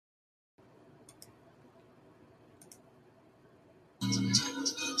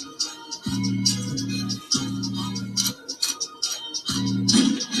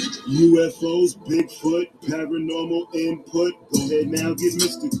UFOs, Bigfoot, paranormal input. Go ahead now, get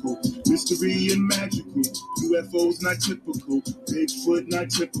mystical. Mystery and magical. UFOs not typical. Bigfoot not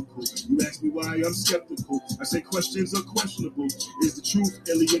typical. You ask me why I'm skeptical. I say questions are questionable. Is the truth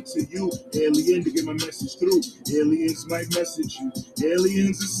alien to you? Alien to get my message through. Aliens might message you.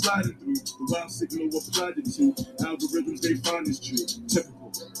 Aliens is sliding through. The wild signal applied it to. Algorithms they find is true.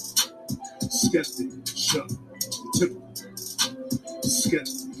 Typical. Skeptic. Show. Typical.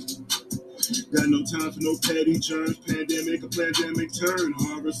 Skeptic. Got no time for no petty germs, pandemic, a pandemic turn.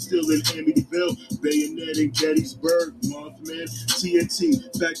 Horror still in Amityville, Bayonet in Gettysburg, Mothman, TNT,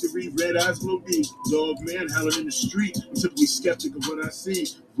 Factory, Red Eyes, Glow Beat, Dog Man howling in the street. I'm typically skeptic of what I see.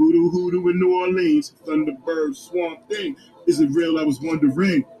 Voodoo Hoodoo in New Orleans, Thunderbird, Swamp Thing. Is it real? I was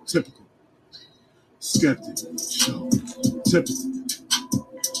wondering. Typical. Skeptic. Show. Typical.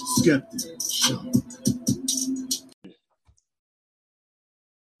 Skeptic. Show.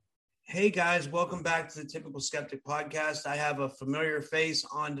 Hey guys, welcome back to the Typical Skeptic Podcast. I have a familiar face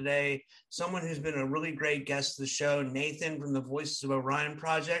on today, someone who's been a really great guest to the show, Nathan from the Voices of Orion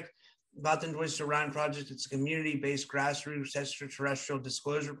Project. About the Voices of Orion Project, it's a community-based grassroots extraterrestrial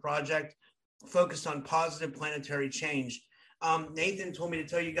disclosure project focused on positive planetary change. Nathan told me to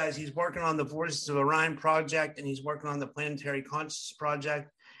tell you guys he's working on the Voices of Orion Project and he's working on the Planetary Consciousness Project.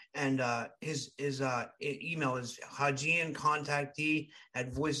 And his email is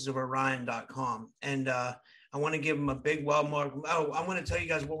hajiancontactee@voicesoforion.com. And I want to give him a big welcome. Oh, I want to tell you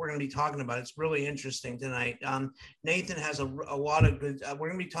guys what we're going to be talking about. It's really interesting tonight. Nathan has a lot of good. We're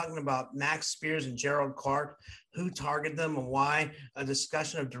going to be talking about Max Spears and Gerald Clark, who target them and why. A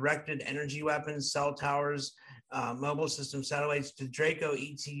discussion of directed energy weapons, cell towers, mobile system satellites, to Draco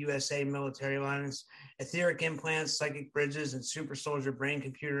ETUSA military lines, etheric implants, psychic bridges, and super soldier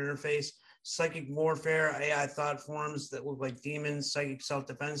brain-computer interface, psychic warfare, AI thought forms that look like demons, psychic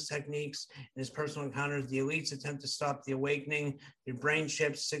self-defense techniques, and his personal encounters, the elites attempt to stop the awakening, the brain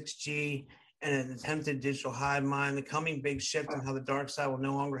chips, 6G, and an attempted digital hive mind, the coming big shift and how the dark side will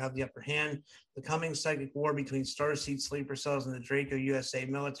no longer have the upper hand, the coming psychic war between starseed sleeper cells and the Draco USA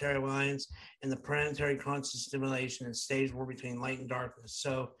military alliance, and the planetary conscious stimulation and stage war between light and darkness.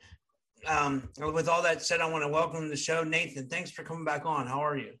 So with all that said, I want to welcome to the show, Nathan. Thanks for coming back on. How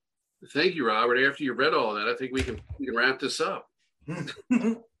are you? Thank you, Robert. After you read all that, I think we can wrap this up.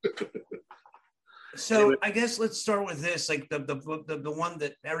 So anyway. I guess let's start with this. Like the one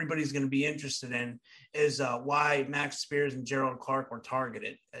that everybody's going to be interested in is why Max Spears and Gerald Clark were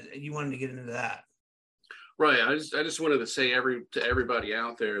targeted. You wanted to get into that, right? I just wanted to say to everybody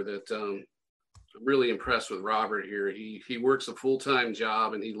out there that I'm really impressed with Robert here. He works a full-time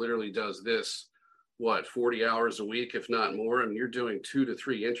job and he literally does this 40 hours a week, if not more. And you're doing 2 to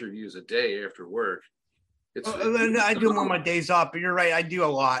 3 interviews a day after work. I do them on my days off, but you're right. I do a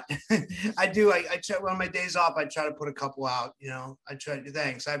lot. I do. I try on my days off. I try to put a couple out. I try to.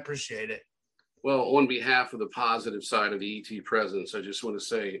 Thanks. I appreciate it. Well, on behalf of the positive side of the ET presence, I just want to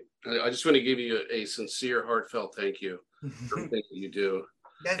say, I just want to give you a sincere, heartfelt thank you for everything that you do.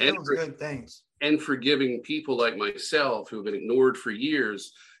 That feels good. Thanks. And for giving people like myself who have been ignored for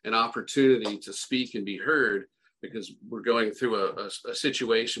years an opportunity to speak and be heard, because we're going through a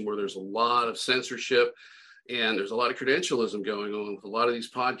situation where there's a lot of censorship. And there's a lot of credentialism going on with a lot of these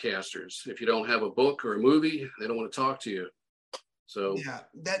podcasters. If you don't have a book or a movie, they don't want to talk to you. So yeah,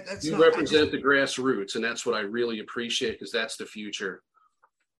 that's you represent the grassroots, and that's what I really appreciate, because that's the future.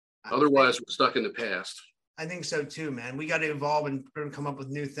 Otherwise, we're stuck in the past. I think so too, man. We got to evolve and come up with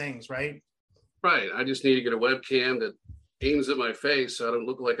new things, right? Right. I just need to get a webcam that aims at my face so I don't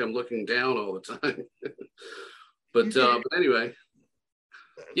look like I'm looking down all the time. But anyway,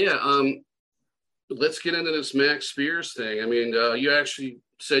 yeah. Let's get into this Max Spears thing. I mean, you actually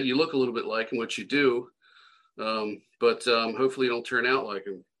said you look a little bit like him, what you do, but hopefully you don't turn out like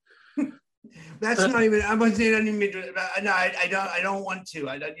him. That's not even. I wasn't saying I didn't mean to. No, I don't want to.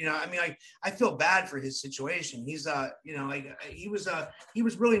 I feel bad for his situation. He's he was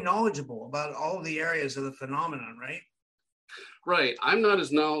really knowledgeable about all of the areas of the phenomenon, right? Right. I'm not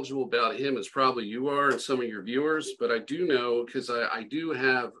as knowledgeable about him as probably you are and some of your viewers, but I do know, because I do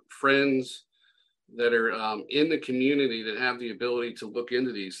have friends that are in the community that have the ability to look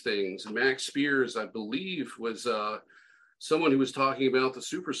into these things. Max Spears, I believe, was someone who was talking about the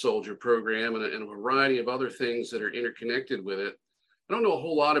super soldier program and a variety of other things that are interconnected with it. I don't know a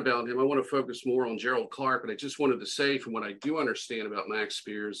whole lot about him. I want to focus more on Gerald Clark, but I just wanted to say, from what I do understand about Max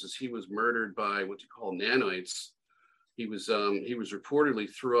Spears, is he was murdered by what you call nanites. He was reportedly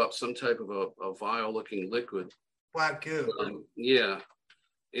threw up some type of a vile looking liquid. Black goo. Yeah.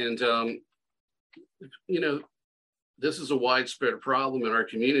 And this is a widespread problem in our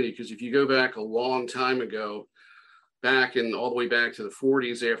community, because if you go back a long time ago, all the way back to the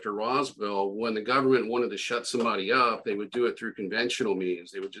 40s after Roswell, when the government wanted to shut somebody up, they would do it through conventional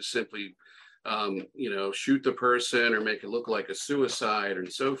means. They would just simply, shoot the person or make it look like a suicide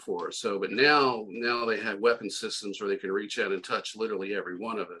and so forth. So, but now they have weapon systems where they can reach out and touch literally every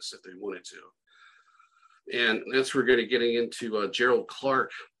one of us if they wanted to. And that's where we're going to getting into Gerald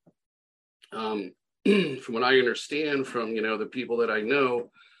Clark. From what I understand from, the people that I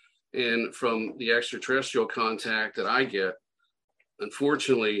know and from the extraterrestrial contact that I get,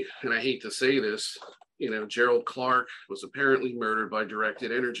 unfortunately, and I hate to say this, Gerald Clark was apparently murdered by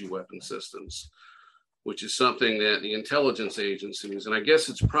directed energy weapon systems, which is something that the intelligence agencies, and I guess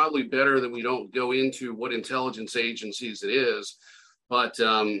it's probably better that we don't go into what intelligence agencies it is, but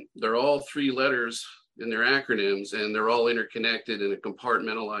they're all 3 letters in their acronyms, and they're all interconnected in a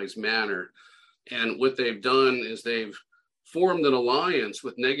compartmentalized manner. And what they've done is they've formed an alliance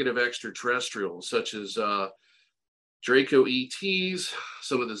with negative extraterrestrials, such as Draco ETs,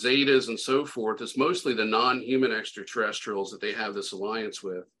 some of the Zetas and so forth. It's mostly the non-human extraterrestrials that they have this alliance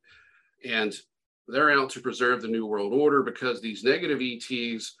with. And they're out to preserve the New World Order, because these negative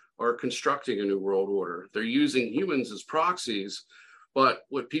ETs are constructing a New World Order. They're using humans as proxies. But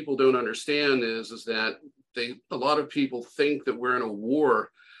what people don't understand is that a lot of people think that we're in a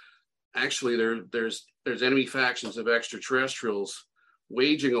war. Actually, there's enemy factions of extraterrestrials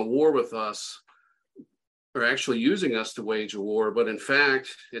waging a war with us, or actually using us to wage a war. But in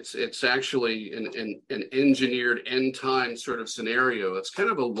fact, it's actually an engineered end time sort of scenario. It's kind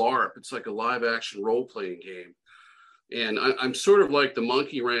of a LARP. It's like a live action role playing game. And I'm sort of like the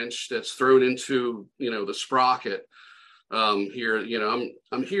monkey wrench that's thrown into the sprocket here.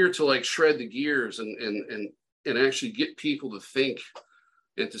 I'm here to like shred the gears and actually get people to think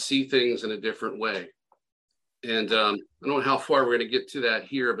and to see things in a different way. And I don't know how far we're going to get to that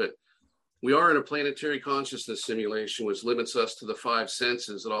here, but we are in a planetary consciousness simulation, which limits us to the 5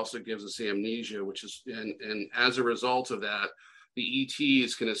 senses. It also gives us amnesia, and as a result of that, the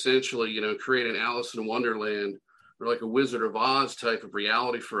ETs can essentially, create an Alice in Wonderland or like a Wizard of Oz type of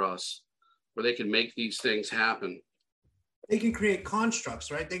reality for us, where they can make these things happen. They can create constructs,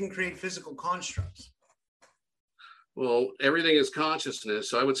 right? They can create physical constructs. Well, everything is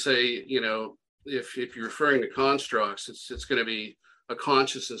consciousness. So I would say, if you're referring to constructs, it's going to be a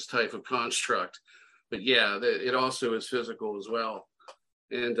consciousness type of construct. But yeah, it also is physical as well.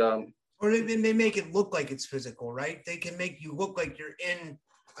 And or they make it look like it's physical, right? They can make you look like you're in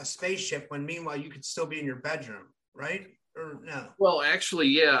a spaceship when meanwhile you could still be in your bedroom, right? Or no? Well, actually,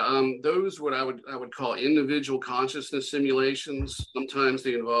 yeah. Those what I would call individual consciousness simulations. Sometimes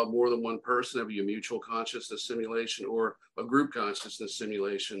they involve more than one person. That'd be a mutual consciousness simulation or a group consciousness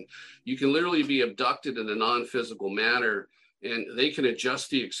simulation. You can literally be abducted in a non-physical manner, and they can adjust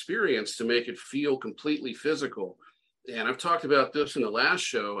the experience to make it feel completely physical. And I've talked about this in the last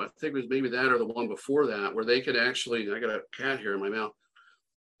show. I think it was maybe that or the one before that, where they could actually, I got a cat here in my mouth.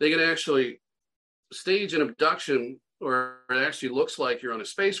 They can actually stage an abduction, or it actually looks like you're on a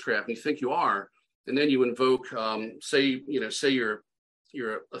spacecraft and you think you are, and then you invoke, say you're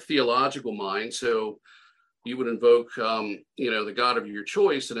a theological mind, so you would invoke, the God of your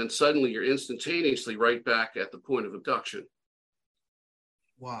choice, and then suddenly you're instantaneously right back at the point of abduction.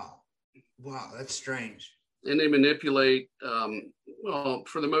 Wow, that's strange. And they manipulate,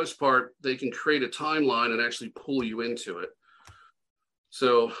 for the most part, they can create a timeline and actually pull you into it.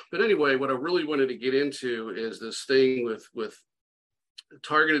 So, but anyway, what I really wanted to get into is this thing with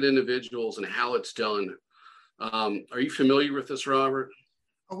targeted individuals and how it's done. Are you familiar with this, Robert?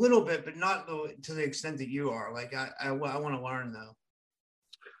 A little bit, but not to the extent that you are. Like, I want to learn, though.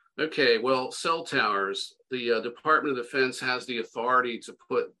 Okay, well, cell towers, the Department of Defense has the authority to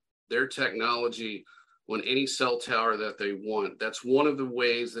put their technology on any cell tower that they want. That's one of the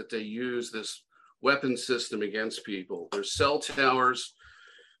ways that they use this weapon system against people. There's cell towers.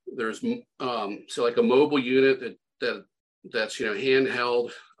 There's so like a mobile unit that's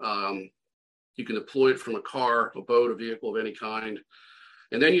handheld. You can deploy it from a car, a boat, a vehicle of any kind.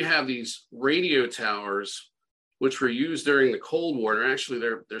 And then you have these radio towers, which were used during the Cold War. And actually,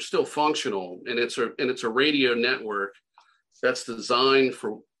 they're still functional, and it's a radio network that's designed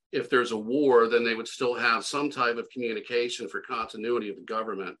for, if there's a war, then they would still have some type of communication for continuity of the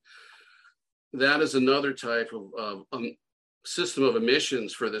government. That is another type of system of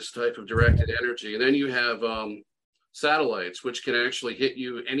emissions for this type of directed energy. And then you have satellites, which can actually hit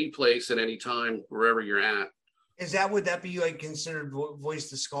you any place at any time, wherever you're at. Would that be like considered voice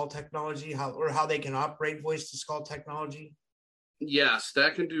to skull technology, how they can operate voice to skull technology? Yes,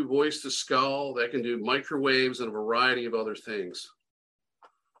 that can do voice to skull, that can do microwaves and a variety of other things.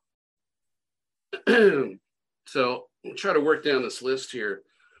 So I'll try to work down this list here.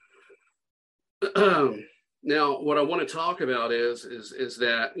 Now, what I want to talk about is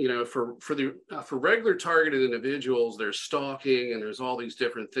that, you know, for regular targeted individuals, there's stalking and there's all these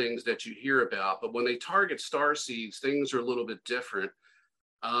different things that you hear about. But when they target starseeds, things are a little bit different.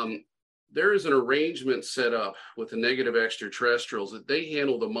 There is an arrangement set up with the negative extraterrestrials that they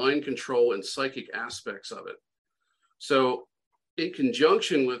handle the mind control and psychic aspects of it. So in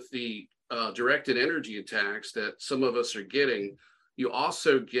conjunction with the directed energy attacks that some of us are getting, you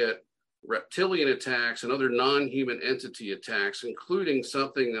also get reptilian attacks and other non-human entity attacks, including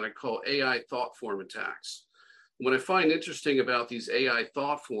something that I call AI thought form attacks. What I find interesting about these AI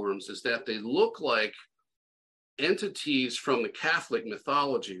thought forms is that they look like entities from the Catholic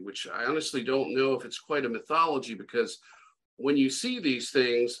mythology, which I honestly don't know if it's quite a mythology, because when you see these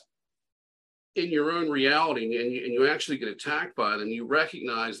things in your own reality and you actually get attacked by them, you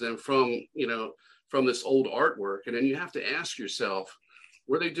recognize them from, you know, from this old artwork. And then you have to ask yourself,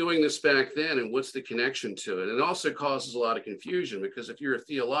 were they doing this back then, and what's the connection to it? And it also causes a lot of confusion, because if you're a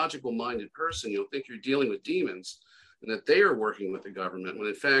theological minded person, you'll think you're dealing with demons and that they are working with the government, when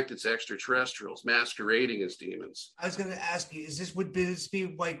in fact it's extraterrestrials masquerading as demons. I was going to ask you, would this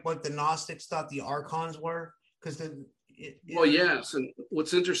be like what the Gnostics thought the archons were? Because well, yes. And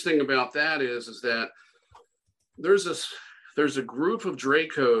what's interesting about that is that there's a group of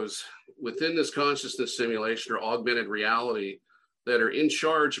Dracos within this consciousness simulation or augmented reality that are in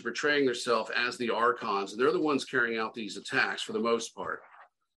charge of portraying themselves as the archons, and they're the ones carrying out these attacks for the most part.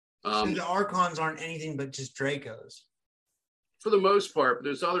 So the archons aren't anything but just Dracos. For the most part, but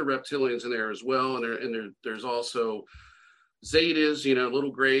there's other reptilians in there as well, and there's also Zetas, you know,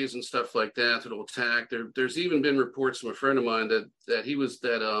 little grays and stuff like that that'll attack. There's even been reports from a friend of mine that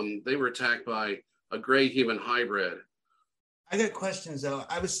they were attacked by a gray human hybrid. I got questions though.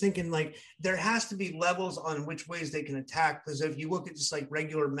 I was thinking like there has to be levels on which ways they can attack, because if you look at just like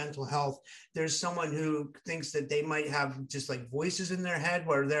regular mental health, there's someone who thinks that they might have just like voices in their head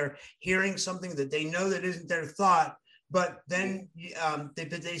where they're hearing something that they know that isn't their thought, but then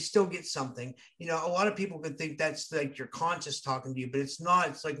they still get something. You know, a lot of people could think that's like your conscious talking to you, but it's not.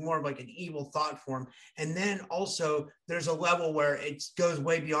 It's like more of like an evil thought form. And then also there's a level where it goes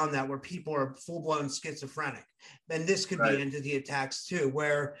way beyond that, where people are full-blown schizophrenic. And this could be entity attacks too,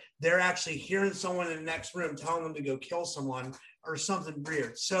 where they're actually hearing someone in the next room telling them to go kill someone or something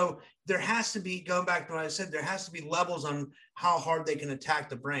weird. So there has to be, going back to what I said, there has to be levels on how hard they can attack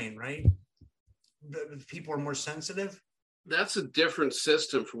the brain, right? If people are more sensitive. That's a different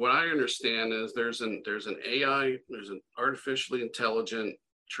system. From what I understand is there's an AI, there's an artificially intelligent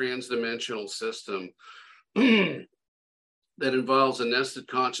transdimensional system that involves a nested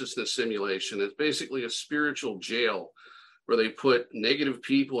consciousness simulation. It's basically a spiritual jail where they put negative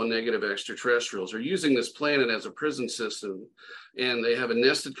people and negative extraterrestrials. They're using this planet as a prison system, and they have a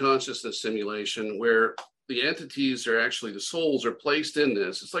nested consciousness simulation where the entities are actually, the souls are placed in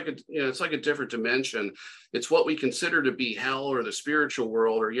this. It's like a different dimension. It's what we consider to be hell or the spiritual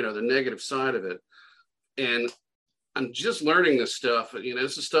world, or, you know, the negative side of it. And I'm just learning this stuff. You know,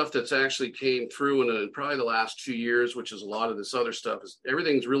 this is stuff that's actually came through in probably the last 2 years, which is a lot of this other stuff.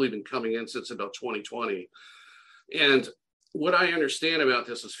 Everything's really been coming in since about 2020. And what I understand about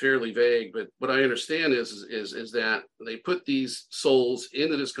this is fairly vague, but what I understand is that they put these souls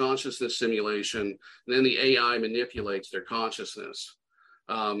into this consciousness simulation, and then the AI manipulates their consciousness.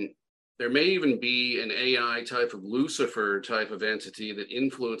 There may even be an AI type of Lucifer type of entity that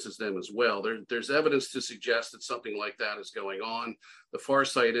influences them as well. There's evidence to suggest that something like that is going on. The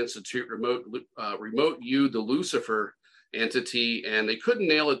Farsight Institute remote viewed the Lucifer entity, and they couldn't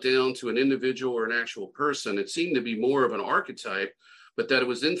nail it down to an individual or an actual person. It seemed to be more of an archetype, but that it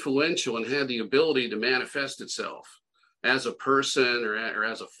was influential and had the ability to manifest itself as a person or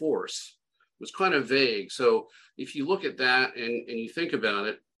as a force. It was kind of vague. So if you look at that and you think about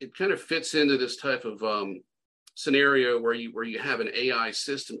it, it kind of fits into this type of scenario where you have an AI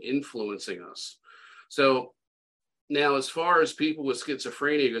system influencing us. So now, as far as people with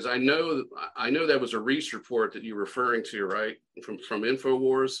schizophrenia, because I know that was a Reese report that you're referring to, right? From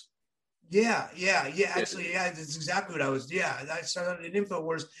InfoWars. Yeah. Actually, yeah, that's exactly what I was. Yeah, I started at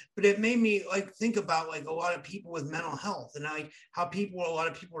InfoWars, but it made me like think about like a lot of people with mental health, and like how a lot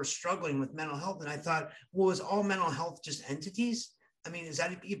of people are struggling with mental health. And I thought, well, is all mental health just entities? I mean, is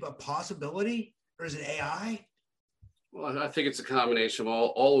that a possibility, or is it AI? Well, I think it's a combination of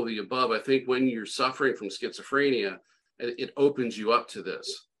all of the above. I think when you're suffering from schizophrenia, it opens you up to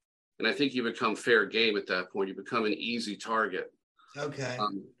this. And I think you become fair game at that point. You become an easy target. Okay.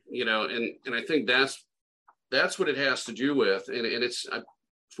 And I think that's what it has to do with. And it's,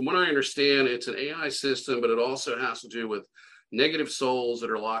 from what I understand, it's an AI system, but it also has to do with negative souls that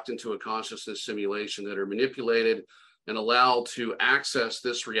are locked into a consciousness simulation that are manipulated and allowed to access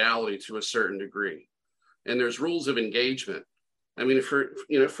this reality to a certain degree. And there's rules of engagement. I mean,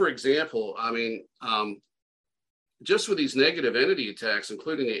 for example, just with these negative entity attacks,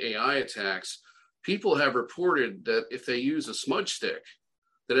 including the AI attacks, people have reported that if they use a smudge stick,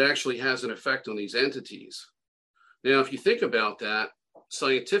 that it actually has an effect on these entities. Now, if you think about that,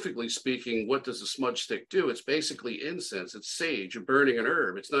 scientifically speaking, what does a smudge stick do? It's basically incense, it's sage, you're burning an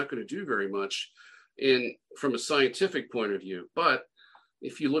herb. It's not going to do very much from a scientific point of view. But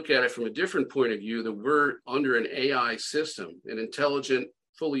if you look at it from a different point of view, that we're under an AI system, an intelligent,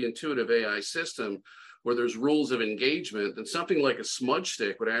 fully intuitive AI system, where there's rules of engagement, then something like a smudge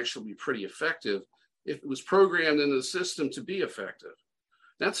stick would actually be pretty effective if it was programmed into the system to be effective.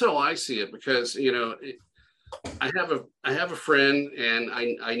 That's how I see it, because, I have a friend, and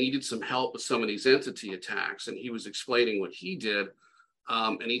I needed some help with some of these entity attacks, and he was explaining what he did.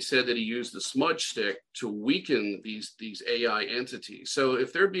 And he said that he used the smudge stick to weaken these AI entities. So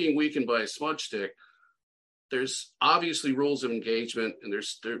if they're being weakened by a smudge stick, there's obviously rules of engagement, and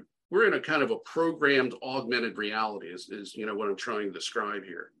we're in a kind of a programmed augmented reality is what I'm trying to describe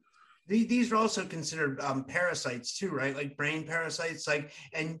here. These are also considered parasites too, right? Like brain parasites.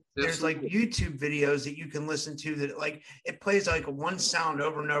 And there's like YouTube videos that you can listen to that it plays like one sound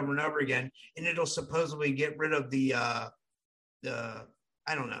over and over and over again, and it'll supposedly get rid of the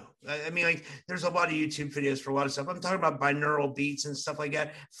I don't know. I mean, there's a lot of YouTube videos for a lot of stuff. I'm talking about binaural beats and stuff like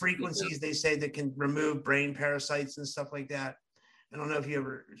that. Frequencies, they say, that can remove brain parasites and stuff like that. I don't know if you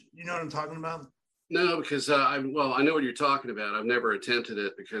know what I'm talking about? No, because I know what you're talking about. I've never attempted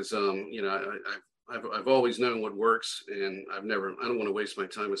it because, I've always known what works, and I don't want to waste my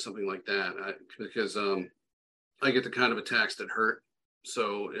time with something like that because I get the kind of attacks that hurt.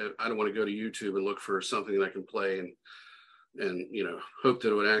 So I don't want to go to YouTube and look for something that I can play and hope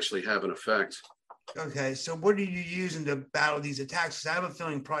that it would actually have an effect. Okay, so what are you using to battle these attacks? Because I have a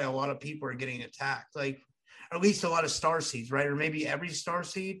feeling probably a lot of people are getting attacked, or at least a lot of starseeds, right? Or maybe every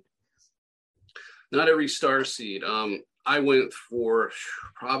starseed? Not every starseed. I went for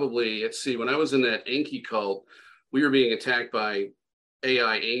probably, when I was in that Enki cult, we were being attacked by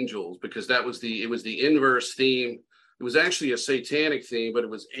AI angels, because it was the inverse theme. It was actually a satanic theme, but it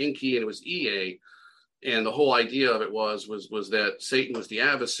was Enki and it was EA. And the whole idea of it was that Satan was the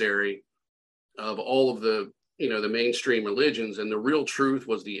adversary of all of the mainstream religions, and the real truth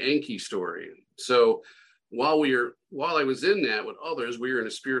was the Enki story. So while I was in that with others, we were in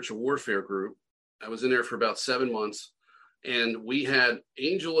a spiritual warfare group. I was in there for about 7 months, and we had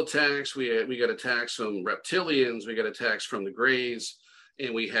angel attacks. We got attacks from reptilians. We got attacks from the Greys,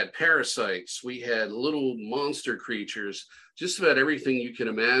 and we had parasites. We had little monster creatures, just about everything you can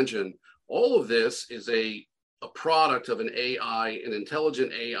imagine. All of this is a product of an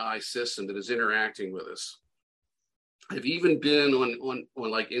intelligent AI system that is interacting with us. I've even been on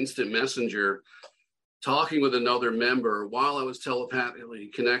like instant messenger, talking with another member while I was telepathically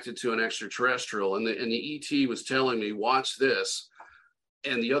connected to an extraterrestrial, and the ET was telling me, watch this,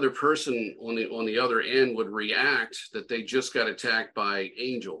 and the other person on the other end would react that they just got attacked by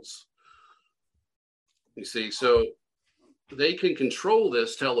angels. You see, so they can control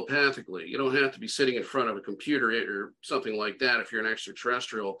this telepathically. You don't have to be sitting in front of a computer or something like that. If you're an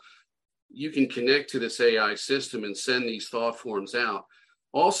extraterrestrial, you can connect to this AI system and send these thought forms out.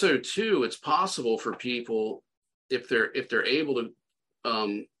 Also, too, it's possible for people, if they're able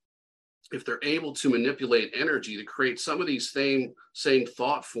to manipulate energy, to create some of these same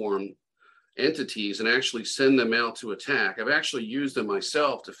thought form entities and actually send them out to attack. I've actually used them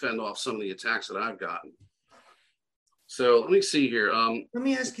myself to fend off some of the attacks that I've gotten. So let me see here. Let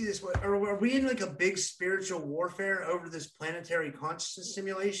me ask you this: are we in like a big spiritual warfare over this planetary consciousness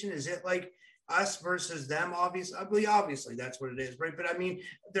simulation? Is it like us versus them? Obviously that's what it is, right? But I mean,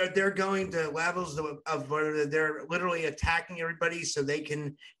 they're going to levels of where they're literally attacking everybody so they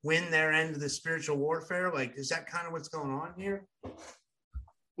can win their end of the spiritual warfare. Like, is that kind of what's going on here?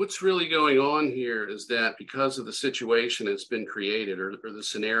 What's really going on here is that because of the situation that's been created, or the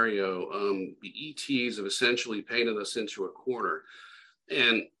scenario, the ETs have essentially painted us into a corner.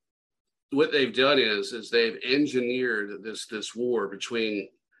 And what they've done is they've engineered this war between,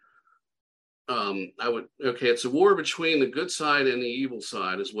 it's a war between the good side and the evil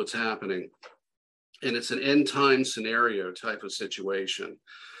side is what's happening. And it's an end time scenario type of situation.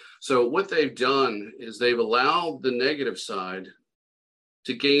 So what they've done is they've allowed the negative side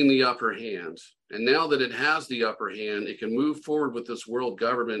to gain the upper hand. And now that it has the upper hand, it can move forward with this world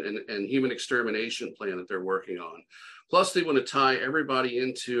government and human extermination plan that they're working on. Plus, they want to tie everybody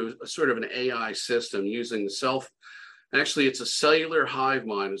into a sort of an AI system using actually, it's a cellular hive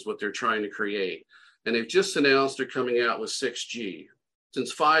mind is what they're trying to create. And they've just announced they're coming out with 6G.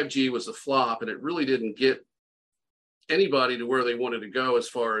 Since 5G was a flop and it really didn't get anybody to where they wanted to go as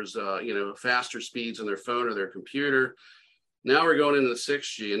far as, faster speeds on their phone or their computer. Now we're going into the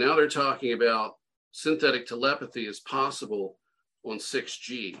 6G, and now they're talking about synthetic telepathy is possible on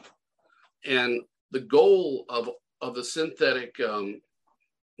 6G. And the goal of the synthetic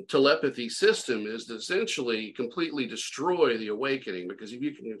telepathy system is to essentially completely destroy the awakening, because if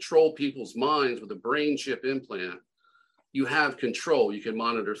you can control people's minds with a brain chip implant, you have control. You can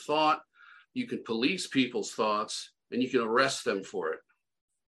monitor thought, you can police people's thoughts, and you can arrest them for it.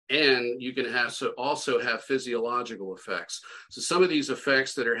 And you can also have physiological effects. So some of these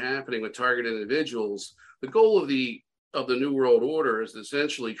effects that are happening with targeted individuals, the goal of the New World Order is to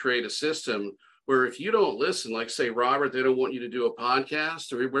essentially create a system where if you don't listen, like say, Robert, they don't want you to do a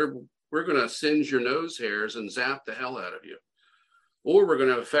podcast, or we're going to singe your nose hairs and zap the hell out of you. Or we're going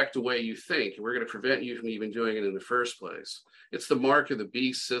to affect the way you think, and we're going to prevent you from even doing it in the first place. It's the mark of the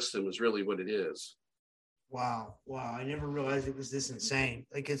beast system is really what it is. Wow. I never realized it was this insane.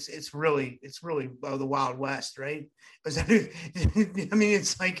 Like it's really the Wild West, right? I mean,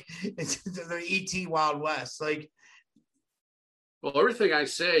 it's like it's the ET Wild West. Like, well, everything I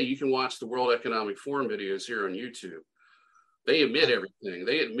say, you can watch the World Economic Forum videos here on YouTube. They admit everything.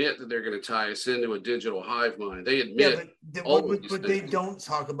 They admit that they're going to tie us into a digital hive mind. They admit what they don't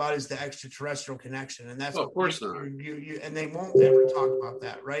talk about is the extraterrestrial connection, and that's of course not. And they won't ever talk about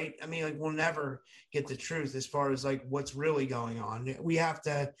that, right? I mean, like we'll never get the truth as far as like what's really going on. We have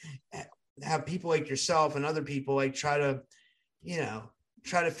to have people like yourself and other people like try to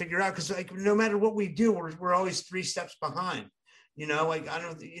figure out, because like no matter what we do, we're always 3 steps behind. Like I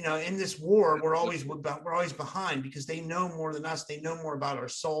don't, in this war, we're always behind, because they know more than us. They know more about our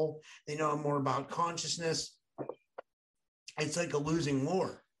soul. They know more about consciousness. It's like a losing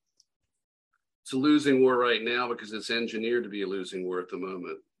war. It's a losing war right now because it's engineered to be a losing war at the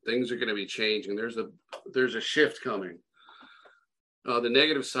moment. Things are going to be changing. There's a shift coming. The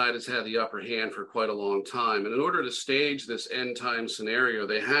negative side has had the upper hand for quite a long time. And in order to stage this end time scenario,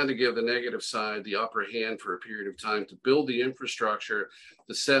 they had to give the negative side the upper hand for a period of time to build the infrastructure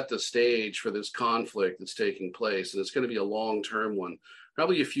to set the stage for this conflict that's taking place. And it's going to be a long-term one,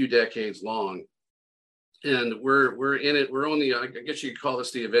 probably a few decades long. And we're in it. We're on the, I guess you could call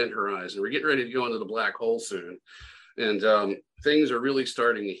this the event horizon. We're getting ready to go into the black hole soon. And things are really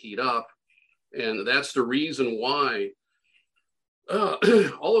starting to heat up. And that's the reason why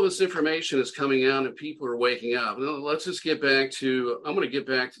all of this information is coming out and people are waking up. Now, let's just get back to, I'm going to get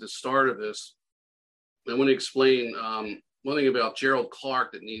back to the start of this. I want to explain one thing about Gerald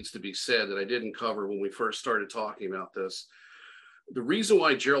Clark that needs to be said that I didn't cover when we first started talking about this. The reason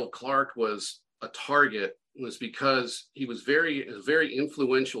why Gerald Clark was a target was because he was a very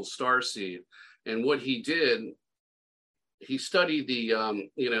influential starseed. And what he did, he studied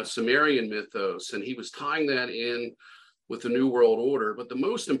the, Sumerian mythos, and he was tying that in with the New World Order. But the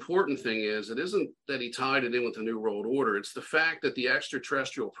most important thing is, it isn't that he tied it in with the New World Order. It's the fact that the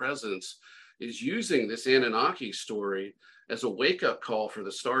extraterrestrial presence is using this Anunnaki story as a wake-up call for the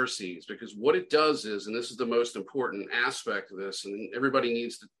starseeds, because what it does is, and this is the most important aspect of this, and everybody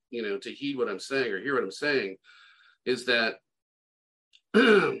needs to, to heed what I'm saying or hear what I'm saying, is that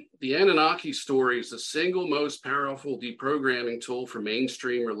the Anunnaki story is the single most powerful deprogramming tool for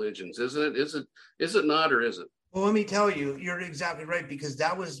mainstream religions, isn't it? Is it not, or is it? Well, let me tell you, you're exactly right, because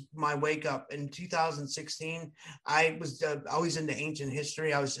that was my wake up in 2016. I was always into ancient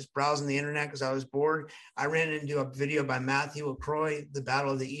history. I was just browsing the internet because I was bored. I ran into a video by Matthew LaCroix, The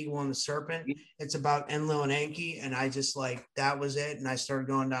Battle of the Eagle and the Serpent. It's about Enlil and Enki, and I just that was it. And I started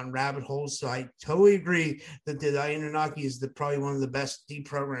going down rabbit holes. So I totally agree that the Anunnaki is probably one of the best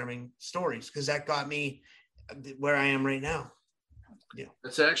deprogramming stories, because that got me where I am right now. Yeah,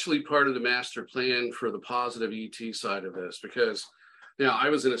 it's actually part of the master plan for the positive ET side of this, because I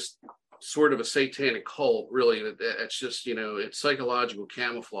was in a sort of a satanic cult, really. It's just, it's psychological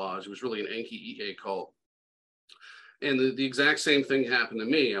camouflage. It was really an Enki EA cult. And the exact same thing happened to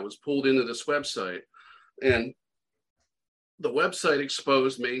me. I was pulled into this website, and the website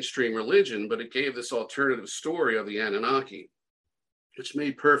exposed mainstream religion, but it gave this alternative story of the Anunnaki, which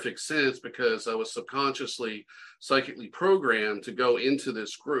made perfect sense because I was subconsciously, psychically programmed to go into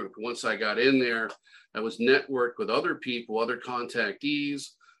this group. Once I got in there, I was networked with other people, other contactees.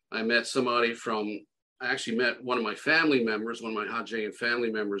 I met somebody from actually met one of my family members, one of my Hajian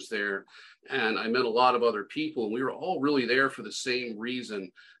family members there, and I met a lot of other people, and we were all really there for the same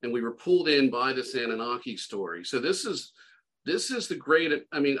reason, and we were pulled in by this Anunnaki story. So this is the great,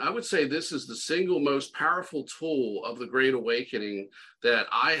 I mean, I would say this is the single most powerful tool of the Great Awakening that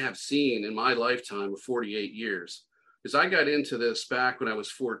I have seen in my lifetime of 48 years. Because I got into this back when I was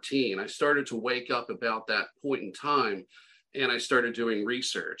 14. I started to wake up about that point in time, and I started doing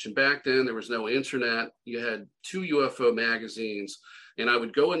research. And back then there was no internet. You had 2 UFO magazines, and I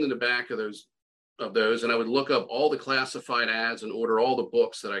would go into the back of those, and I would look up all the classified ads and order all the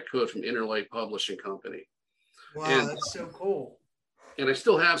books that I could from Interlight Publishing Company. Wow, And that's so cool. And I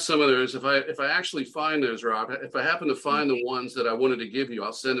still have some of those. If I actually find those, Rob, if I happen to find the ones that I wanted to give you,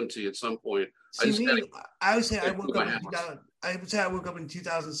 I'll send them to you at some point. I would say I woke up in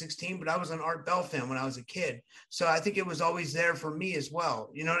 2016, but I was an Art Bell fan when I was a kid. So I think it was always there for me as well.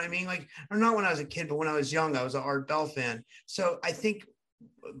 You know what I mean? Like, or not when I was a kid, but when I was young, I was an Art Bell fan. So I think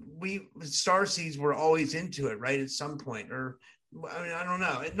we starseeds were always into it, right? At some point, or I mean, I don't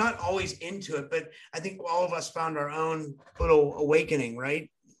know. Not always into it, but I think all of us found our own little awakening, right?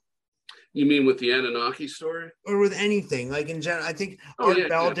 You mean with the Anunnaki story? Or with anything, like in general, I think Art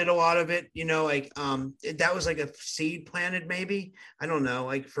Bell did a lot of it, you know, like that was like a seed planted, maybe. I don't know.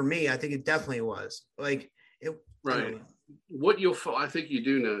 Like for me, I think it definitely was. Like it right. What I think you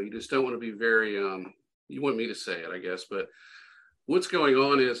do know, you just don't want to be very you want me to say it, I guess, but what's going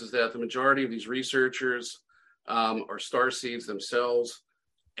on is that the majority of these researchers are starseeds themselves.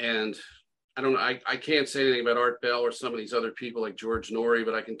 And I don't know, I can't say anything about Art Bell or some of these other people like George Norrie,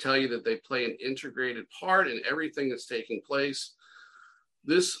 but I can tell you that they play an integrated part in everything that's taking place.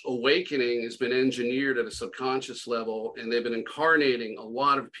 This awakening has been engineered at a subconscious level, and they've been incarnating a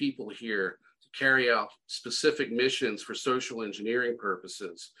lot of people here to carry out specific missions for social engineering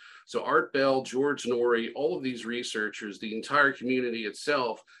purposes. So Art Bell, George Norrie, all of these researchers, the entire community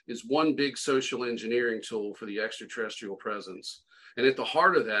itself is one big social engineering tool for the extraterrestrial presence. And at the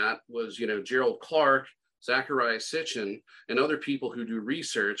heart of that was, you know, Gerald Clark, Zachariah Sitchin, and other people who do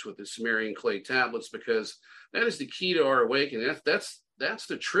research with the Sumerian clay tablets, because that is the key to our awakening. That's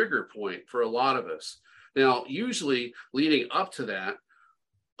the trigger point for a lot of us. Now, usually leading up to that,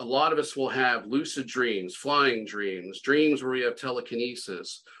 a lot of us will have lucid dreams, flying dreams, dreams where we have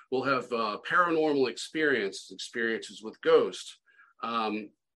telekinesis. We'll have paranormal experiences with ghosts.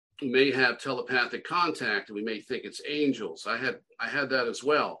 We may have telepathic contact, and we may think it's angels. I had that as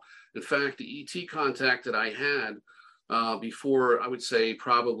well. In fact, the ET contact that I had before, I would say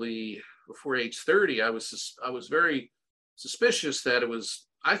probably before age 30, I was very suspicious that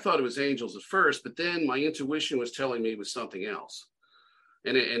I thought it was angels at first, but then my intuition was telling me it was something else.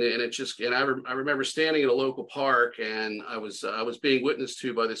 And I remember standing in a local park, and I was being witnessed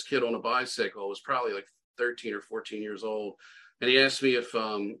to by this kid on a bicycle. It was probably like 13 or 14 years old. And he asked me if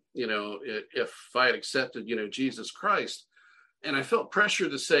I had accepted, Jesus Christ. And I felt pressure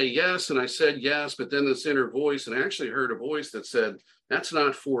to say yes. And I said yes, but then this inner voice, and I actually heard a voice that said, that's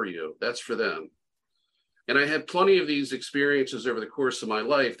not for you, that's for them. And I had plenty of these experiences over the course of my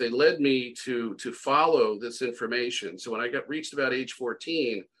life. They led me to follow this information. So when I reached about age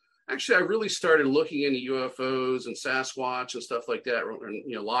 14, actually, I really started looking into UFOs and Sasquatch and stuff like that,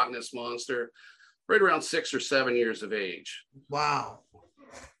 Loch Ness Monster, right around 6 or 7 years of age. Wow.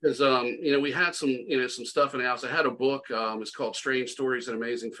 Because, we had some stuff in the house. I had a book, it's called Strange Stories and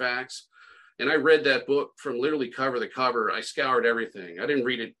Amazing Facts. And I read that book from literally cover to cover. I scoured everything. I didn't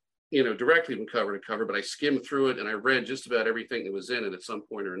read it, directly from cover to cover, but I skimmed through it and I read just about everything that was in it at some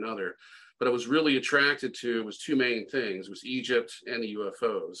point or another. But I was really attracted to was two main things. It was Egypt and the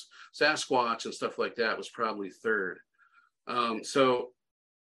UFOs. Sasquatch and stuff like that was probably third. So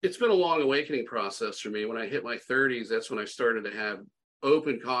it's been a long awakening process for me. When I hit my 30s, that's when I started to have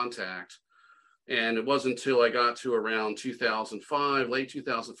open contact. And it wasn't until I got to around 2005, late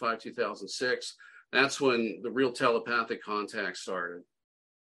 2005, 2006, that's when the real telepathic contact started.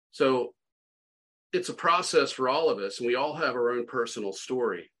 So it's a process for all of us, and we all have our own personal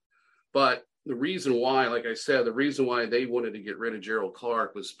story. But the reason why, like I said, the reason why they wanted to get rid of Gerald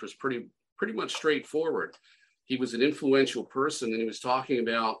Clark was pretty much straightforward. He was an influential person, and he was talking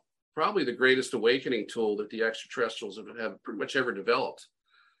about probably the greatest awakening tool that the extraterrestrials have pretty much ever developed.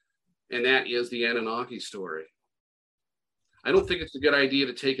 And that is the Anunnaki story. I don't think it's a good idea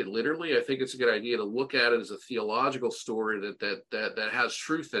to take it literally. I think it's a good idea to look at it as a theological story that has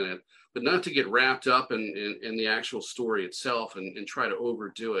truth in it, but not to get wrapped up in the actual story itself and try to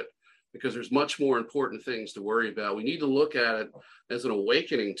overdo it, because there's much more important things to worry about. We need to look at it as an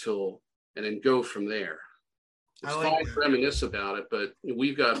awakening tool and then go from there. It's fine to reminisce about it, but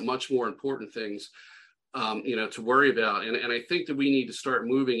we've got much more important things. to worry about. And I think that we need to start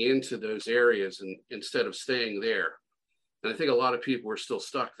moving into those areas and instead of staying there. And I think a lot of people are still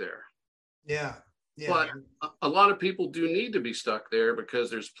stuck there. Yeah. But a lot of people do need to be stuck there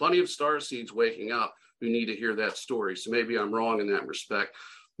because there's plenty of star seeds waking up who need to hear that story. So maybe I'm wrong in that respect.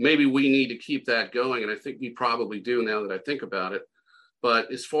 Maybe we need to keep that going. And I think we probably do now that I think about it.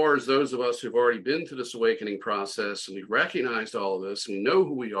 But as far as those of us who've already been through this awakening process and we've recognized all of this and we know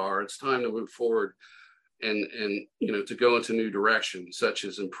who we are, it's time to move forward and to go into new directions, such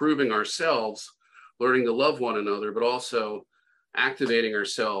as improving ourselves, learning to love one another, but also activating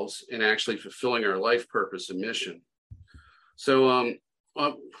ourselves and actually fulfilling our life purpose and mission. So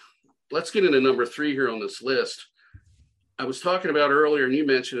let's get into number 3 here on this list. I was talking about earlier, and you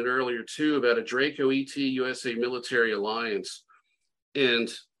mentioned it earlier too, about a Draco ET USA military alliance.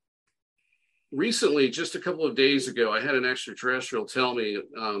 And recently, just a couple of days ago, I had an extraterrestrial tell me,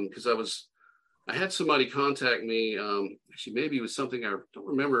 because I had somebody contact me, actually maybe it was something I don't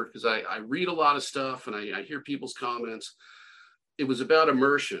remember, because I read a lot of stuff and I hear people's comments. It was about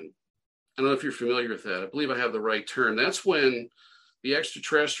immersion. I don't know if you're familiar with that. I believe I have the right term. That's when the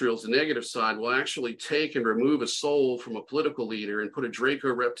extraterrestrials, the negative side, will actually take and remove a soul from a political leader and put a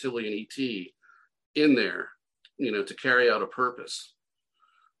Draco reptilian ET in there, to carry out a purpose.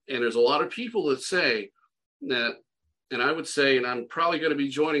 And there's a lot of people that say that, and I would say, and I'm probably going to be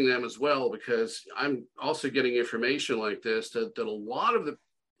joining them as well, because I'm also getting information like this, that a lot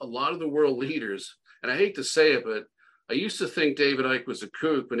of the world leaders, and I hate to say it, but I used to think David Icke was a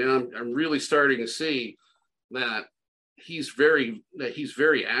kook, but now I'm really starting to see that he's very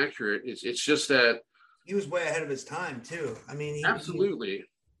accurate. It's just that he was way ahead of his time too. I mean, absolutely.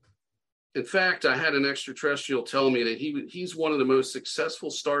 In fact, I had an extraterrestrial tell me that he's one of the most successful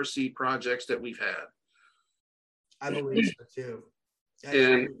starseed projects that we've had. I believe so too.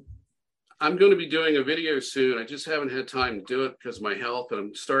 And I'm going to be doing a video soon. I just haven't had time to do it because of my health, and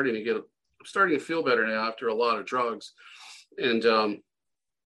I'm starting to feel better now after a lot of drugs. And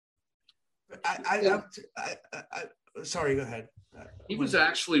sorry, go ahead. He was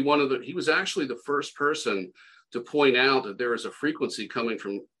actually the first person to point out that there was a frequency coming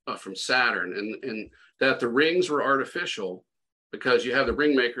from Saturn, and that the rings were artificial, because you have the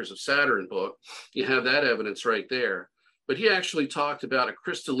Ring Makers of Saturn book. You have that evidence right there. But he actually talked about a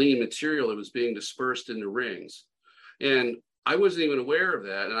crystalline material that was being dispersed in the rings. And I wasn't even aware of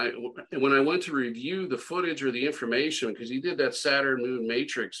that. And when I went to review the footage or the information, because he did that Saturn Moon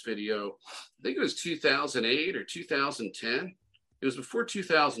Matrix video, I think it was 2008 or 2010. It was before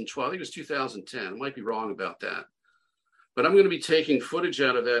 2012. I think it was 2010. I might be wrong about that. But I'm going to be taking footage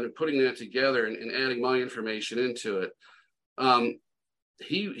out of that and putting that together and adding my information into it.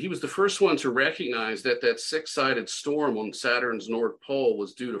 He was the first one to recognize that 6-sided storm on Saturn's North Pole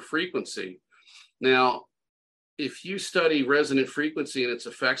was due to frequency. Now, if you study resonant frequency and its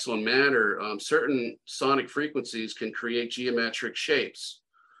effects on matter, certain sonic frequencies can create geometric shapes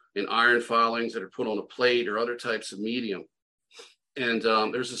in iron filings that are put on a plate or other types of medium. And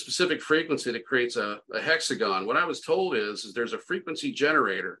there's a specific frequency that creates a hexagon. What I was told is there's a frequency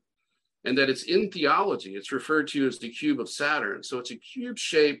generator, and that it's in theology. It's referred to as the cube of Saturn. So it's a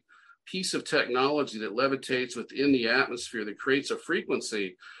cube-shaped piece of technology that levitates within the atmosphere that creates a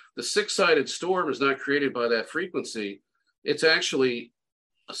frequency. The 6-sided storm is not created by that frequency. It's actually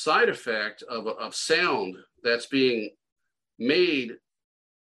a side effect of sound that's being made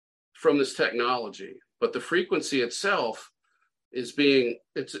from this technology. But the frequency itself is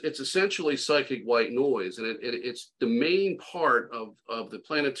it's essentially psychic white noise, and it's the main part of the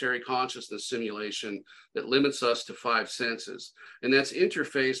planetary consciousness simulation that limits us to 5 senses, and that's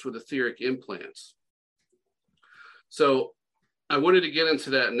interfaced with etheric implants. So I wanted to get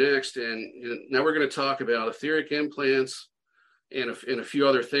into that next, and now we're going to talk about etheric implants and a few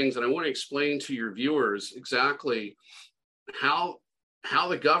other things, and I want to explain to your viewers exactly how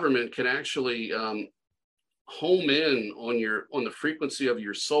the government can actually home in on the frequency of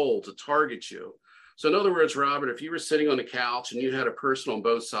your soul to target you. So in other words, Robert, if you were sitting on the couch and you had a person on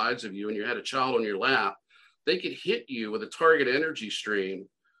both sides of you and you had a child on your lap, they could hit you with a target energy stream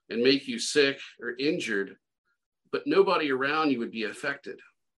and make you sick or injured, but nobody around you would be affected.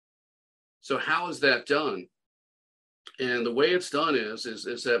 So how is that done? And the way it's done is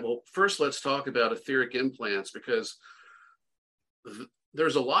that, well, first let's talk about etheric implants, because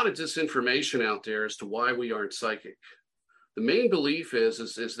there's a lot of disinformation out there as to why we aren't psychic. The main belief is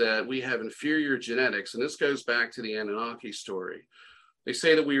that we have inferior genetics, and this goes back to the Anunnaki story. They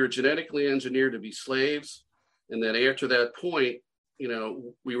say that we were genetically engineered to be slaves, and that after that point,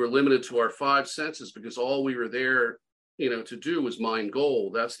 we were limited to our 5 senses because all we were there, to do was mine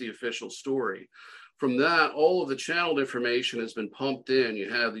gold. That's the official story. from that, all of the channeled information has been pumped in.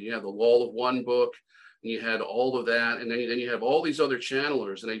 You have the Wall of One book, and you had all of that, and then you have all these other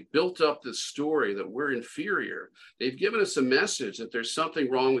channelers, and they built up this story that we're inferior. They've given us a message that there's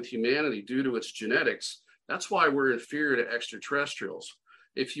something wrong with humanity due to its genetics. That's why we're inferior to extraterrestrials.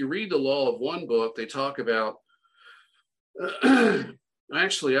 If you read the Law of One book, they talk about,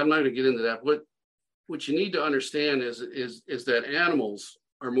 actually, I'm not going to get into that. What you need to understand is that animals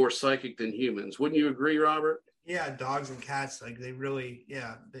are more psychic than humans. Wouldn't you agree, Robert? Yeah, dogs and cats, like they really,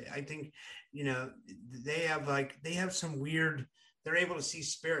 yeah. I think, you know, they have some weird, they're able to see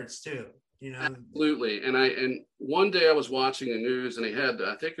spirits too, you know. Absolutely. And one day I was watching the news, and they had,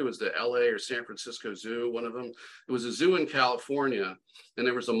 I think it was the LA or San Francisco Zoo, one of them. It was a zoo in California, and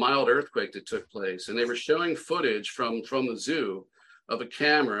there was a mild earthquake that took place, and they were showing footage from the zoo of a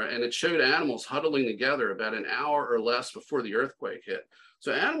camera, and it showed animals huddling together about an hour or less before the earthquake hit.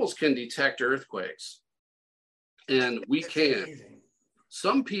 So animals can detect earthquakes, and we can. Amazing.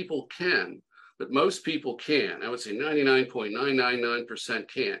 Some people can, but most people can't. I would say 99.999%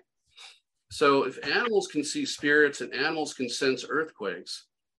 can't. So if animals can see spirits and animals can sense earthquakes,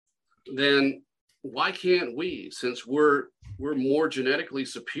 then why can't we, since we're more genetically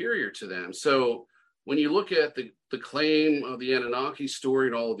superior to them? So when you look at the claim of the Anunnaki story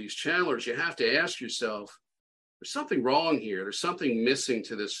and all of these channelers, you have to ask yourself, there's something wrong here. There's something missing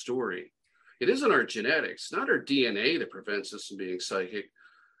to this story. It isn't our genetics, not our DNA that prevents us from being psychic.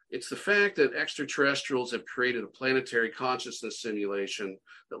 It's the fact that extraterrestrials have created a planetary consciousness simulation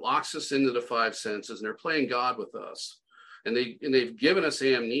that locks us into the five senses, and they're playing God with us. And they've given us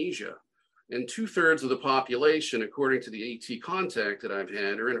amnesia. And 2/3 of the population, according to the AT contact that I've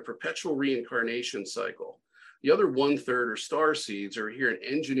had, are in a perpetual reincarnation cycle. The other 1/3 are star seeds, are here in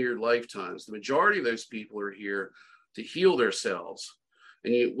engineered lifetimes. The majority of those people are here to heal themselves.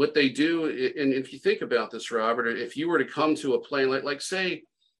 And what they do, and if you think about this, Robert, if you were to come to a plane, like say,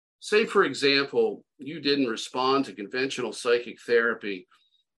 for example, you didn't respond to conventional psychic therapy,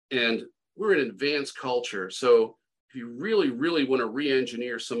 and we're an advanced culture. So if you really, really want to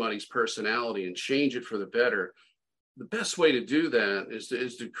re-engineer somebody's personality and change it for the better, the best way to do that is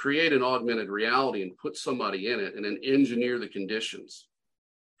to create an augmented reality and put somebody in it and then engineer the conditions.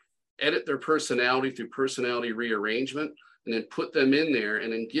 Edit their personality through personality rearrangement, and then put them in there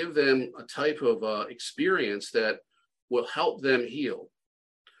and then give them a type of experience that will help them heal.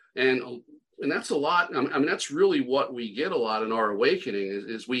 And that's a lot. I mean, that's really what we get a lot in our awakening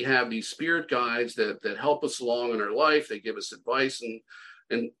is we have these spirit guides that help us along in our life. They give us advice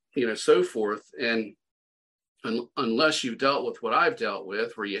and you know, so forth. And unless you've dealt with what I've dealt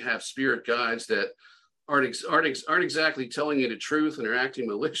with, where you have spirit guides that aren't exactly telling you the truth and are acting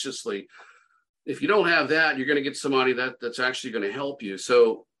maliciously, if you don't have that, you're going to get somebody that's actually going to help you.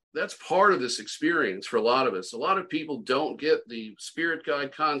 So that's part of this experience for a lot of us. A lot of people don't get the spirit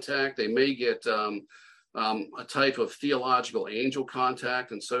guide contact. They may get a type of theological angel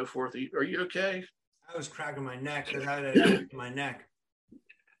contact and so forth. Are you okay? I was cracking my neck because I had a hit in my neck.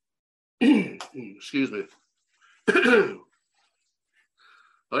 Excuse me.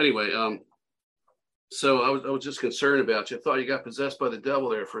 Well, anyway, so I was just concerned about you. I thought you got possessed by the devil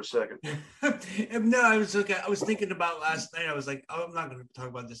there for a second. No, I was okay. I was thinking about last night. I was like, oh, I'm not going to talk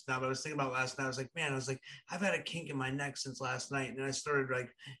about this now, but I was thinking about last night. I was like, man, I've had a kink in my neck since last night. And then I started like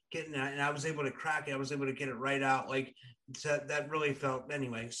getting that, and I was able to crack it. I was able to get it right out. Like that really felt,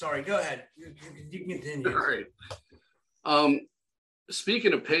 anyway, sorry, go ahead. You can continue. All right.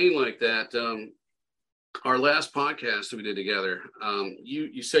 Speaking of pain like that, our last podcast that we did together,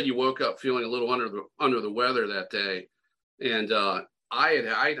 you said you woke up feeling a little under the weather that day, and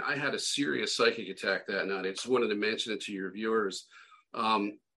I had a serious psychic attack that night. I just wanted to mention it to your viewers.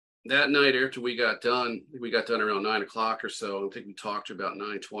 That night after we got done around 9 o'clock or so. I think we talked to about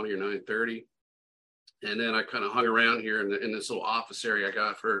 9:20 or 9:30, and then I kind of hung around here in this little office area I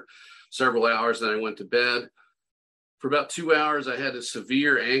got for several hours. Then I went to bed. For about 2 hours, I had a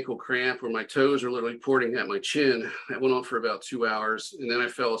severe ankle cramp where my toes were literally pointing at my chin. That went on for about 2 hours. And then I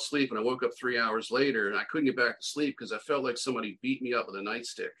fell asleep, and I woke up 3 hours later, and I couldn't get back to sleep because I felt like somebody beat me up with a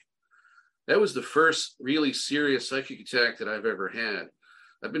nightstick. That was the first really serious psychic attack that I've ever had.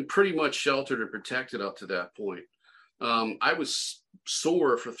 I've been pretty much sheltered and protected up to that point. I was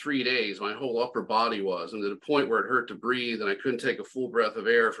sore for 3 days. My whole upper body was, and to the point where it hurt to breathe, and I couldn't take a full breath of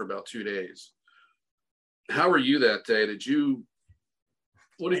air for about 2 days. How were you that day?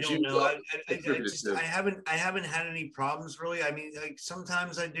 What did you know? I haven't had any problems really. I mean, like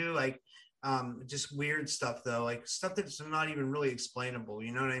sometimes I do, like just weird stuff though, like stuff that's not even really explainable.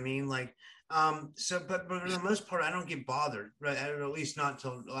 You know what I mean? Like, but for the most part, I don't get bothered, right? At least not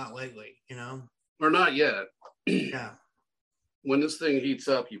lately. You know. Or not yet. Yeah. When this thing heats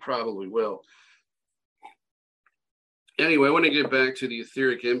up, you probably will. Anyway, I want to get back to the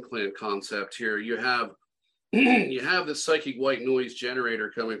etheric implant concept here. You have this psychic white noise generator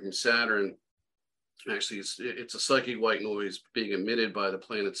coming from Saturn. Actually, it's a psychic white noise being emitted by the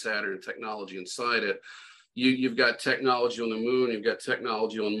planet Saturn and technology inside it. You've got technology on the moon, you've got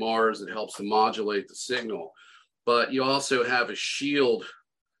technology on Mars that helps to modulate the signal. But you also have a shield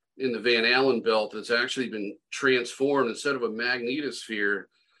in the Van Allen belt that's actually been transformed. Instead of a magnetosphere,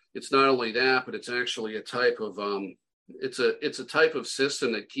 it's not only that, but it's actually a type of it's a type of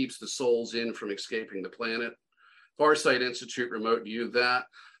system that keeps the souls in from escaping the planet. Farsight Institute remote viewed that.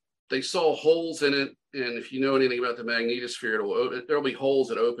 They saw holes in it, and if you know anything about the magnetosphere, there'll be holes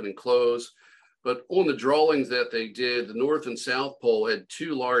that open and close. But on the drawings that they did, the North and South Pole had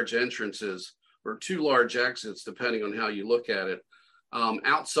two large entrances or two large exits, depending on how you look at it.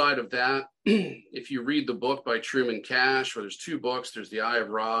 Outside of that, if you read the book by Truman Cash, where there's two books, there's The Eye of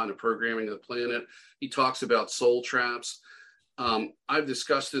Ra and The Programming of the Planet, he talks about soul traps. I've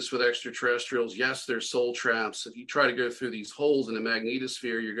discussed this with extraterrestrials. Yes, there's soul traps. If you try to go through these holes in the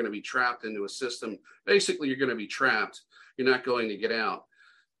magnetosphere, you're going to be trapped into a system. Basically, you're going to be trapped. You're not going to get out.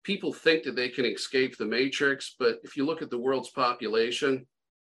 People think that they can escape the matrix, but if you look at the world's population,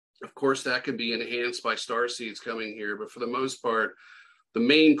 of course, that can be enhanced by starseeds coming here. But for the most part, the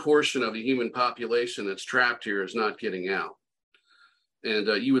main portion of the human population that's trapped here is not getting out. And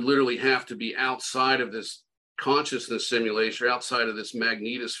you would literally have to be outside of this consciousness simulation, outside of this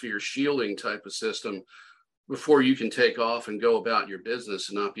magnetosphere shielding type of system before you can take off and go about your business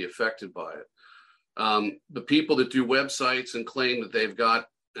and not be affected by it. The people that do websites and claim that they've got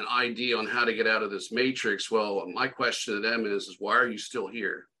an idea on how to get out of this matrix, well, my question to them is why are you still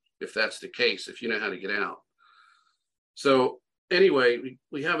here? If that's the case, if you know how to get out. So anyway,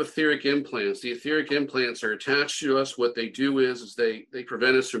 we have etheric implants. The etheric implants are attached to us. What they do is they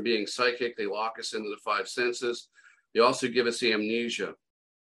prevent us from being psychic. They lock us into the five senses. They also give us amnesia.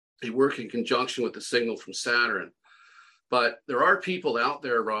 They work in conjunction with the signal from Saturn. But there are people out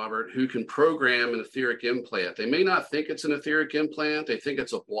there, Robert, who can program an etheric implant. They may not think it's an etheric implant. They think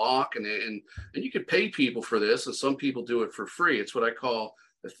it's a block, and you could pay people for this, and some people do it for free. It's what I call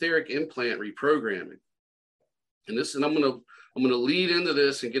etheric implant reprogramming. And I'm going to lead into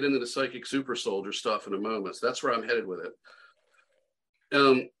this and get into the psychic super soldier stuff in a moment. So that's where I'm headed with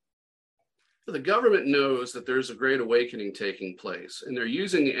it. The government knows that there's a great awakening taking place, and they're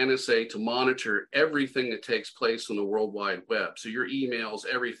using the NSA to monitor everything that takes place on the World Wide Web. So your emails,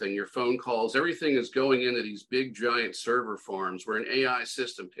 everything, your phone calls, everything is going into these big giant server farms where an AI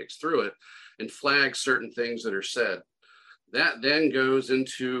system picks through it and flags certain things that are said. That then goes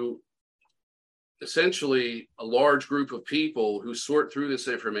into essentially a large group of people who sort through this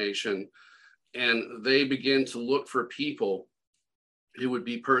information, and they begin to look for people who would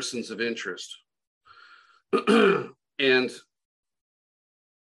be persons of interest. And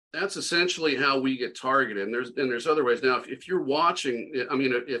that's essentially how we get targeted. And there's other ways. Now, if you're watching,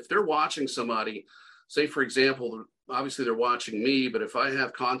 if they're watching somebody, say, for example, obviously they're watching me, but if I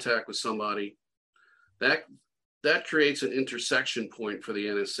have contact with somebody, that creates an intersection point for the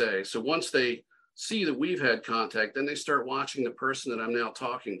NSA. So once they see that we've had contact, then they start watching the person that I'm now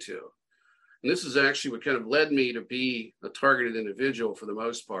talking to. And this is actually what kind of led me to be a targeted individual for the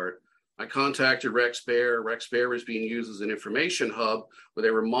most part. I contacted Rex Bear. Rex Bear was being used as an information hub where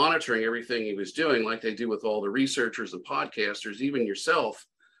they were monitoring everything he was doing, like they do with all the researchers and podcasters, even yourself.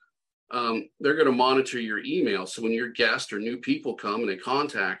 They're going to monitor your email. So when your guests or new people come and they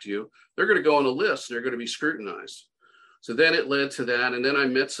contact you, they're going to go on a list. They're going to be scrutinized. So then it led to that. And then I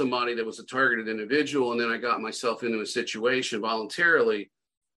met somebody that was a targeted individual. And then I got myself into a situation voluntarily,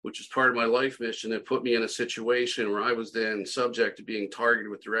 which is part of my life mission, that put me in a situation where I was then subject to being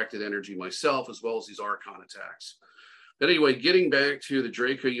targeted with directed energy myself, as well as these Archon attacks. But anyway, getting back to the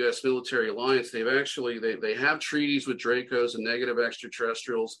Draco U.S. Military Alliance, they have treaties with Dracos and negative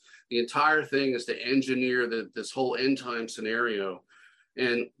extraterrestrials. The entire thing is to engineer this whole end time scenario.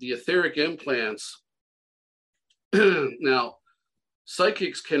 And the etheric implants, now,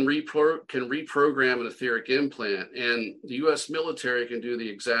 psychics can reprogram an etheric implant, and the U.S. military can do the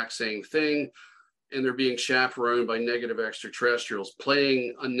exact same thing, and they're being chaperoned by negative extraterrestrials,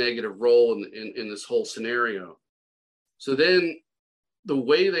 playing a negative role in this whole scenario. So then the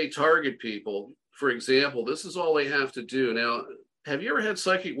way they target people, for example, this is all they have to do. Now, have you ever had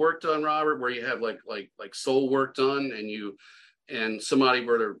psychic work done, Robert, where you have like soul work done, and somebody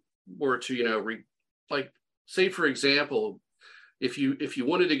were to say, for example, if you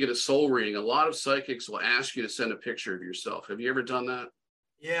wanted to get a soul reading, a lot of psychics will ask you to send a picture of yourself. Have you ever done that?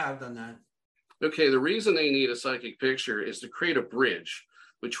 Yeah, I've done that. Okay, the reason they need a psychic picture is to create a bridge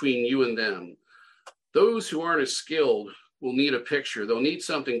between you and them. Those who aren't as skilled will need a picture. They'll need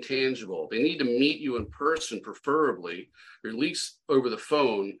something tangible. They need to meet you in person, preferably, or at least over the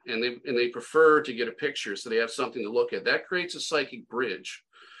phone, and they prefer to get a picture so they have something to look at. That creates a psychic bridge.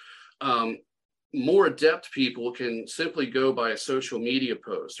 More adept people can simply go by a social media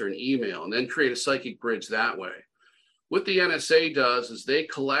post or an email and then create a psychic bridge that way. What the NSA does is they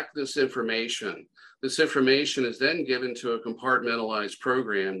collect this information. This information is then given to a compartmentalized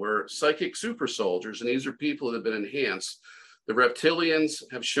program where psychic super soldiers, and these are people that have been enhanced, the reptilians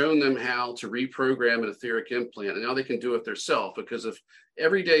have shown them how to reprogram an etheric implant, and now they can do it themselves, because if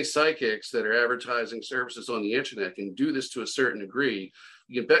everyday psychics that are advertising services on the internet can do this to a certain degree,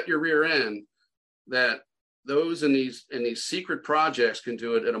 you can bet your rear end that those in these secret projects can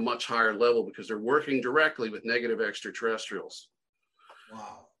do it at a much higher level because they're working directly with negative extraterrestrials.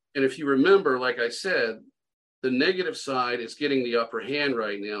 Wow. And if you remember, like I said, the negative side is getting the upper hand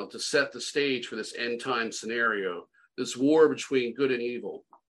right now to set the stage for this end time scenario, this war between good and evil.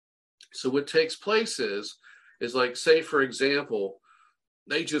 So what takes place is like, say, for example,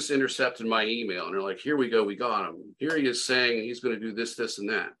 they just intercepted my email and they're like, here we go, we got him. Here he is saying he's going to do this, this, and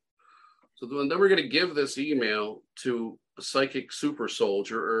that. So then we're going to give this email to a psychic super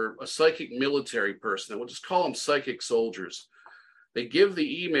soldier or a psychic military person. We'll just call them psychic soldiers. They give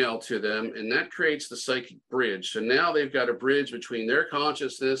the email to them, and that creates the psychic bridge. So now they've got a bridge between their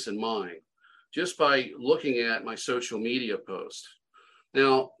consciousness and mine, just by looking at my social media post.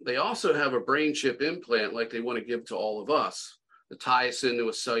 Now, they also have a brain chip implant like they want to give to all of us to tie us into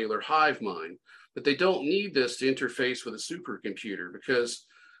a cellular hive mind. But they don't need this to interface with a supercomputer, because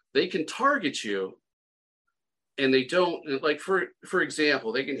they can target you, and they don't, like, for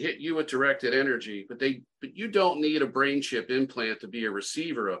example, they can hit you with directed energy, but you don't need a brain chip implant to be a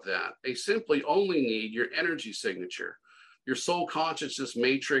receiver of that. They simply only need your energy signature, your soul consciousness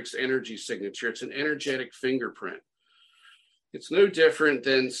matrix energy signature. It's an energetic fingerprint. It's no different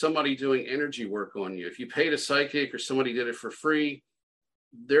than somebody doing energy work on you. If you paid a psychic or somebody did it for free,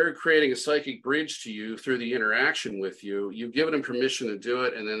 they're creating a psychic bridge to you through the interaction with you. You've given them permission to do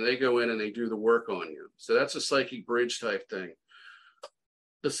it, and then they go in and they do the work on you. So that's a psychic bridge type thing.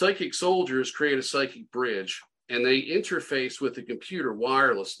 The psychic soldiers create a psychic bridge, and they interface with the computer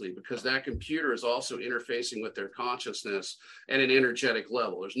wirelessly, because that computer is also interfacing with their consciousness at an energetic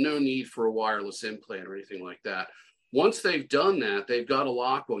level. There's no need for a wireless implant or anything like that. Once they've done that, they've got a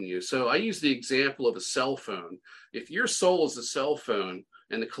lock on you. So I use the example of a cell phone. If your soul is a cell phone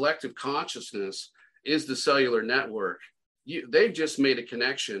and the collective consciousness is the cellular network, they've just made a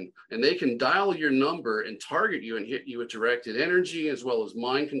connection, and they can dial your number and target you and hit you with directed energy as well as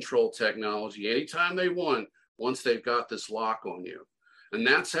mind control technology anytime they want, once they've got this lock on you. And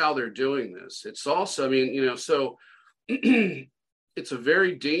that's how they're doing this. It's also, so it's a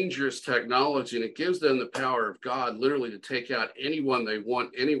very dangerous technology, and it gives them the power of God literally to take out anyone they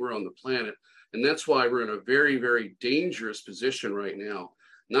want anywhere on the planet. And that's why we're in a very, very dangerous position right now,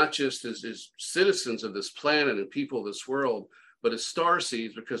 not just as citizens of this planet and people of this world, but as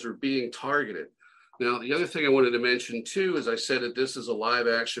starseeds, because we're being targeted. Now, the other thing I wanted to mention too is I said that this is a live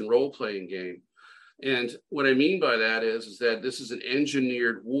action role-playing game. And what I mean by that is that this is an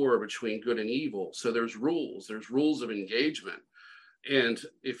engineered war between good and evil. So there's rules of engagement. And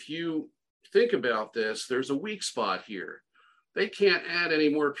if you think about this, there's a weak spot here. They can't add any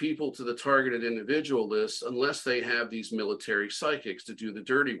more people to the targeted individual list unless they have these military psychics to do the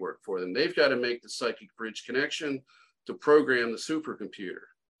dirty work for them. They've got to make the psychic bridge connection to program the supercomputer.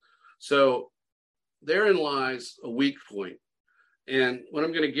 So therein lies a weak point. And what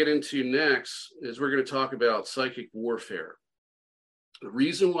I'm going to get into next is we're going to talk about psychic warfare. The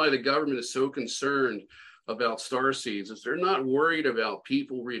reason why the government is so concerned about starseeds is they're not worried about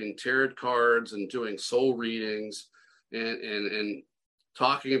people reading tarot cards and doing soul readings and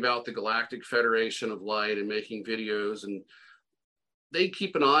talking about the Galactic Federation of Light and making videos. And they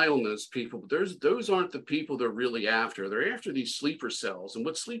keep an eye on those people, but those aren't the people they're really after. They're after these sleeper cells. And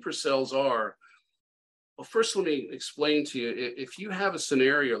what sleeper cells are, well, first let me explain to you, if you have a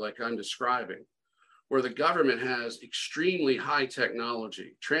scenario like I'm describing, where the government has extremely high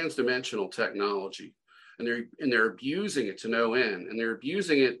technology, transdimensional technology, and they're abusing it to no end, and they're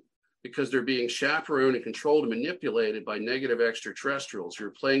abusing it because they're being chaperoned and controlled and manipulated by negative extraterrestrials who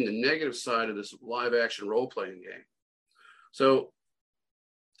are playing the negative side of this live action role-playing game. So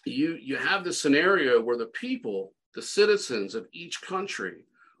you have this scenario where the people, the citizens of each country,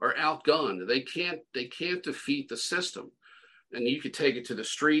 are outgunned. They can't defeat the system. And you could take it to the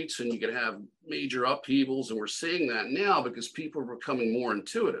streets and you could have major upheavals. And we're seeing that now because people are becoming more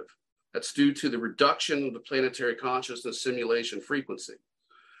intuitive. That's due to the reduction of the planetary consciousness simulation frequency.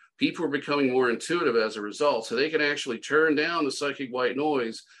 People are becoming more intuitive as a result, so they can actually turn down the psychic white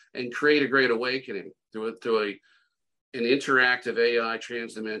noise and create a great awakening through an interactive AI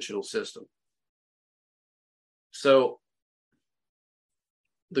transdimensional system. So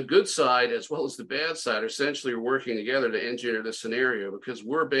the good side as well as the bad side essentially are working together to engineer this scenario, because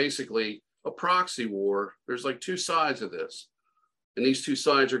we're basically a proxy war. There's like two sides of this, and these two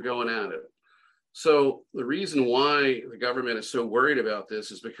sides are going at it. So the reason why the government is so worried about this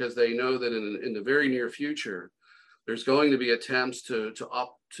is because they know that in the very near future, there's going to be attempts to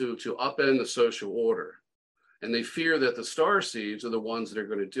upend the social order. And they fear that the starseeds are the ones that are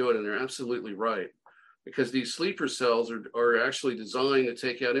going to do it. And they're absolutely right, because these sleeper cells are actually designed to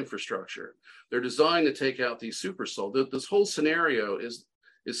take out infrastructure. They're designed to take out these super cells. This whole scenario is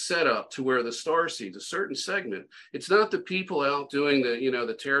set up to where the starseeds, a certain segment, it's not the people out doing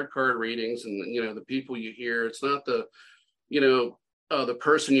the tarot card readings and the people you hear. It's not the the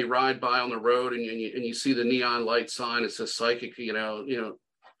person you ride by on the road and you see the neon light sign. It says psychic,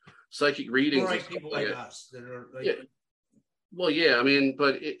 psychic readings. Right, people like us that are like. Yeah. Well, yeah, I mean,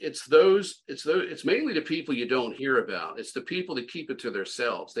 but it's mainly the people you don't hear about. It's the people that keep it to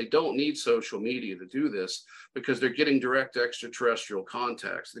themselves. They don't need social media to do this because they're getting direct extraterrestrial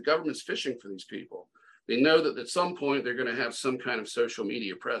contacts. The government's fishing for these people. They know that at some point they're going to have some kind of social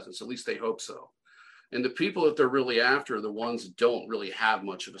media presence. At least they hope so. And the people that they're really after are the ones that don't really have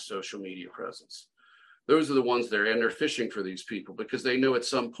much of a social media presence. Those are the ones they're fishing for these people because they know at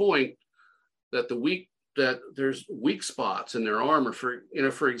some point that there's weak spots in their armor.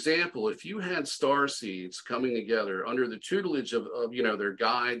 For example, if you had star seeds coming together under the tutelage of their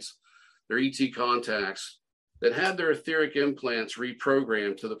guides, their ET contacts that had their etheric implants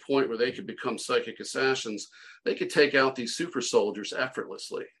reprogrammed to the point where they could become psychic assassins, they could take out these super soldiers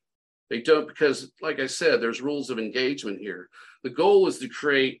effortlessly. They don't, because like I said, there's rules of engagement here. The goal is to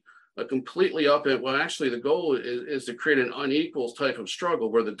create a completely the goal is to create an unequal type of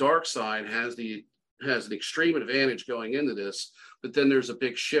struggle where the dark side has an extreme advantage going into this, but then there's a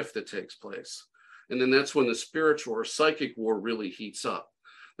big shift that takes place. And then that's when the spiritual or psychic war really heats up.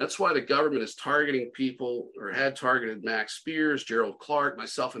 That's why the government is targeting people, or had targeted Max Spears, Gerald Clark,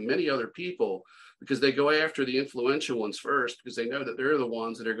 myself, and many other people, because they go after the influential ones first, because they know that they're the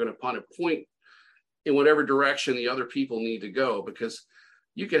ones that are going to point in whatever direction the other people need to go. Because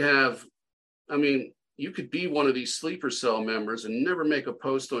you could be one of these sleeper cell members and never make a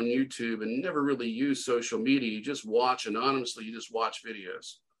post on YouTube and never really use social media. You just watch anonymously, you just watch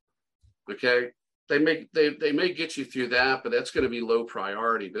videos. Okay. They may get you through that, but that's going to be low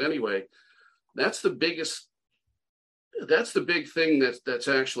priority. But anyway, that's the big thing that's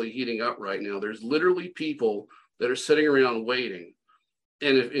actually heating up right now. There's literally people that are sitting around waiting.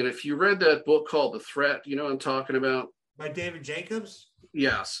 And if you read that book called The Threat, you know what I'm talking about? By David Jacobs?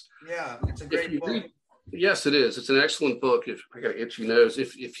 Yes. Yeah, it's a great book. Yes, it is. It's an excellent book. If I got to itchy nose,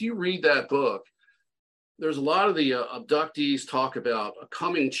 if you read that book, there's a lot of the abductees talk about a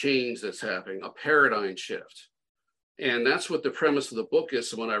coming change that's happening, a paradigm shift. And that's what the premise of the book is.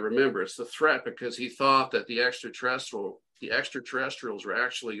 So when I remember, it's the threat, because he thought that the extraterrestrials were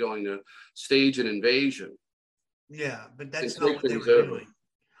actually going to stage an invasion. Yeah, but that's not what they were doing.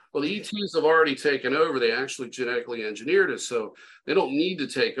 Well, the ETs have already taken over. They actually genetically engineered it, so they don't need to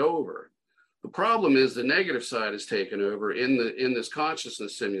take over. The problem is the negative side is taken over in this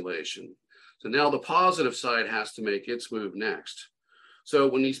consciousness simulation. So now the positive side has to make its move next. So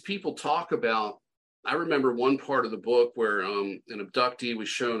when these people talk about, I remember one part of the book where an abductee was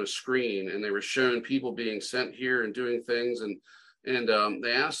shown a screen, and they were shown people being sent here and doing things, and he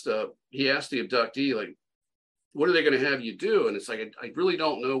asked the abductee, like, what are they going to have you do? And it's like, I really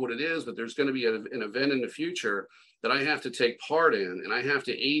don't know what it is, but there's going to be an event in the future that I have to take part in, and I have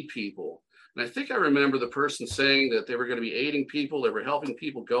to aid people. And I think I remember the person saying that they were going to be aiding people. They were helping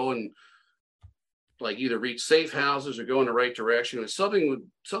people go and like either reach safe houses or go in the right direction. It was something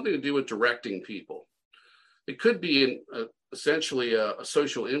to do with directing people. It could be essentially a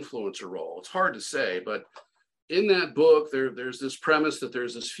social influencer role. It's hard to say, but in that book, there's this premise that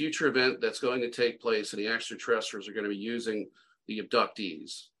there's this future event that's going to take place, and the extraterrestrials are going to be using the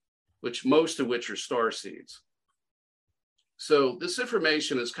abductees, most of which are starseeds. So this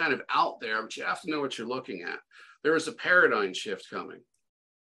information is kind of out there, but you have to know what you're looking at. There is a paradigm shift coming,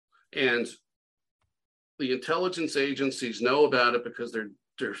 and the intelligence agencies know about it because they're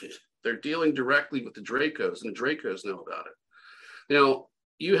dealing directly with the Dracos, and the Dracos know about it. Now,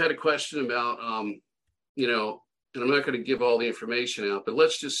 you had a question about, and I'm not going to give all the information out, but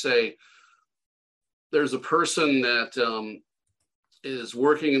let's just say there's a person that is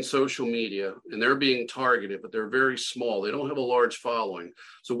working in social media, and they're being targeted, but they're very small. They don't have a large following.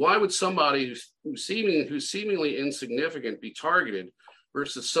 So why would somebody who's seemingly insignificant be targeted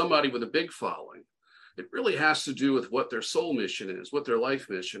versus somebody with a big following? It really has to do with what their soul mission is, what their life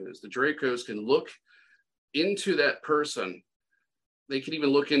mission is. The Dracos can look into that person. They can even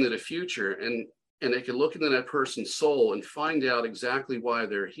look into the future, and they can look into that person's soul and find out exactly why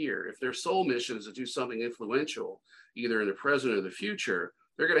they're here. If their soul mission is to do something influential, either in the present or the future,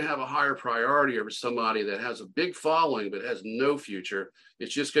 they're going to have a higher priority over somebody that has a big following but has no future.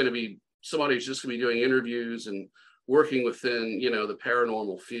 It's just going to be somebody who's just going to be doing interviews and working within, the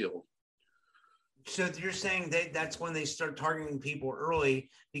paranormal field. So you're saying that's when they start targeting people early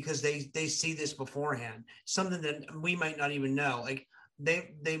because they see this beforehand, something that we might not even know. Like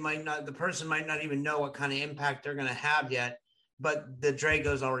they might not, the person might not even know what kind of impact they're going to have yet, but the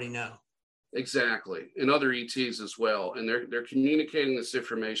Dragos already know. Exactly. And other ETs as well. And they're communicating this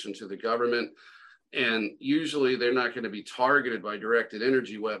information to the government. And usually they're not going to be targeted by directed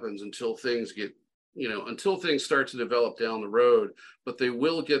energy weapons until things get, until things start to develop down the road, but they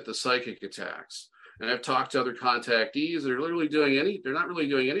will get the psychic attacks. And I've talked to other contactees that are literally they're not really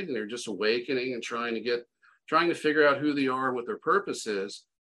doing anything. They're just awakening and trying to figure out who they are, what their purpose is,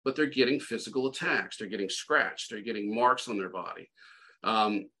 but they're getting physical attacks. They're getting scratched. They're getting marks on their body.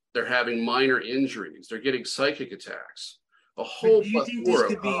 They're having minor injuries. They're getting psychic attacks. Do you think this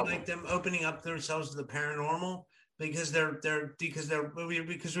could be like them opening up themselves to the paranormal? Because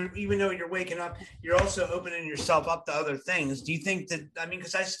even though you're waking up, you're also opening yourself up to other things. Do you think that,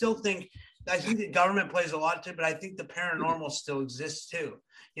 because I think the government plays a lot too, but I think the paranormal still exists too.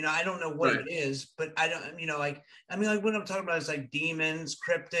 I don't know what it is, but I don't, what I'm talking about is like demons,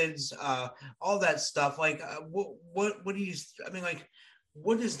 cryptids, all that stuff. Like, what do you,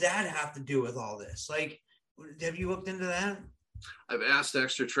 what does that have to do with all this? Like, have you looked into that? I've asked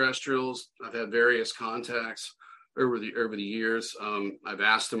extraterrestrials. I've had various contacts over the years. I've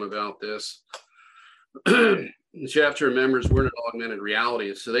asked them about this. What you have to remember is we're in an augmented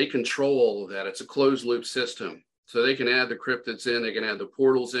reality, so they control all of that. It's a closed loop system. So they can add the cryptids in, they can add the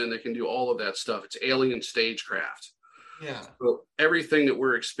portals in, they can do all of that stuff. It's alien stagecraft. Yeah. So everything that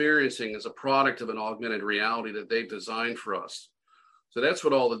we're experiencing is a product of an augmented reality that they've designed for us. So that's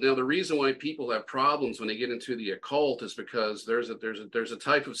what now the reason why people have problems when they get into the occult is because there's a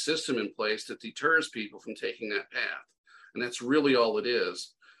type of system in place that deters people from taking that path. And that's really all it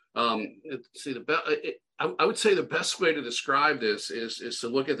is. I would say the best way to describe this is to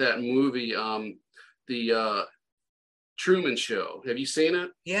look at that movie, the Truman Show. Have you seen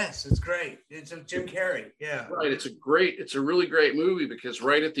it? Yes, it's great. It's a Jim Carrey. Yeah. Right. It's a really great movie because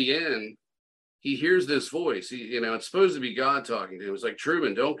right at the end, he hears this voice. It's supposed to be God talking to him. It's like,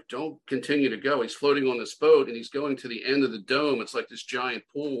 Truman, don't continue to go. He's floating on this boat and he's going to the end of the dome. It's like this giant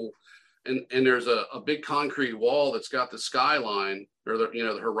pool. And there's a big concrete wall that's got the skyline or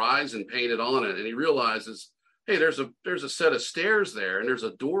the horizon painted on it. And he realizes, hey, there's a set of stairs there and there's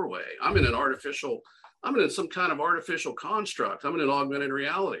a doorway. I'm in some kind of artificial construct. I'm in an augmented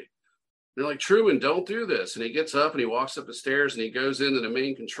reality. They're like, Truman, don't do this. And he gets up and he walks up the stairs and he goes into the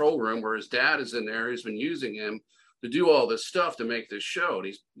main control room where his dad is in there. He's been using him to do all this stuff to make this show. And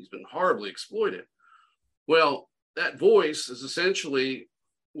he's been horribly exploited. Well, that voice is essentially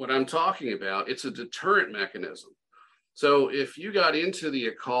what I'm talking about. It's a deterrent mechanism. So if you got into the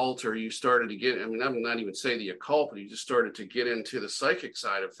occult or you started to get, I'm not even saying the occult, but you just started to get into the psychic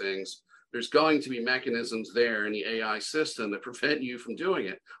side of things, there's going to be mechanisms there in the AI system that prevent you from doing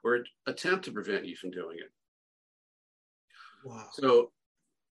it or attempt to prevent you from doing it. Wow. So,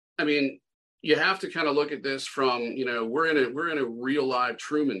 you have to kind of look at this from, we're in a real live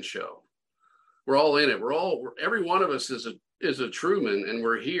Truman Show. We're all in it. Every one of us is a Truman, and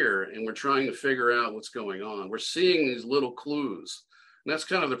we're here and we're trying to figure out what's going on. We're seeing these little clues. And that's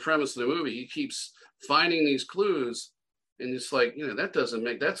kind of the premise of the movie. He keeps finding these clues. And it's like,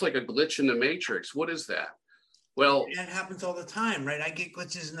 that's like a glitch in the matrix. What is that? Well, that happens all the time, right? I get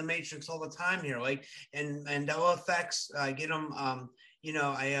glitches in the matrix all the time here, like, and LFX, I get them. I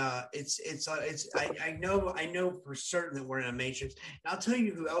know for certain that we're in a matrix. And I'll tell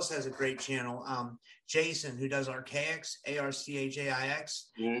you who else has a great channel. Jason, who does Archaix, ARCHAIX.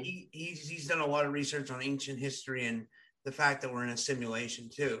 Mm-hmm. He's done a lot of research on ancient history and the fact that we're in a simulation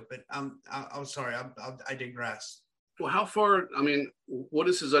too. But I'm sorry, I digress. Well, how far? What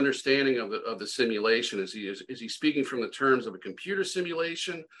is his understanding of the simulation? Is he speaking from the terms of a computer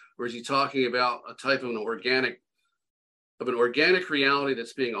simulation, or is he talking about a type of an organic reality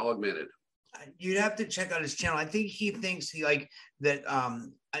that's being augmented? You'd have to check out his channel. I think he thinks that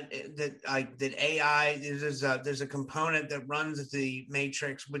that AI, there's a component that runs the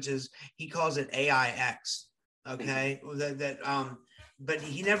matrix, which is, he calls it AIX. Okay. But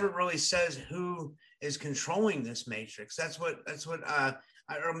he never really says who is controlling this matrix. That's what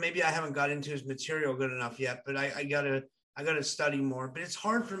or maybe I haven't got into his material good enough yet, but I gotta study more. But it's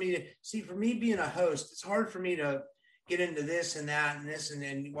hard for me to see, for me being a host, it's hard for me to get into this and that and this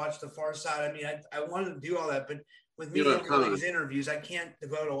and watch the Far Side. I mean, I wanted to do all that, but with me doing all these interviews, I can't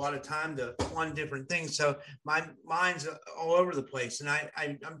devote a lot of time to one different thing. So my mind's all over the place, and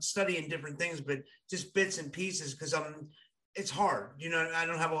I'm studying different things, but just bits and pieces, because it's hard. I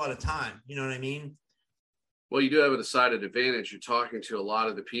don't have a lot of time. You know what I mean? Well, you do have a decided advantage. You're talking to a lot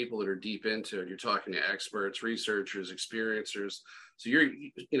of the people that are deep into it. You're talking to experts, researchers, experiencers. So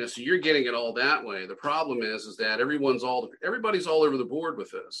you're getting it all that way. The problem is that everybody's all over the board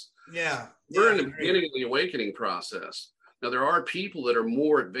with this. Yeah. We're in the beginning of the awakening process. Now, there are people that are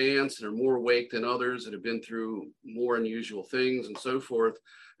more advanced and are more awake than others, that have been through more unusual things and so forth.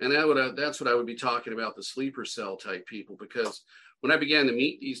 And that's what I would be talking about, the sleeper cell type people, because when I began to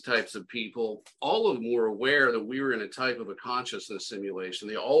meet these types of people, all of them were aware that we were in a type of a consciousness simulation.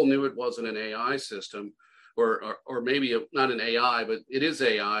 They all knew it wasn't an AI system, or maybe not an AI, but it is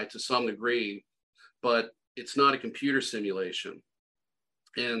AI to some degree, but it's not a computer simulation.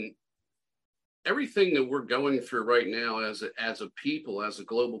 And everything that we're going through right now as a people, as a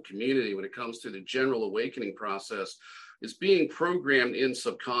global community, when it comes to the general awakening process, is being programmed in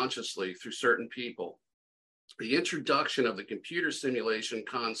subconsciously through certain people. The introduction of the computer simulation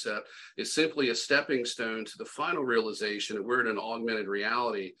concept is simply a stepping stone to the final realization that we're in an augmented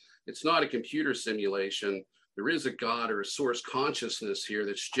reality. It's not a computer simulation. There is a God or a source consciousness here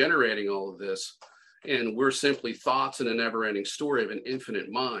that's generating all of this. And we're simply thoughts in a never-ending story of an infinite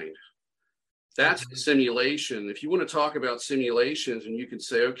mind. That's the simulation. If you want to talk about simulations, and you can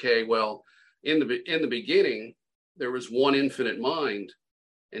say, okay, well, in the beginning, there was one infinite mind.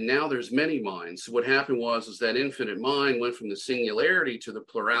 And now there's many minds. So what happened was that infinite mind went from the singularity to the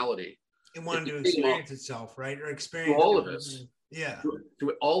plurality. It wanted to experience itself, right? Or experience all of us. Yeah.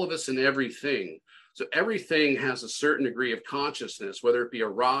 Through all of us and everything. So everything has a certain degree of consciousness, whether it be a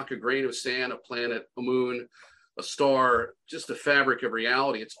rock, a grain of sand, a planet, a moon, a star, just the fabric of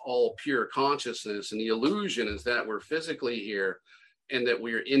reality. It's all pure consciousness. And the illusion is that we're physically here and that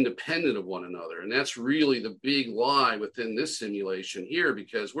we are independent of one another. And that's really the big lie within this simulation here,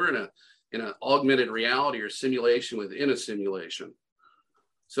 because we're in an augmented reality or simulation within a simulation.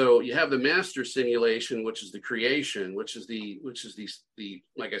 So you have the master simulation, which is the creation, which is the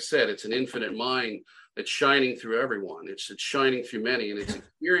like I said, it's an infinite mind that's shining through everyone. It's shining through many, and it's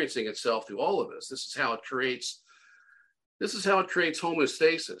experiencing itself through all of us. This is how it creates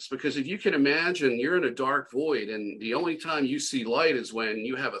homeostasis, because if you can imagine, you're in a dark void, and the only time you see light is when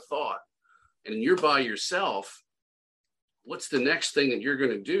you have a thought, and you're by yourself. What's the next thing that you're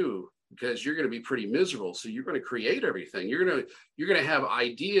going to do? Because you're going to be pretty miserable. So you're going to create everything. You're going to have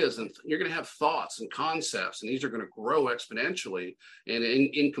ideas, and you're going to have thoughts and concepts, and these are going to grow exponentially and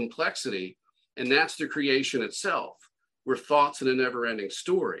in complexity. And that's the creation itself. We're thoughts in a never-ending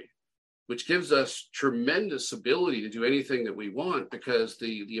story, which gives us tremendous ability to do anything that we want, because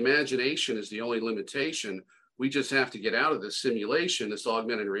the imagination is the only limitation. We just have to get out of this simulation, this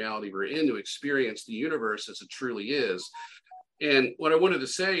augmented reality we're in, to experience the universe as it truly is. And what I wanted to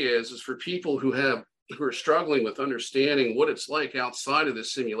say is for people who are struggling with understanding what it's like outside of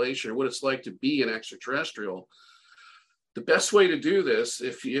this simulation, or what it's like to be an extraterrestrial, the best way to do this,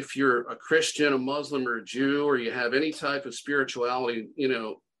 if you're a Christian, a Muslim, or a Jew, or you have any type of spirituality,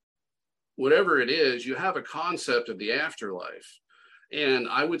 whatever it is, you have a concept of the afterlife. And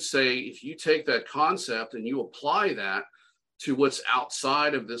I would say, if you take that concept and you apply that to what's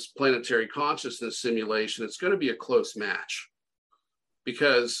outside of this planetary consciousness simulation, it's going to be a close match.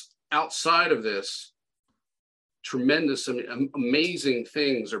 Because outside of this, tremendous, amazing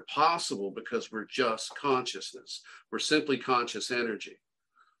things are possible, because we're just consciousness. We're simply conscious energy.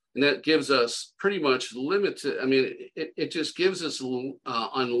 And that gives us pretty much limited, it just gives us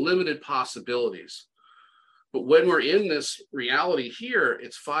unlimited possibilities. But when we're in this reality here,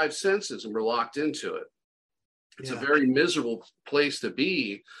 it's five senses and we're locked into it. It's a very miserable place to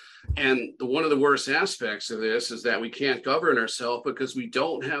be. And one of the worst aspects of this is that we can't govern ourselves, because we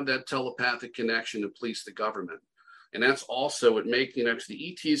don't have that telepathic connection to police the government. And that's also what makes,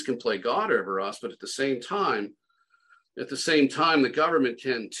 the ETs can play God over us, but at the same time, the government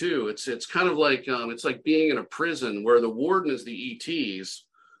can too. It's kind of like, it's like being in a prison where the warden is the ETs,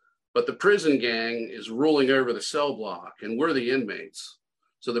 but the prison gang is ruling over the cell block, and we're the inmates.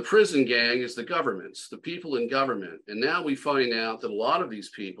 So the prison gang is the governments, the people in government. And now we find out that a lot of these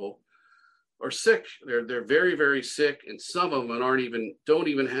people are sick. They're very, very sick. And some of them don't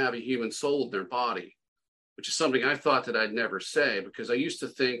even have a human soul in their body, which is something I thought that I'd never say, because I used to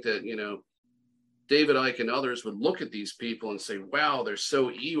think that, David Icke and others would look at these people and say, wow, they're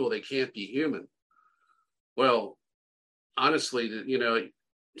so evil, they can't be human. Well, honestly,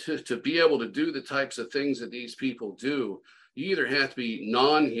 to be able to do the types of things that these people do, you either have to be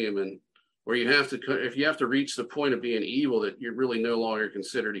non-human, or if you have to reach the point of being evil, that you're really no longer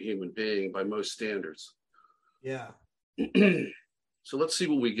considered a human being by most standards. Yeah. So let's see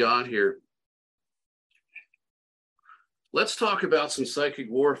what we got here. Let's talk about some psychic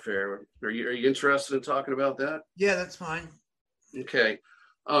warfare. Are you interested in talking about that? Yeah, that's fine. Okay.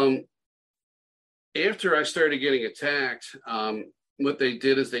 After I started getting attacked, what they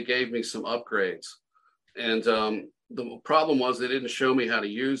did is they gave me some upgrades. And the problem was they didn't show me how to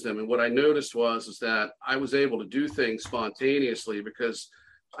use them. And what I noticed is that I was able to do things spontaneously because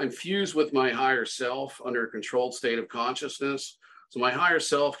I'm fused with my higher self under a controlled state of consciousness. So my higher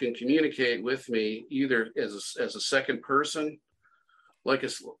self can communicate with me either as a second person, like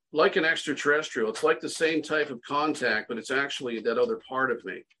an extraterrestrial. It's like the same type of contact, but it's actually that other part of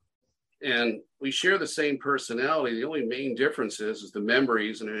me. And we share the same personality. The only main difference is the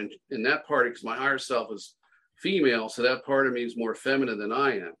memories. And in that part, because my higher self is female, so that part of me is more feminine than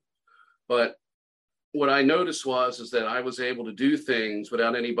I am. But what I noticed is that I was able to do things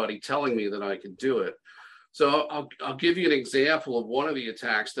without anybody telling me that I could do it. So I'll give you an example of one of the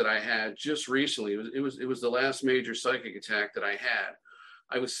attacks that I had just recently. It was the last major psychic attack that I had.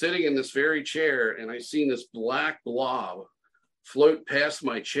 I was sitting in this very chair and I seen this black blob float past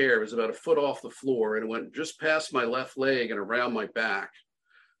my chair. It was about a foot off the floor and it went just past my left leg and around my back.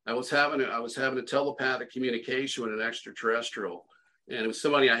 I was having a telepathic communication with an extraterrestrial, and it was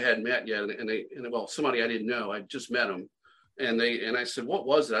somebody I hadn't met yet, and somebody I didn't know. I just met him. And I said, what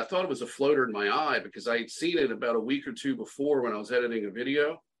was it? I thought it was a floater in my eye because I had seen it about a week or two before when I was editing a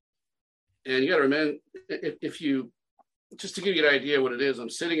video. And you got to remember, just to give you an idea what it is, I'm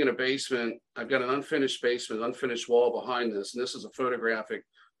sitting in a basement. I've got an unfinished basement, unfinished wall behind this. And this is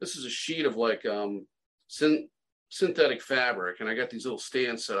a sheet of like synthetic fabric. And I got these little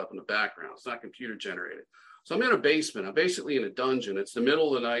stands set up in the background. It's not computer generated. So I'm in a basement. I'm basically in a dungeon. It's the middle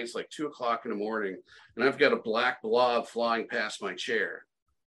of the night. It's like 2 o'clock in the morning. And I've got a black blob flying past my chair.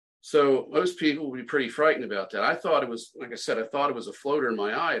 So most people would be pretty frightened about that. I thought it was, like I said, I thought it was a floater in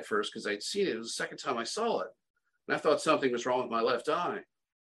my eye at first because I'd seen it. It was the second time I saw it. And I thought something was wrong with my left eye.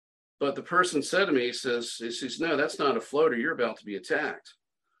 But the person said to me, he says, no, that's not a floater. You're about to be attacked.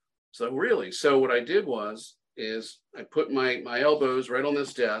 So really, so what I did is I put my elbows right on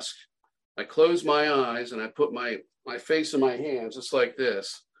this desk. I closed my eyes and I put my face in my hands just like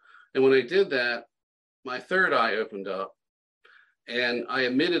this. And when I did that, my third eye opened up and I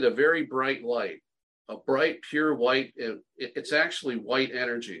emitted a very bright light, a bright, pure white. It's actually white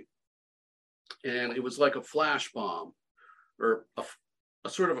energy. And it was like a flash bomb or a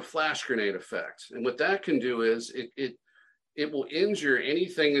sort of a flash grenade effect. And what that can do is it will injure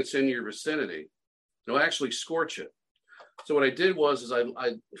anything that's in your vicinity. It'll actually scorch it. So what I did was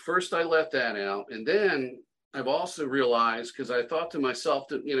I let that out. And then I've also realized, because I thought to myself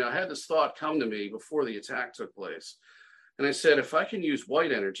that, I had this thought come to me before the attack took place. And I said, if I can use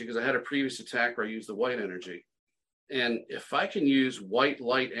white energy, because I had a previous attack where I used the white energy. And if I can use white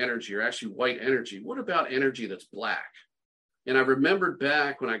light energy, or actually white energy, what about energy that's black? And I remembered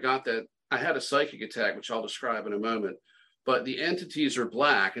back when I got that, I had a psychic attack, which I'll describe in a moment. But the entities are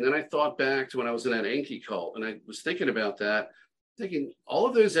black. And then I thought back to when I was in that Enki cult, and I was thinking about that, thinking all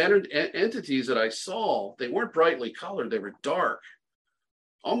of those entities that I saw, they weren't brightly colored. They were dark,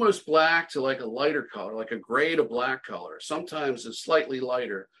 almost black to like a lighter color, like a gray to black color. Sometimes it's slightly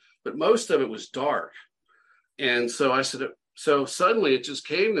lighter, but most of it was dark. And so I said, so suddenly it just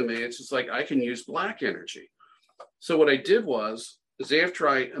came to me. It's just like, I can use black energy. So what I did is after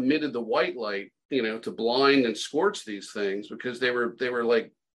I emitted the white light, to blind and scorch these things, because they were like,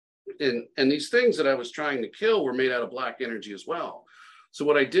 and these things that I was trying to kill were made out of black energy as well. So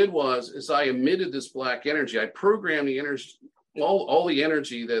what I did is I emitted this black energy. I programmed the energy, all the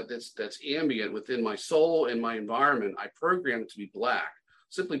energy that's ambient within my soul and my environment. I programmed it to be black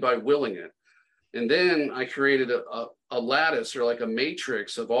simply by willing it. And then I created a lattice, or like a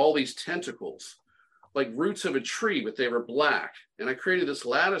matrix of all these tentacles, like roots of a tree, but they were black. And I created this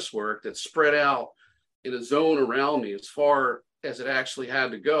lattice work that spread out in a zone around me as far as it actually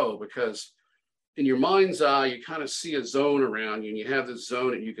had to go, because in your mind's eye, you kind of see a zone around you, and you have this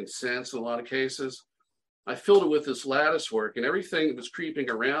zone that you can sense in a lot of cases. I filled it with this lattice work, and everything that was creeping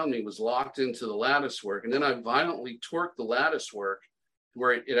around me was locked into the lattice work. And then I violently torqued the lattice work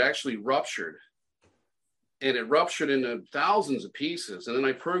where it actually ruptured. And it ruptured into thousands of pieces. And then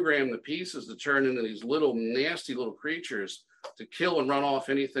I programmed the pieces to turn into these little nasty little creatures to kill and run off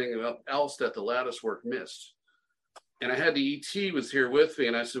anything else that the lattice work missed. And I had the ET was here with me,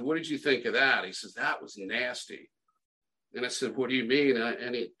 and I said, "What did you think of that?" He says, "That was nasty." And I said, "What do you mean?"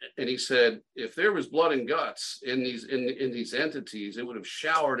 And he said, "If there was blood and guts in these entities, it would have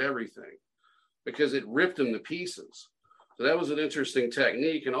showered everything because it ripped them to pieces." So that was an interesting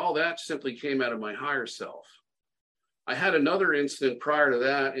technique, and all that simply came out of my higher self. I had another incident prior to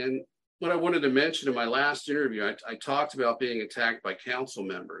that, and what I wanted to mention in my last interview, I talked about being attacked by council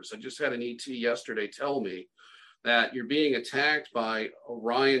members. I just had an ET yesterday tell me that you're being attacked by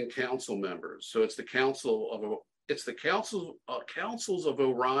Orion council members. So it's the councils of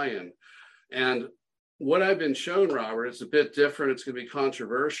Orion. And what I've been shown, Robert, it's a bit different. It's going to be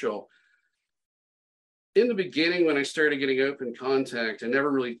controversial. In the beginning, when I started getting open contact, I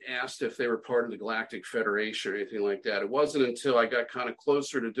never really asked if they were part of the Galactic Federation or anything like that. It wasn't until I got kind of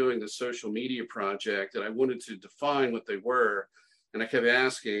closer to doing the social media project that I wanted to define what they were. And I kept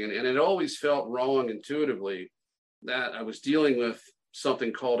asking, and it always felt wrong intuitively that I was dealing with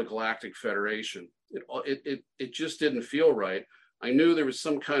something called a Galactic Federation. It just didn't feel right. I knew there was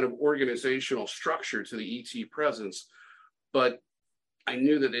some kind of organizational structure to the ET presence, but I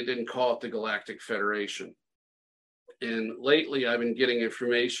knew that they didn't call it the Galactic Federation. And lately I've been getting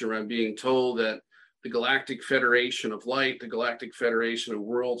information where I'm being told that the Galactic Federation of Light, the Galactic Federation of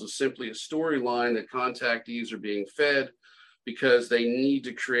Worlds is simply a storyline that contactees are being fed because they need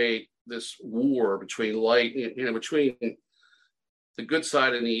to create this war between light, between the good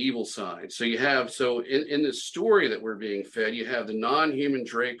side and the evil side. So you have, in this story that we're being fed, you have the non-human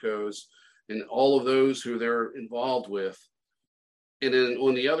Dracos and all of those who they're involved with. And then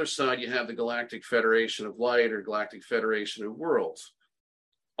on the other side, you have the Galactic Federation of Light or Galactic Federation of Worlds.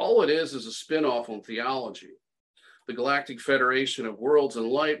 All it is a spin-off on theology. The Galactic Federation of Worlds and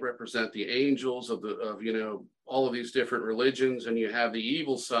Light represent the angels of all of these different religions. And you have the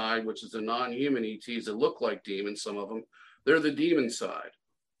evil side, which is the non-human ETs that look like demons, some of them. They're the demon side.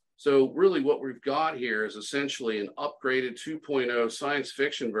 So really what we've got here is essentially an upgraded 2.0 science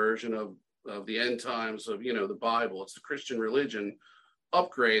fiction version of the end times of, the Bible. It's the Christian religion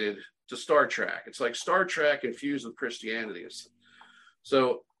upgraded to Star Trek. It's like Star Trek infused with Christianity.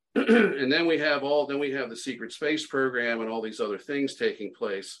 So, and then we have the secret space program and all these other things taking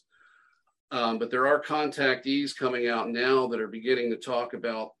place. But there are contactees coming out now that are beginning to talk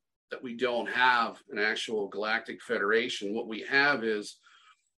about that we don't have an actual galactic federation. What we have is,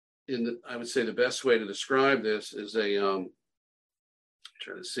 I would say the best way to describe this is I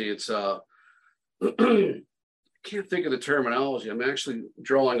can't think of the terminology. I'm actually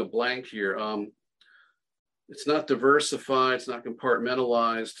drawing a blank here. It's not diversified. It's not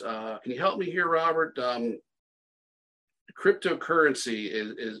compartmentalized. Can you help me here, Robert? Cryptocurrency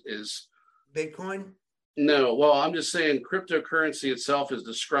is Bitcoin? No. Well, I'm just saying cryptocurrency itself is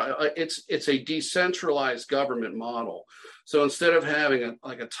described. It's a decentralized government model. So instead of having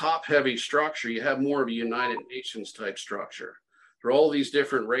a top-heavy structure, you have more of a United Nations type structure, where all these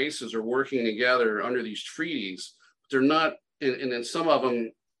different races are working together under these treaties. They're not, and then some of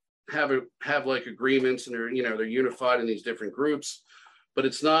them have like agreements, and they're unified in these different groups, but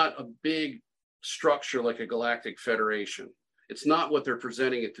it's not a big structure like a galactic federation. It's not what they're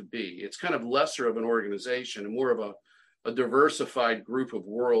presenting it to be. It's kind of lesser of an organization and more of a diversified group of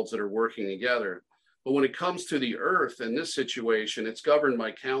worlds that are working together. But when it comes to the Earth in this situation, it's governed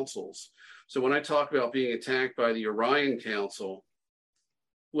by councils. So when I talk about being attacked by the Orion Council,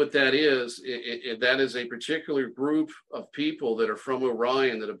 what that is, that is a particular group of people that are from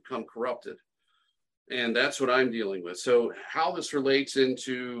Orion that have become corrupted. And that's what I'm dealing with. So how this relates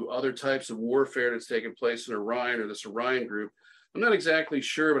into other types of warfare that's taken place in Orion or this Orion group, I'm not exactly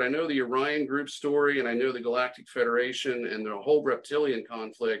sure, but I know the Orion group story, and I know the Galactic Federation and the whole reptilian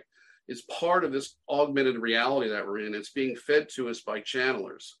conflict is part of this augmented reality that we're in. It's being fed to us by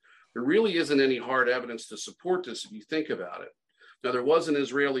channelers. There really isn't any hard evidence to support this if you think about it. Now, there was an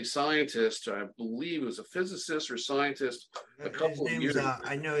Israeli scientist, I believe it was a physicist or scientist, a couple of years ago.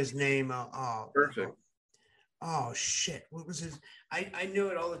 I know his name. Perfect. Oh, shit. What was his? I knew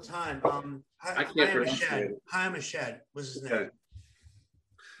it all the time. I can't pronounce it. Chaim Ashed was his name. Okay.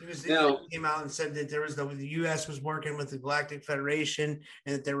 He came out and said that the U.S. was working with the Galactic Federation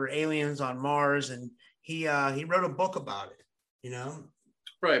and that there were aliens on Mars, and he wrote a book about it.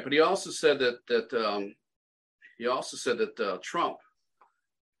 Right, but he also said that Trump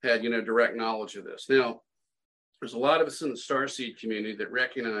had direct knowledge of this. Now, there's a lot of us in the starseed community that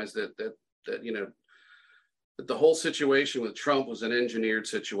recognize that that the whole situation with Trump was an engineered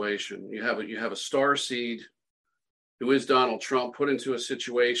situation. You have a starseed who is Donald Trump put into a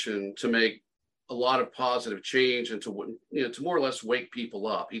situation to make a lot of positive change and to more or less wake people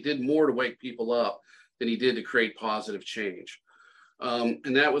up. He did more to wake people up than he did to create positive change.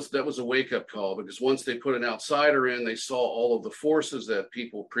 And that was a wake-up call, because once they put an outsider in, they saw all of the forces that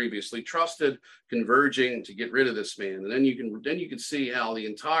people previously trusted converging to get rid of this man. And then you can see how the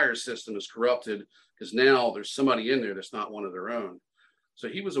entire system is corrupted, because now there's somebody in there that's not one of their own. So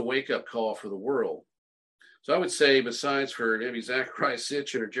he was a wake-up call for the world. So I would say, besides for maybe Zachariah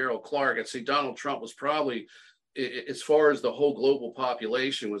Sitchin or Gerald Clark, I'd say Donald Trump was probably, as far as the whole global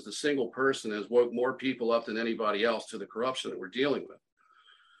population, was the single person that has woke more people up than anybody else to the corruption that we're dealing with.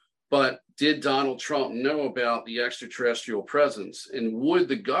 But did Donald Trump know about the extraterrestrial presence? And would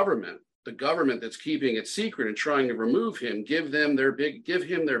the government that's keeping it secret and trying to remove him, give him their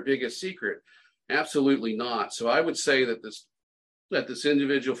biggest secret? Absolutely not. So I would say that this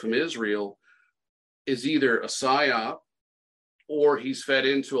individual from Israel is either a psyop, or he's fed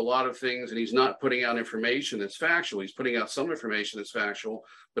into a lot of things and he's not putting out information that's factual. He's putting out some information that's factual,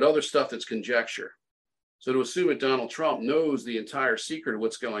 but other stuff that's conjecture. So to assume that Donald Trump knows the entire secret of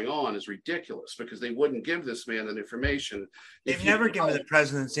what's going on is ridiculous, because they wouldn't give this man that information. They've never given the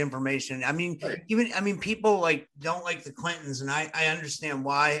president's information. I mean, right. People don't like the Clintons, and I understand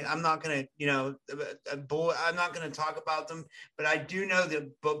why. I'm not going to, I'm not going to talk about them, but I do know that,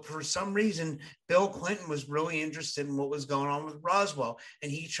 but for some reason, Bill Clinton was really interested in what was going on with Roswell,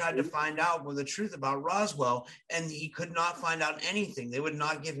 and he tried to find out the truth about Roswell, and he could not find out anything. They would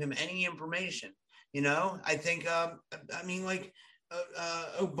not give him any information. I think, Obama,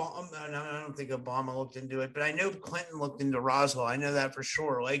 I don't think Obama looked into it, but I know Clinton looked into Roswell. I know that for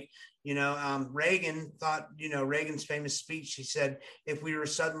sure. Reagan thought, Reagan's famous speech, he said, if we were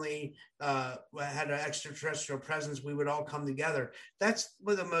suddenly had an extraterrestrial presence, we would all come together. That's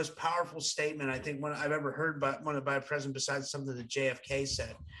one of the most powerful statement I think I've ever heard by a president, besides something that JFK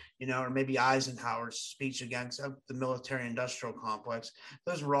said, or maybe Eisenhower's speech against the military industrial complex.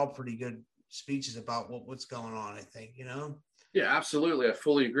 Those were all pretty good speeches about what's going on, I think, Yeah, absolutely. I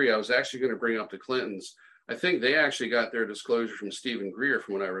fully agree. I was actually going to bring up the Clintons. I think they actually got their disclosure from Stephen Greer,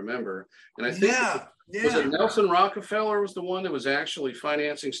 from what I remember. And I think was it Nelson Rockefeller was the one that was actually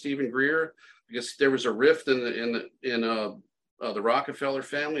financing Stephen Greer, because there was a rift in the Rockefeller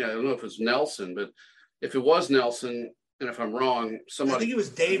family. I don't know if it was Nelson, but if it was Nelson, and if I'm wrong, I think it was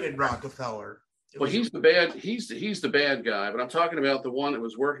David Rockefeller. He's the bad guy, but I'm talking about the one that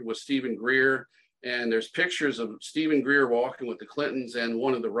was working with Stephen Greer. And there's pictures of Stephen Greer walking with the Clintons and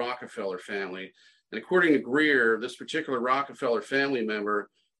one of the Rockefeller family. And according to Greer, this particular Rockefeller family member,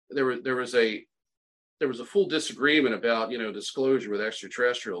 there was a full disagreement about disclosure with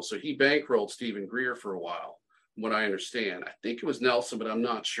extraterrestrials. So he bankrolled Stephen Greer for a while, from what I understand. I think it was Nelson, but I'm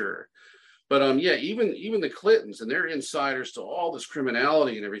not sure. But even the Clintons, and they're insiders to all this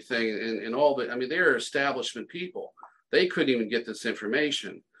criminality and everything, and all the, they're establishment people. They couldn't even get this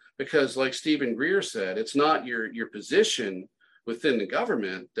information, because, like Stephen Greer said, it's not your position within the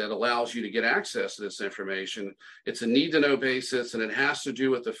government that allows you to get access to this information. It's a need to know basis, and it has to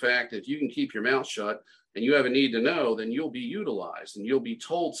do with the fact that if you can keep your mouth shut and you have a need to know, then you'll be utilized and you'll be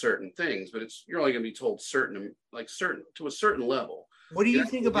told certain things, but you're only going to be told certain to a certain level. What do you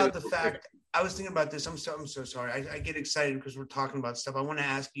think about the fact? I was thinking about this. I'm so sorry. I get excited because we're talking about stuff. I want to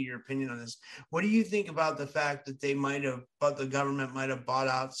ask you your opinion on this. What do you think about the fact that the government might have bought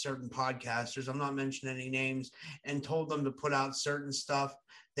out certain podcasters? I'm not mentioning any names, and told them to put out certain stuff.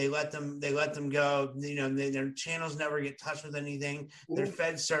 They let them go. Their channels never get touched with anything. They're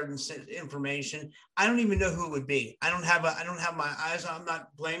fed certain information. I don't even know who it would be. I don't have my eyes. I'm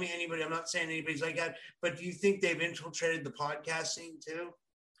not blaming anybody. I'm not saying anybody's like that. But do you think they've infiltrated the podcast scene too?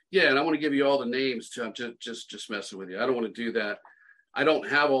 Yeah, and I want to give you all the names too. I'm just messing with you. I don't want to do that. I don't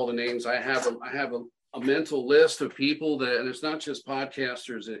have all the names. I have a mental list of people and it's not just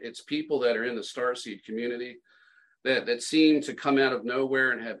podcasters. It's people that are in the Starseed community that seem to come out of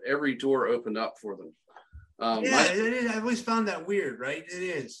nowhere and have every door opened up for them. It is. I've always found that weird, right? It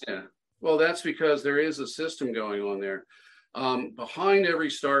is. Yeah. Well, that's because there is a system going on there. Behind every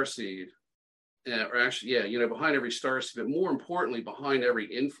Starseed, behind every Starseed, but more importantly, behind every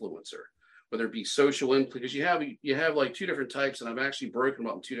influencer, whether it be social because you have like two different types, and I've actually broken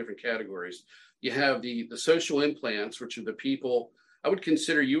them up in two different categories. You have the social implants, which are the people. I would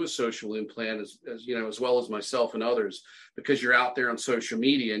consider you a social implant as well as myself and others, because you're out there on social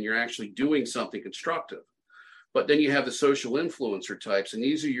media and you're actually doing something constructive. But then you have the social influencer types, and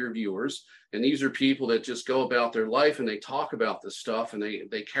these are your viewers, and these are people that just go about their life and they talk about this stuff, and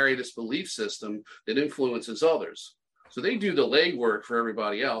they carry this belief system that influences others. So they do the legwork for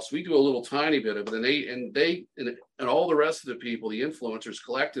everybody else. We do a little tiny bit of it, and all the rest of the people, the influencers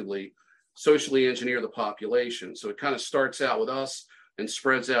collectively, socially engineer the population. So it kind of starts out with us and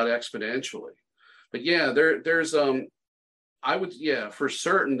spreads out exponentially. But yeah, for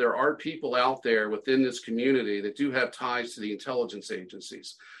certain, there are people out there within this community that do have ties to the intelligence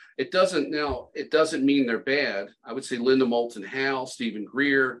agencies. It doesn't mean they're bad. I would say Linda Moulton Howe, Stephen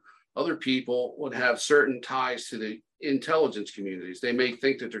Greer, other people would have certain ties to the intelligence communities. They may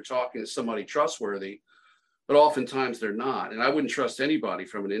think that they're talking to somebody trustworthy, but oftentimes they're not. And I wouldn't trust anybody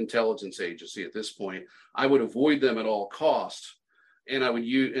from an intelligence agency at this point. I would avoid them at all costs. And I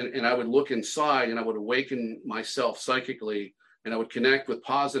would look inside, and I would awaken myself psychically, and I would connect with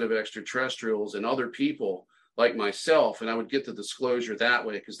positive extraterrestrials and other people like myself, and I would get the disclosure that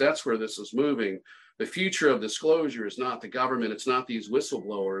way, because that's where this is moving. The future of disclosure is not the government. It's not these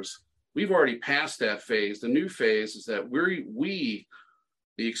whistleblowers. We've already passed that phase. The new phase is that we,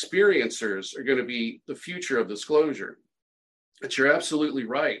 the experiencers, are going to be the future of disclosure. But you're absolutely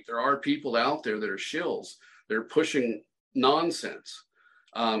right. There are people out there that are shills. They're pushing nonsense.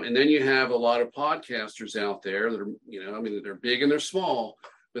 And then you have a lot of podcasters out there that are, they're big and they're small,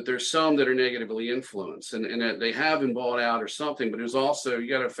 but there's some that are negatively influenced, and that they have been bought out or something. But there's also, you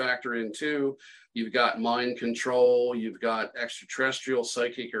got to factor in too, you've got mind control, you've got extraterrestrial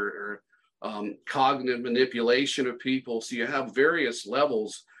psychic or cognitive manipulation of people. So you have various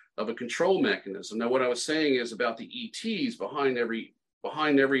levels of a control mechanism. Now, what I was saying is about the ETs behind every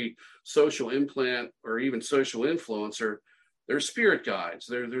social implant or even social influencer. There's spirit guides.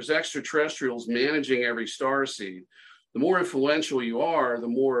 There's extraterrestrials managing every starseed. The more influential you are, the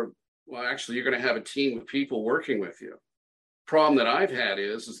more, well, actually, you're going to have a team of people working with you. Problem that I've had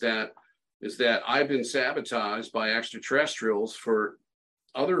is that I've been sabotaged by extraterrestrials for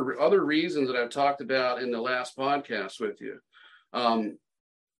other reasons that I've talked about in the last podcast with you. And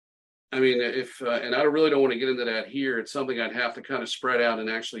I really don't want to get into that here. It's something I'd have to kind of spread out and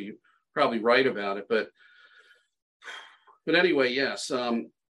actually probably write about it. But anyway, yes.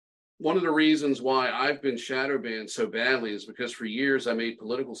 One of the reasons why I've been shadow banned so badly is because for years I made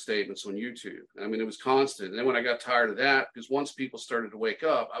political statements on YouTube. It was constant. And then when I got tired of that, because once people started to wake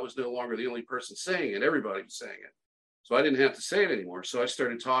up, I was no longer the only person saying it. Everybody was saying it. So I didn't have to say it anymore. So I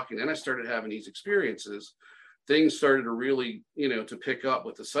started talking, and I started having these experiences. Things started to really, to pick up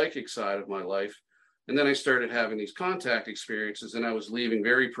with the psychic side of my life. And then I started having these contact experiences, and I was leaving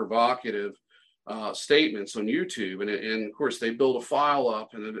very provocative statements on YouTube, and of course they build a file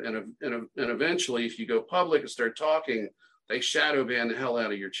up, and eventually, if you go public and start talking, they shadow ban the hell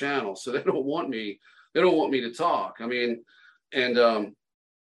out of your channel. So they don't want me to talk. And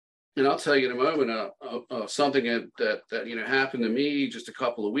I'll tell you in a moment something that happened to me just a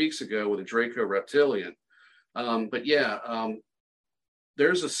couple of weeks ago with a Draco reptilian.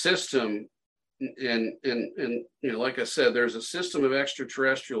 There's a system. And like I said, there's a system of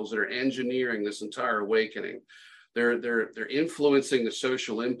extraterrestrials that are engineering this entire awakening. They're influencing the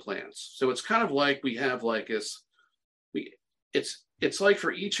social implants. So it's kind of like we have like this. It's like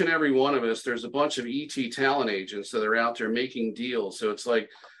for each and every one of us, there's a bunch of ET talent agents that are out there making deals. So it's like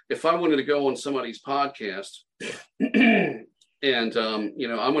if I wanted to go on somebody's podcast, and I'm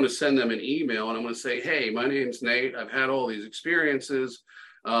going to send them an email, and I'm going to say, hey, my name's Nate. I've had all these experiences.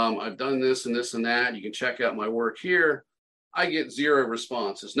 I've done this and this and that. You can check out my work here. I get 0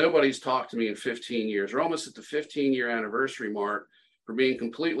 responses. Nobody's talked to me in 15 years. We're almost at the 15-year anniversary mark for being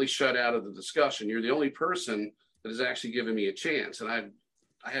completely shut out of the discussion. You're the only person that has actually given me a chance. And I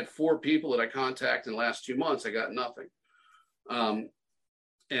had 4 people that I contacted in the last 2 months. I got nothing.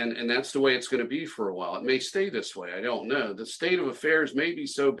 And that's the way it's going to be for a while. It may stay this way. I don't know. The state of affairs may be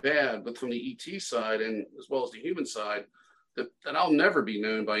so bad, but from the ET side and as well as the human side, that I'll never be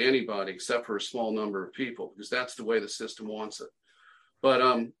known by anybody except for a small number of people, because that's the way the system wants it. But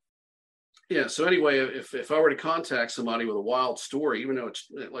so anyway, if I were to contact somebody with a wild story, even though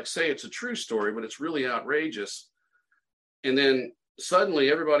it's like, say it's a true story, but it's really outrageous, and then suddenly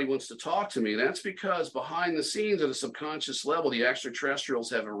everybody wants to talk to me, that's because behind the scenes at a subconscious level, the extraterrestrials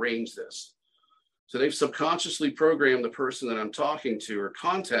have arranged this. So they've subconsciously programmed the person that I'm talking to or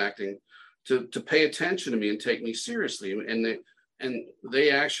contacting to pay attention to me and take me seriously. And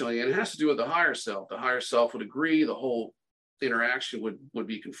they actually, and it has to do with the higher self. The higher self would agree, the whole interaction would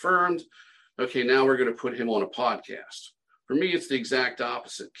be confirmed. Okay, now we're going to put him on a podcast. For me, it's the exact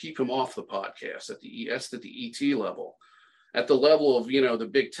opposite. Keep him off the podcast at the ET level. at the level of, the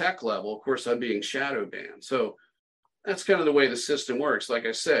big tech level, of course, I'm being shadow banned. So that's kind of the way the system works. Like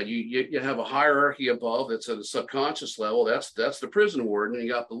I said, you have a hierarchy above that's at a subconscious level. That's the prison warden. And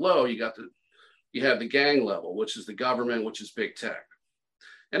you got below, you have the gang level, which is the government, which is big tech.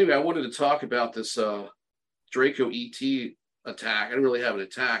 Anyway, I wanted to talk about this Draco ET attack. I didn't really have an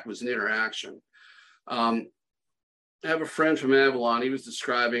attack. It was an interaction. I have a friend from Avalon. He was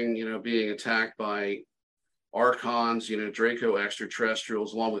describing, being attacked by archons, Draco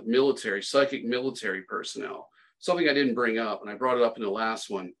extraterrestrials, along with psychic military personnel. Something I didn't bring up, and I brought it up in the last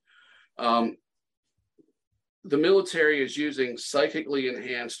one. The military is using psychically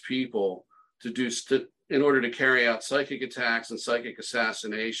enhanced people in order to carry out psychic attacks and psychic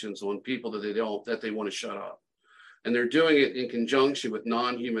assassinations on people that they want to shut up. And they're doing it in conjunction with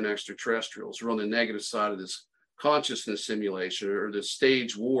non-human extraterrestrials who are on the negative side of this consciousness simulation, or the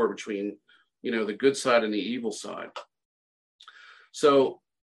stage war between, the good side and the evil side. So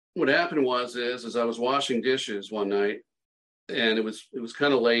what happened was I was washing dishes one night, and it was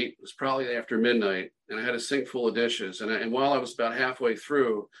kind of late. It was probably after midnight, and I had a sink full of dishes. And while I was about halfway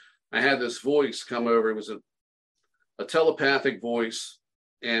through, I had this voice come over. It was a telepathic voice.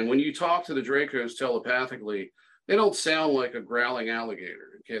 And when you talk to the Dracos telepathically, they don't sound like a growling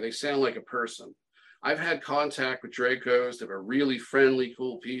alligator. Okay, they sound like a person. I've had contact with Dracos that are really friendly,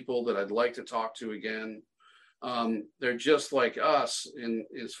 cool people that I'd like to talk to again. They're just like us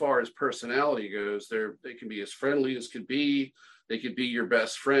as far as personality goes. They can be as friendly as could be. They could be your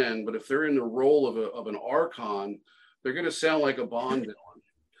best friend, but if they're in the role of an archon, they're going to sound like a Bond villain.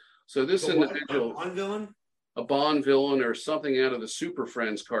 So this individual, a Bond villain, or something out of the Super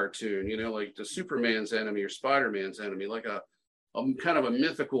Friends cartoon, like the Superman's enemy or Spider-Man's enemy, like a kind of a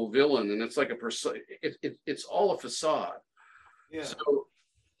mythical villain, and it's like it's all a facade. Yeah. So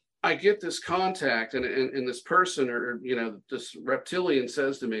I get this contact, and this person, or this reptilian,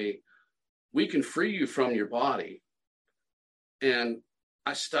 says to me, "We can free you from your body." And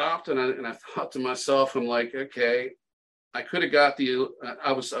I stopped, and I thought to myself, I'm like, okay, I could have got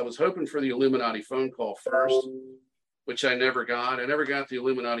I was hoping for the Illuminati phone call first, which I never got. I never got the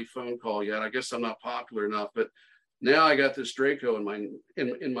Illuminati phone call yet. I guess I'm not popular enough, but now I got this Draco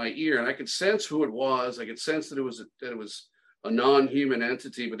in my ear, and I could sense who it was. I could sense that it was a non-human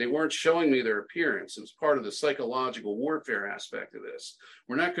entity, but they weren't showing me their appearance. It was part of the psychological warfare aspect of this.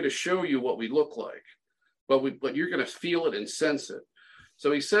 We're not going to show you what we look like, but you're going to feel it and sense it.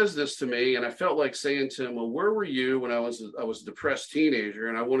 So he says this to me, and I felt like saying to him, well, where were you when I was a depressed teenager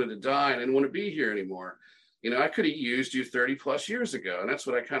and I wanted to die and I didn't want to be here anymore? I could have used you 30 plus years ago. And that's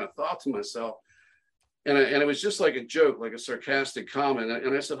what I kind of thought to myself. And it was just like a joke, like a sarcastic comment.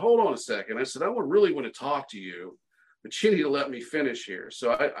 And I said, hold on a second. I said, I really want to talk to you, but you need to let me finish here.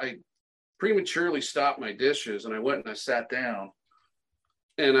 So I prematurely stopped my dishes, and I went and I sat down,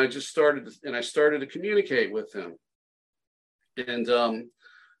 and I started to communicate with him. And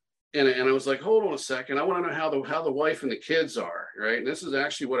I was like, hold on a second. I want to know how the wife and the kids are, right? And this is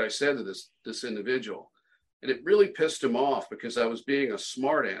actually what I said to this individual. And it really pissed him off because I was being a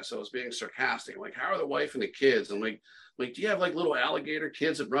smart ass. I was being sarcastic. Like, how are the wife and the kids? I'm like, do you have like little alligator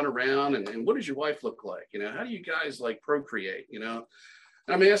kids that run around? And what does your wife look like? How do you guys like procreate? And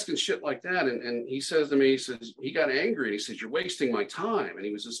I'm asking shit like that. And he says to me, he got angry, and he says, you're wasting my time. And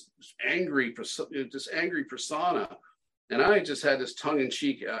he was this angry persona. And I just had this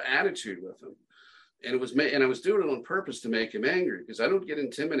tongue-in-cheek attitude with him. And I was doing it on purpose to make him angry, because I don't get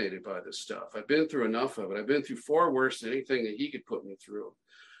intimidated by this stuff. I've been through enough of it. I've been through far worse than anything that he could put me through.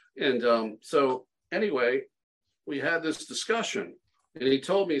 And so anyway, we had this discussion, and he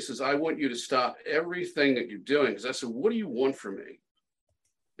told me, he says, I want you to stop everything that you're doing. Because I said, what do you want from me?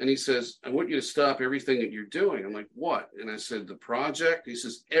 And he says, I want you to stop everything that you're doing. I'm like, what? And I said, the project. He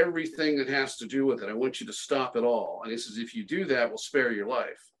says, everything that has to do with it. I want you to stop it all. And he says, if you do that, we'll spare your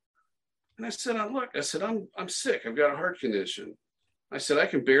life. And I said, I'm sick. I've got a heart condition. I said, I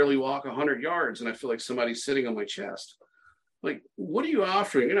can barely walk 100 yards, and I feel like somebody's sitting on my chest. Like, what are you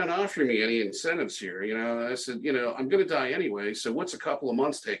offering? You're not offering me any incentives here. I said, I'm going to die anyway. So what's a couple of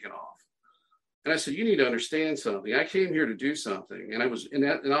months taken off? And I said, you need to understand something. I came here to do something, and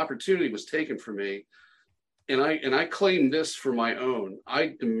an opportunity was taken from me. And I claimed this for my own.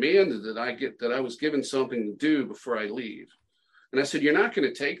 I demanded that I was given something to do before I leave. And I said, you're not going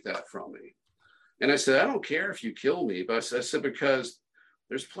to take that from me. And I said, I don't care if you kill me. But I said, because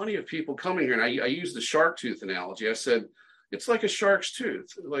there's plenty of people coming here. And I used the shark tooth analogy. I said, it's like a shark's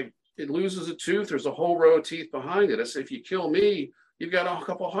tooth. Like, it loses a tooth, there's a whole row of teeth behind it. I said, if you kill me, you've got a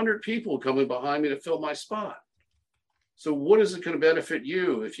couple hundred people coming behind me to fill my spot. So what is it going to benefit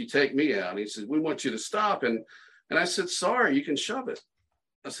you if you take me out? And he said, we want you to stop. And And I said, sorry, you can shove it.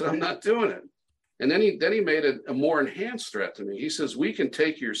 I said, I'm not doing it. And then he made a more enhanced threat to me. He says, we can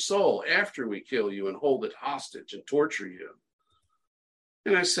take your soul after we kill you and hold it hostage and torture you.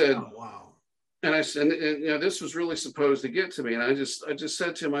 And I said, oh, wow. And I said, and, this was really supposed to get to me. And I just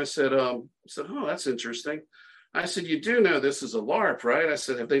said to him, I said, oh, that's interesting. I said, you do know this is a LARP, right? I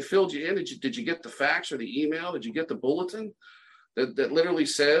said, have they filled you in? Did you get the fax or the email? Did you get the bulletin that literally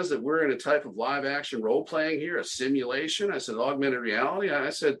says that we're in a type of live action role playing here, a simulation? I said, augmented reality. I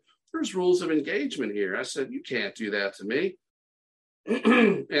said, there's rules of engagement here. I said, you can't do that to me.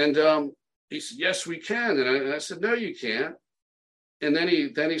 And he said, yes, we can. And I said, no, you can't. And then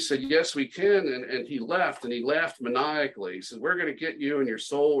he said, yes, we can. And he left, and he laughed maniacally. He said, we're going to get you and your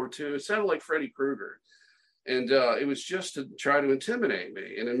soul or two. It sounded like Freddy Krueger. And it was just to try to intimidate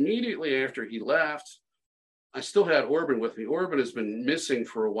me. And immediately after he left, I still had Orban with me. Orban has been missing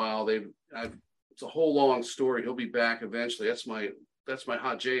for a while. It's a whole long story. He'll be back eventually. That's my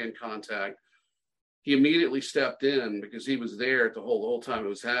Hot J in contact. He immediately stepped in because he was there the whole time it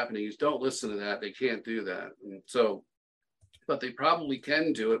was happening. He's, don't listen to that. They can't do that. And so, but they probably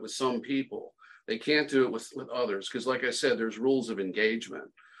can do it with some people. They can't do it with others because, like I said, there's rules of engagement.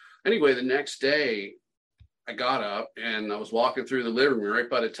 Anyway, the next day, I got up and I was walking through the living room right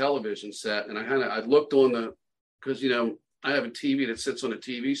by the television set, and I looked on because I have a TV that sits on a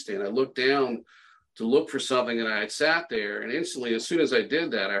TV stand. I looked down to look for something, and I had sat there, and instantly, as soon as I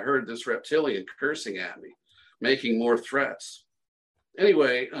did that, I heard this reptilian cursing at me, making more threats.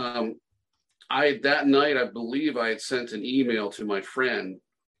 Anyway, that night, I believe I had sent an email to my friend,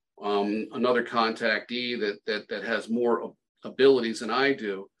 another contactee that has more abilities than I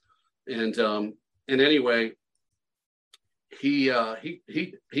do, and anyway, he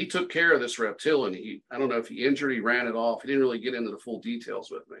took care of this reptilian. I don't know if he injured, he ran it off. He didn't really get into the full details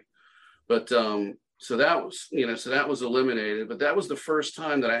with me, but so that was eliminated. But that was the first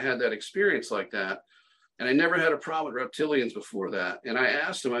time that I had that experience like that. And I never had a problem with reptilians before that. And I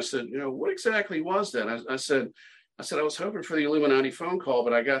asked him, I said, what exactly was that? I said, I was hoping for the Illuminati phone call,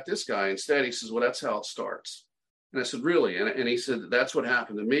 but I got this guy instead. He says, well, that's how it starts. And I said, really? And he said, that's what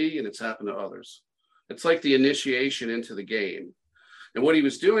happened to me, and it's happened to others. It's like the initiation into the game. And what he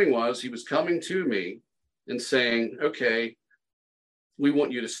was doing was he was coming to me and saying, okay, we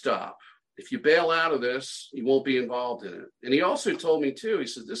want you to stop. If you bail out of this, you won't be involved in it. And he also told me too, he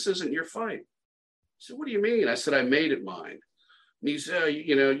said, this isn't your fight. I said, what do you mean? I said, I made it mine. And he said,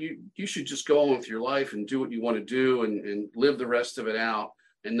 you should just go on with your life and do what you want to do and live the rest of it out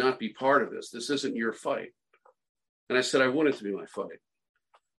and not be part of this. This isn't your fight. And I said, I want it to be my fight.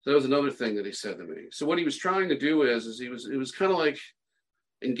 So that was another thing that he said to me. So what he was trying to do is it was kind of like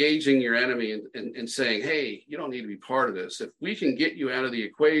engaging your enemy and saying, hey, you don't need to be part of this. If we can get you out of the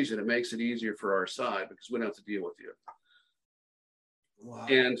equation, it makes it easier for our side because we don't have to deal with you. Wow.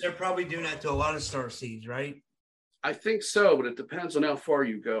 And they're probably doing that to a lot of starseeds, right? I think so, but it depends on how far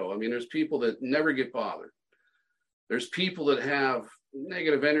you go. I mean, there's people that never get bothered. There's people that have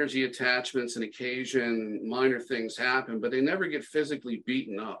negative energy attachments, and occasion minor things happen, but they never get physically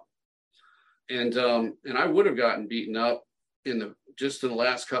beaten up. And I would have gotten beaten up in the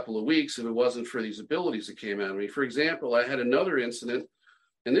last couple of weeks if it wasn't for these abilities that came out of me. For example, I had another incident,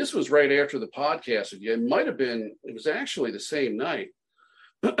 and this was right after the podcast with you. It was actually the same night.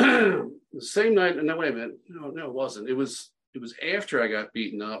 The same night. No, wait a minute. No, it wasn't. It was after I got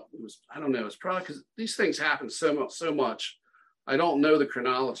beaten up. I don't know. It's probably because these things happen so much. I don't know the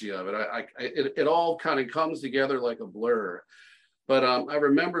chronology of it. It all kind of comes together like a blur. But I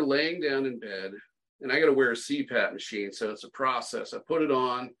remember laying down in bed, and I got to wear a CPAP machine, so it's a process. I put it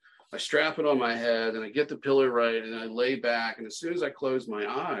on, I strap it on my head, and I get the pillow right, and I lay back. And as soon as I closed my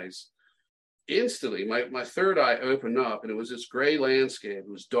eyes, instantly my third eye opened up, and it was this gray landscape. It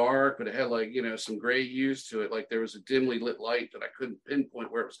was dark, but it had some gray hues to it, like there was a dimly lit light that I couldn't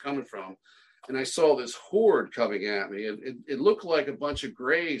pinpoint where it was coming from. And I saw this horde coming at me. It looked like a bunch of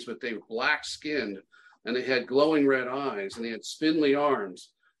grays, but they were black skinned, and they had glowing red eyes, and they had spindly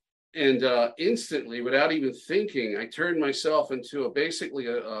arms. And instantly, without even thinking, I turned myself into basically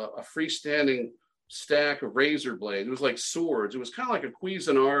a freestanding stack of razor blades. It was like swords. It was kind of like a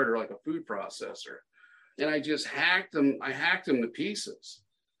Cuisinart or like a food processor. And I just hacked them. I hacked them to pieces.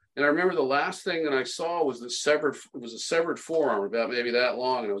 And I remember the last thing that I saw was a severed forearm about maybe that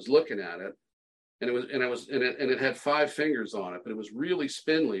long. And I was looking at it. And it had 5 fingers on it, but it was really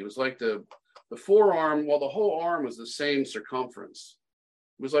spindly. It was like the forearm, the whole arm was the same circumference.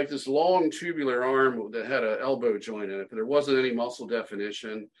 It was like this long tubular arm that had an elbow joint in it, but there wasn't any muscle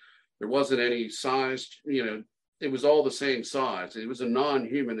definition. There wasn't any size, it was all the same size. It was a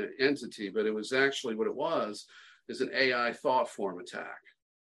non-human entity, but it was actually what it was is an AI thought form attack.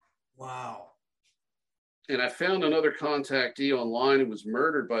 Wow. And I found another contactee online who was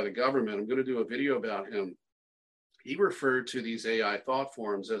murdered by the government. I'm going to do a video about him. He referred to these AI thought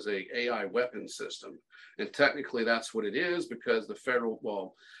forms as a AI weapon system. And technically that's what it is, because the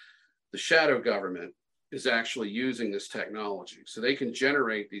shadow government is actually using this technology. So they can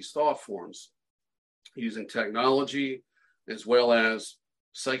generate these thought forms using technology as well as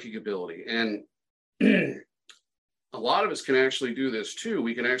psychic ability. And a lot of us can actually do this too.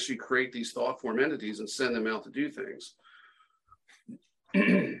 We can actually create these thought form entities and send them out to do things.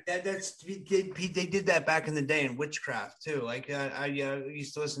 They did that back in the day in witchcraft too. Like I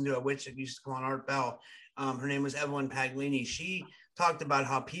used to listen to a witch that used to come on Art Bell. Her name was Evelyn Paglini. She talked about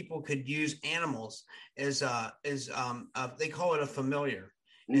how people could use animals as they call it a familiar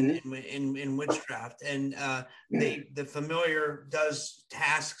in witchcraft, and the familiar does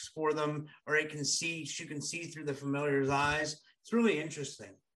tasks for them, or she can see through the familiar's eyes. It's really interesting.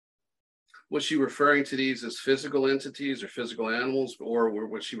 Was she referring to these as physical entities or physical animals, or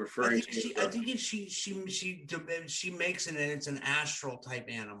was she referring to? I think she makes it, and it's an astral type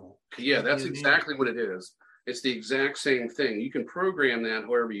animal. Yeah, that's exactly what it is. It's the exact same thing. You can program that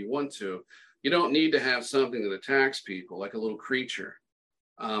however you want to. You don't need to have something that attacks people like a little creature.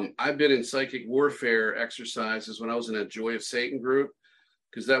 I've been in psychic warfare exercises when I was in a Joy of Satan group,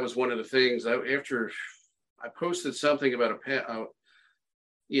 because that was one of the things. After I posted something about I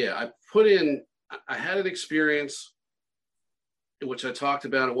had an experience which I talked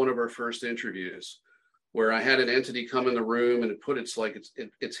about in one of our first interviews, where I had an entity come in the room and it put its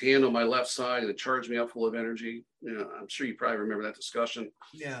hand on my left side and it charged me up full of energy. You know, I'm sure you probably remember that discussion.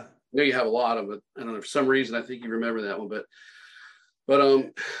 Yeah. I know you have a lot of it. I don't know, for some reason I think you remember that one, but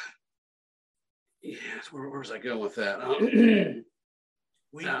where was I going with that?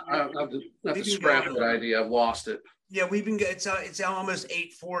 Not to scrap that idea. I've lost it. Yeah, it's almost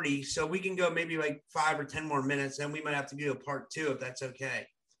 8:40, so we can go maybe like 5 or 10 more minutes, and we might have to do a part 2 if that's okay.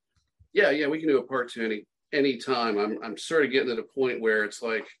 Yeah, we can do a part 2 any time. I'm sort of getting to the point where it's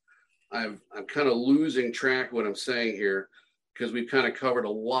like I'm kind of losing track of what I'm saying here, because we've kind of covered a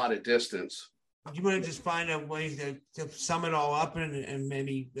lot of distance. You want to just find a way to sum it all up and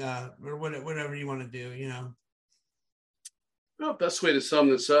maybe or whatever you want to do, you know. Well, best way to sum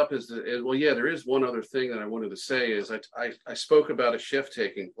this up is there is one other thing that I wanted to say is I spoke about a shift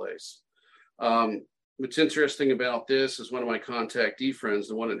taking place. What's interesting about this is one of my contactee friends,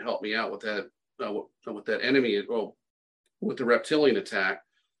 the one that helped me out with that enemy, with the reptilian attack,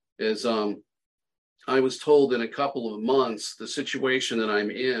 is I was told in a couple of months, the situation that I'm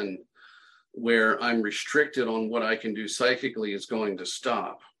in, where I'm restricted on what I can do psychically, is going to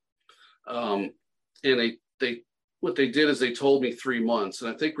stop. And what they did is they told me 3 months,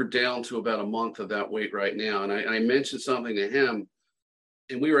 and I think we're down to about a month of that wait right now. And I mentioned something to him,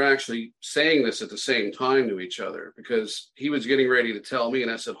 and we were actually saying this at the same time to each other, because he was getting ready to tell me,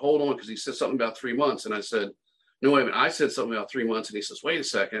 and I said, hold on, because he said something about 3 months. And I said, no, wait a minute. I said something about 3 months, and he says, wait a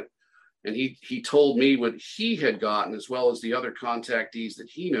second. And he told me what he had gotten, as well as the other contactees that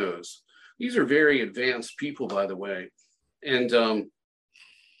he knows. These are very advanced people, by the way. And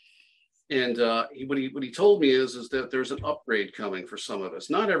what he told me is that there's an upgrade coming for some of us,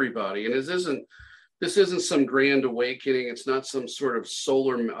 not everybody. And this isn't some grand awakening. It's not some sort of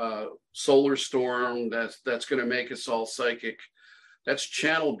solar storm that's going to make us all psychic. That's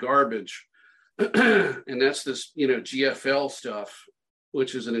channeled garbage. And that's this, GFL stuff,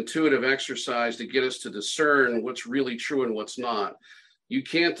 which is an intuitive exercise to get us to discern what's really true and what's not. You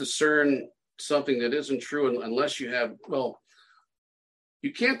can't discern something that isn't true unless you have,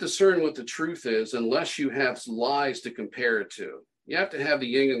 you can't discern what the truth is unless you have lies to compare it to. You have to have the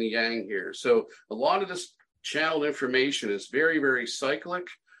yin and the yang here. So a lot of this channeled information is very, very cyclic.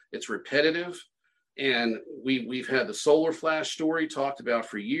 It's repetitive. And we've had the solar flash story talked about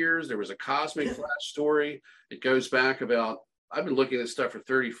for years. There was a cosmic flash story. It goes back about, I've been looking at this stuff for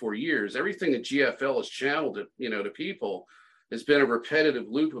 34 years. Everything that GFL has channeled to people has been a repetitive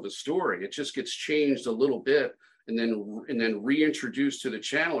loop of a story. It just gets changed a little bit and then reintroduced to the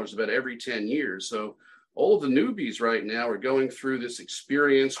channelers about every 10 years. So all of the newbies right now are going through this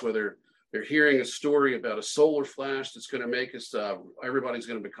experience, whether they're hearing a story about a solar flash that's going to make us, everybody's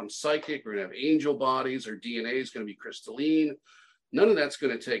going to become psychic. We're going to have angel bodies. Our DNA is going to be crystalline. None of that's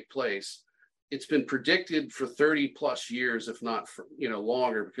going to take place. It's been predicted for 30 plus years, if not for,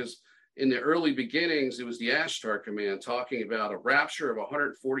 longer, because in the early beginnings, it was the Ashtar Command talking about a rapture of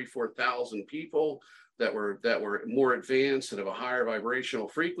 144,000 people that were more advanced and of a higher vibrational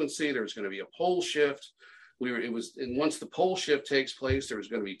frequency. There was going to be a pole shift. and once the pole shift takes place, there was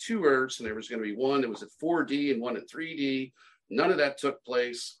going to be 2 Earths, and there was going to be one that was at 4D and one at 3D. None of that took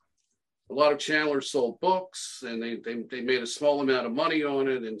place. A lot of channelers sold books, and they made a small amount of money on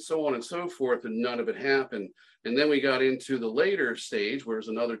it, and so on and so forth, and none of it happened. And then we got into the later stage, where it was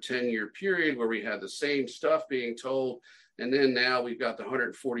another 10-year period where we had the same stuff being told. And then now we've got the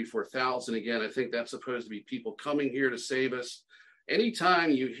 144,000 again. I think that's supposed to be people coming here to save us.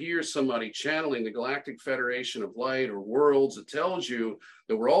 Anytime you hear somebody channeling the Galactic Federation of Light or worlds, it tells you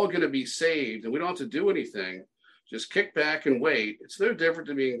that we're all going to be saved and we don't have to do anything. Just kick back and wait. It's no different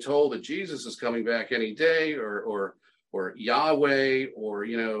than being told that Jesus is coming back any day, or Yahweh, or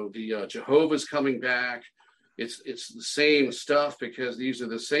the Jehovah's coming back. It's the same stuff, because these are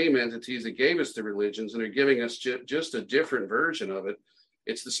the same entities that gave us the religions, and they're giving us just a different version of it.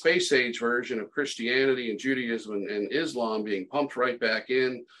 It's the space age version of Christianity and Judaism and Islam being pumped right back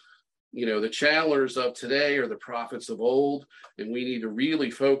in. The channelers of today are the prophets of old, and we need to really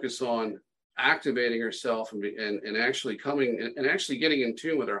focus on activating ourselves and actually coming and actually getting in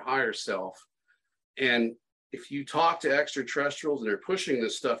tune with our higher self. And if you talk to extraterrestrials and they're pushing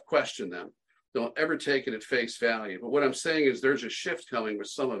this stuff, question them. Don't ever take it at face value. But what I'm saying is there's a shift coming with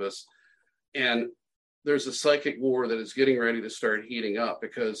some of us, and there's a psychic war that is getting ready to start heating up,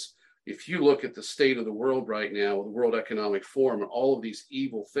 because if you look at the state of the world right now with the World Economic Forum and all of these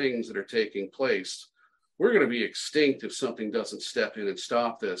evil things that are taking place, we're going to be extinct if something doesn't step in and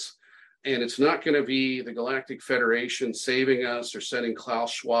stop this. And it's not going to be the Galactic Federation saving us or sending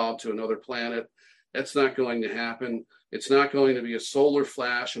Klaus Schwab to another planet. That's not going to happen. It's not going to be a solar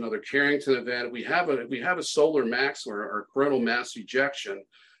flash, another Carrington event. We have a solar maximum or coronal mass ejection,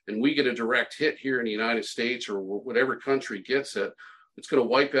 and we get a direct hit here in the United States or whatever country gets it. It's going to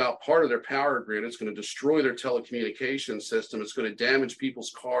wipe out part of their power grid. It's going to destroy their telecommunications system. It's going to damage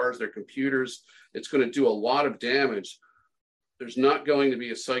people's cars, their computers. It's going to do a lot of damage. There's not going to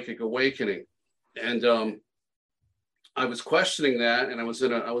be a psychic awakening. And I was questioning that, and I was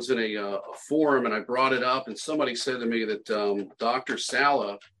in a forum, and I brought it up, and somebody said to me that Dr.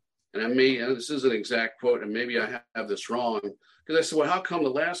 Sala, and this is an exact quote, and maybe I have this wrong, because I said, well, how come the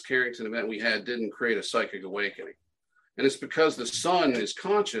last Carrington event we had didn't create a psychic awakening? And it's because the sun is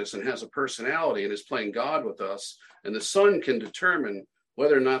conscious and has a personality and is playing God with us, and the sun can determine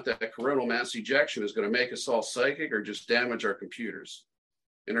whether or not that coronal mass ejection is going to make us all psychic or just damage our computers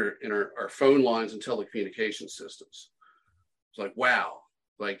and our phone lines and telecommunication systems. It's like, wow,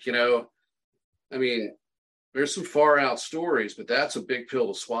 I mean, there's some far out stories, but that's a big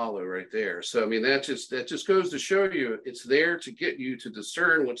pill to swallow right there. So, I mean, that just goes to show you it's there to get you to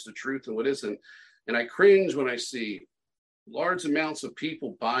discern what's the truth and what isn't. And I cringe when I see large amounts of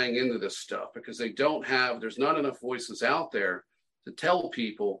people buying into this stuff, because there's not enough voices out there to tell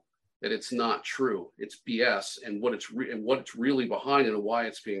people that it's not true. It's BS, and what it's really behind it and why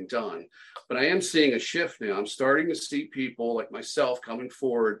it's being done. But I am seeing a shift now. I'm starting to see people like myself coming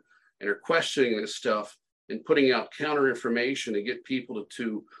forward and are questioning this stuff and putting out counter information to get people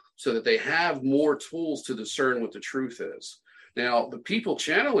so that they have more tools to discern what the truth is. Now, the people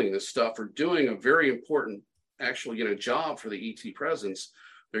channeling this stuff are doing a very important, job for the ET presence.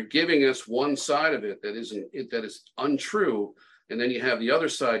 They're giving us one side of it that is untrue. And then you have the other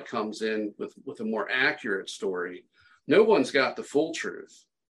side comes in with a more accurate story. No one's got the full truth,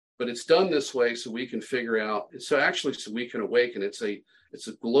 but it's done this way so we can figure out, so we can awaken. It's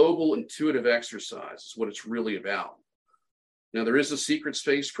a global intuitive exercise. It's what it's really about. Now, there is a secret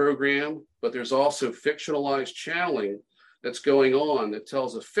space program, but there's also fictionalized channeling that's going on that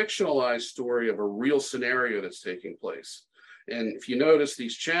tells a fictionalized story of a real scenario that's taking place. And if you notice,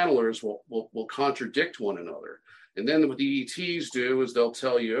 these channelers will contradict one another. And then what the ETs do is they'll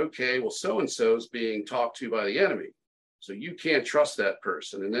tell you, okay, well, so-and-so is being talked to by the enemy, so you can't trust that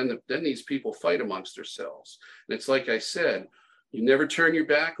person. And then these people fight amongst themselves. And it's like I said, you never turn your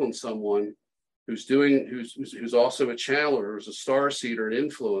back on someone who's also a channeler, who's a starseeder, an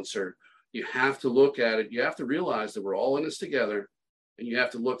influencer. You have to look at it. You have to realize that we're all in this together, and you have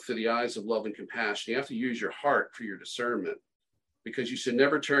to look through the eyes of love and compassion. You have to use your heart for your discernment, because you should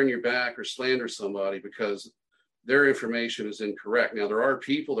never turn your back or slander somebody because their information is incorrect. Now, there are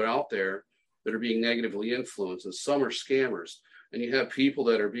people that are out there that are being negatively influenced, and some are scammers. And you have people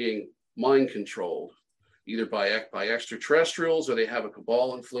that are being mind controlled, either by extraterrestrials, or they have a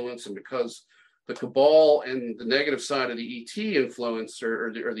cabal influence. And because the cabal and the negative side of the ET influence,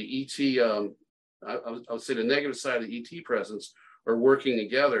 or the ET, I would say the negative side of the ET presence, are working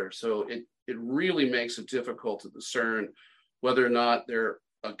together. So it really makes it difficult to discern whether or not they're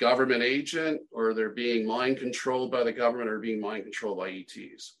a government agent, or they're being mind controlled by the government, or being mind controlled by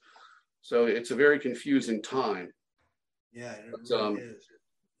ETs. So it's a very confusing time. Yeah, it But, really is.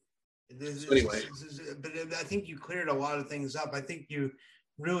 So anyway, But I think you cleared a lot of things up. I think you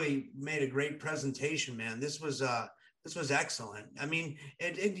really made a great presentation, man. This was excellent. I mean,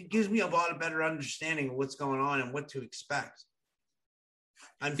 it gives me a lot of better understanding of what's going on and what to expect.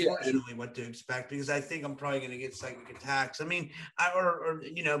 Unfortunately, what to expect, because I think I'm probably going to get psychic attacks. I mean,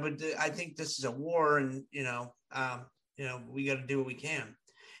 but I think this is a war, and we got to do what we can.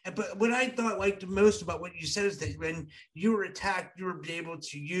 But what I thought liked the most about what you said is that when you were attacked, you were able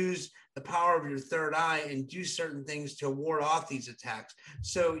to use the power of your third eye and do certain things to ward off these attacks.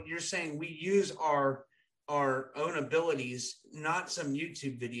 So you're saying we use our own abilities, not some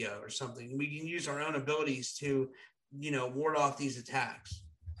YouTube video or something. We can use our own abilities to, ward off these attacks.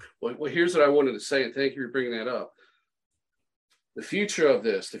 Well, here's what I wanted to say, and thank you for bringing that up. The future of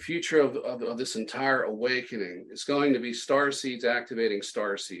this entire awakening is going to be star seeds activating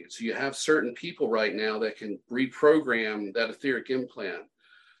star seeds. So you have certain people right now that can reprogram that etheric implant.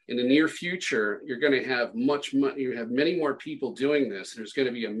 In the near future, you're going to have many more people doing this. There's going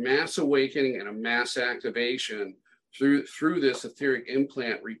to be a mass awakening and a mass activation through this etheric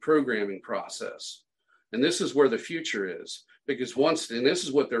implant reprogramming process. And this is where the future is, because this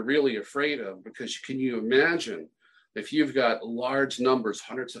is what they're really afraid of, because can you imagine if you've got large numbers,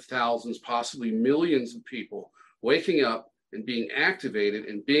 hundreds of thousands, possibly millions of people waking up and being activated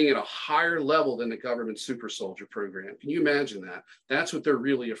and being at a higher level than the government super soldier program? Can you imagine that? That's what they're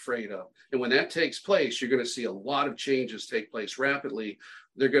really afraid of. And when that takes place, you're going to see a lot of changes take place rapidly.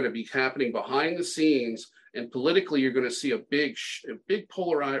 They're going to be happening behind the scenes, and politically, you're going to see a big shift.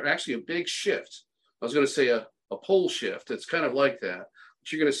 I was going to say a pole shift. It's kind of like that.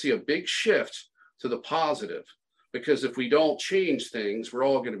 But you're going to see a big shift to the positive. Because if we don't change things, we're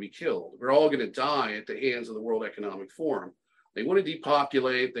all going to be killed. We're all going to die at the hands of the World Economic Forum. They want to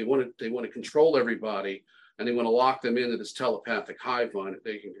depopulate. They want to control everybody, and they want to lock them into this telepathic hive mind that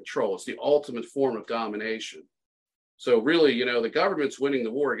they can control. It's the ultimate form of domination. So really, the government's winning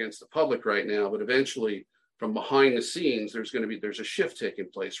the war against the public right now, but eventually, from behind the scenes, there's a shift taking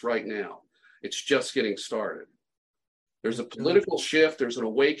place right now. It's just getting started. There's a political shift. There's an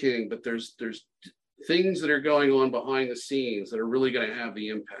awakening, but there's things that are going on behind the scenes that are really going to have the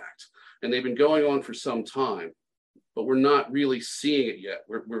impact. And they've been going on for some time, but we're not really seeing it yet.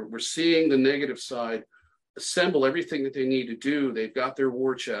 We're seeing the negative side assemble everything that they need to do. They've got their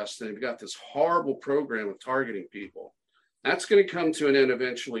war chest, and they've got this horrible program of targeting people. That's going to come to an end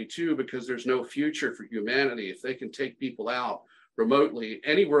eventually too, because there's no future for humanity if they can take people out remotely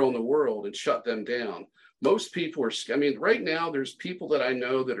anywhere in the world and shut them down. Most people right now, there's people that I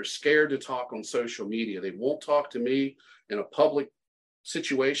know that are scared to talk on social media. They won't talk to me in a public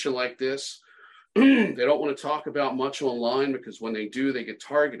situation like this. They don't want to talk about much online, because when they do, they get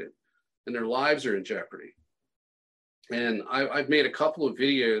targeted and their lives are in jeopardy. And I've made a couple of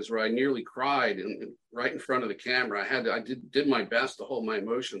videos where I nearly cried right in front of the camera. I did my best to hold my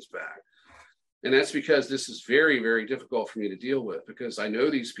emotions back. And that's because this is very, very difficult for me to deal with, because I know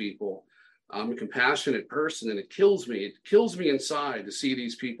these people. I'm a compassionate person, and it kills me. It kills me inside to see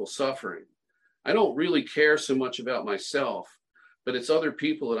these people suffering. I don't really care so much about myself, but it's other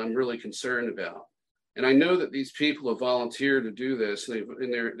people that I'm really concerned about. And I know that these people have volunteered to do this,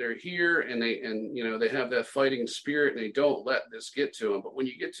 and they're here, and they have that fighting spirit, and they don't let this get to them. But when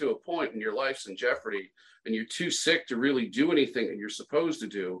you get to a point when your life's in jeopardy and you're too sick to really do anything that you're supposed to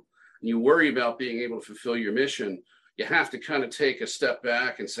do, and you worry about being able to fulfill your mission, you have to kind of take a step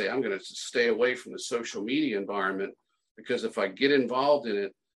back and say, I'm going to stay away from the social media environment, because if I get involved in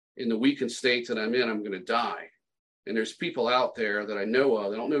it in the weakened state that I'm in, I'm going to die. And there's people out there that I know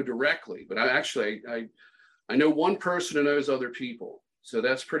of. I don't know directly, but I know one person who knows other people. So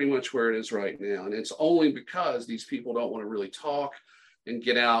that's pretty much where it is right now. And it's only because these people don't want to really talk and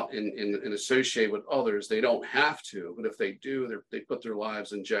get out and associate with others. They don't have to, but if they do, they put their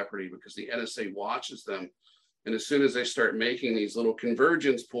lives in jeopardy, because the NSA watches them. And as soon as they start making these little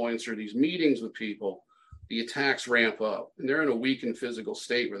convergence points or these meetings with people, the attacks ramp up, and they're in a weakened physical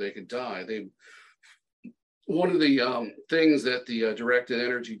state where they could die. One of the things that the directed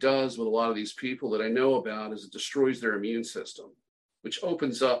energy does with a lot of these people that I know about is it destroys their immune system, which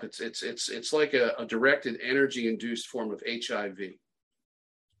opens up. It's like a directed energy induced form of HIV,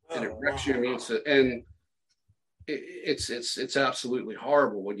 and it wrecks your immune system. And it's absolutely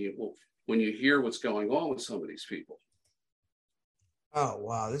horrible when you hear what's going on with some of these people. Oh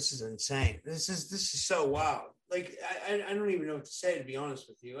wow, this is insane. This is so wild. Like I don't even know what to say, to be honest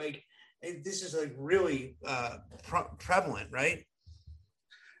with you. Like this is like really prevalent, right?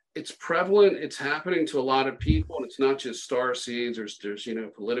 it's prevalent. It's happening to a lot of people, and it's not just star seeds. There's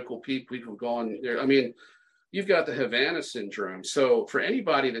political people going there. I mean, you've got the Havana syndrome. So for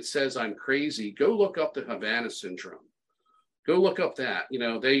anybody that says I'm crazy, go look up the Havana syndrome. Go look up that.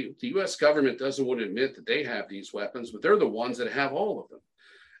 The U.S. government doesn't want to admit that they have these weapons, but they're the ones that have all of them.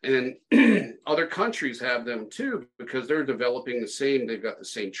 And other countries have them too, because they're developing the same. They've got the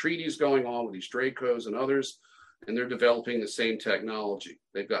same treaties going on with these Dracos and others, and they're developing the same technology.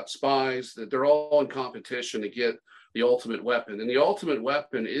 They've got spies. That they're all in competition to get the ultimate weapon. And the ultimate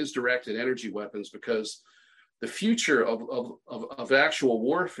weapon is directed energy weapons, because the future of actual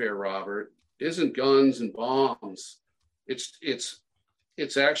warfare, Robert, isn't guns and bombs.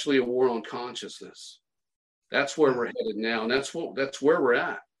 It's actually a war on consciousness. That's where we're headed now, and that's where we're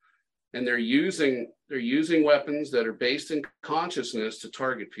at. And they're using weapons that are based in consciousness to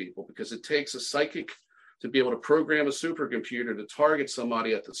target people, because it takes a psychic to be able to program a supercomputer to target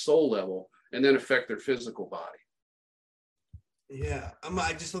somebody at the soul level and then affect their physical body. Yeah,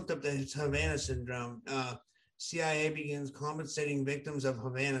 I just looked up the Havana syndrome. CIA begins compensating victims of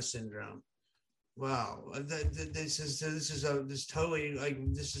Havana syndrome. Wow, this is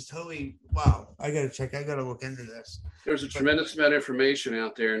totally wow. I gotta look into this. There's a tremendous amount of information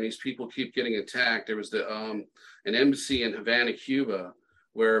out there, and these people keep getting attacked. There was an embassy in Havana, Cuba,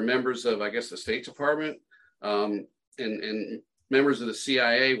 where members of, I guess, the State Department and members of the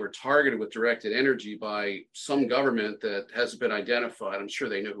CIA were targeted with directed energy by some government that hasn't been identified. I'm sure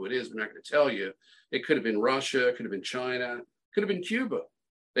they know who it is, but I'm not going to tell you. It could have been Russia, it could have been China, it could have been Cuba.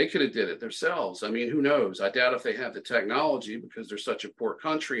 They could have did it themselves. I mean, who knows? I doubt if they have the technology, because they're such a poor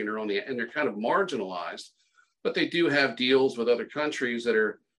country and they're kind of marginalized. But they do have deals with other countries that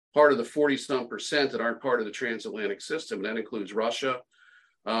are part of the 40-some% that aren't part of the transatlantic system. And that includes Russia.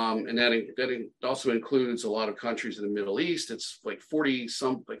 And that also includes a lot of countries in the Middle East. It's like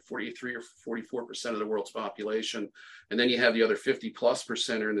 43 or 44% of the world's population. And then you have the other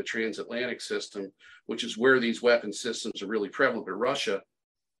 50+% are in the transatlantic system, which is where these weapon systems are really prevalent. But Russia.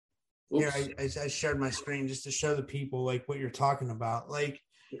 Oops. Here, I shared my screen just to show the people like what you're talking about. Like,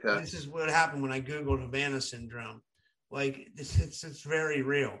 okay. This is what happened when I Googled Havana syndrome. Like, it's very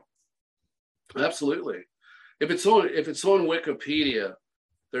real. Absolutely. If it's on Wikipedia,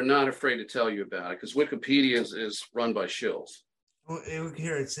 they're not afraid to tell you about it, because Wikipedia is run by shills. Well,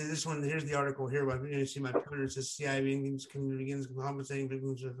 here, it's this one. Here's the article here. But you see my Twitter. It says CIA begins compensating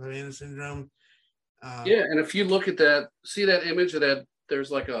victims of Havana syndrome. Yeah, and if you look at that, see that image of that.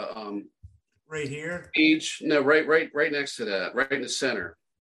 There's like a right here page. No, right next to that, right in the center.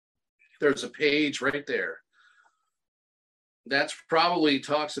 There's a page right there. That's probably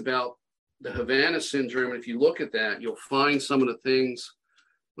talks about the Havana syndrome. And if you look at that, you'll find some of the things.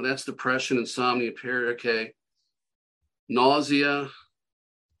 Well, that's depression, insomnia, nausea.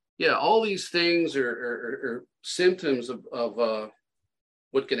 Yeah, all these things are symptoms of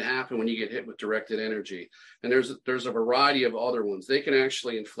what can happen when you get hit with directed energy. And there's a variety of other ones. They can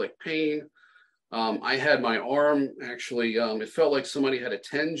actually inflict pain. I had my arm actually, it felt like somebody had a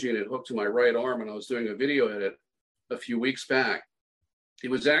TENS unit hooked to my right arm, and I was doing a video edit a few weeks back. It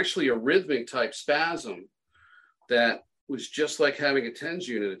was actually a rhythmic type spasm that was just like having a TENS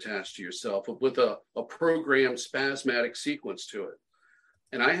unit attached to yourself, with a programmed spasmatic sequence to it.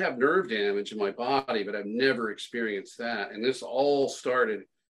 And I have nerve damage in my body, but I've never experienced that. And this all started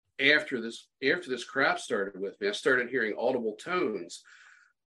after this crap started with me. I started hearing audible tones,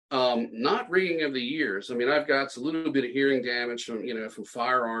 not ringing of the ears. I mean, I've got a little bit of hearing damage from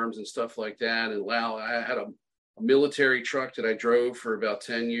firearms and stuff like that. And loud. I had a military truck that I drove for about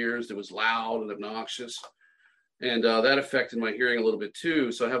 10 years that was loud and obnoxious. And that affected my hearing a little bit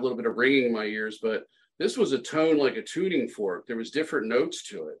too. So I have a little bit of ringing in my ears, but this was a tone like a tuning fork. There was different notes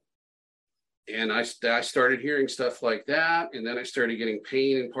to it. And I started hearing stuff like that. And then I started getting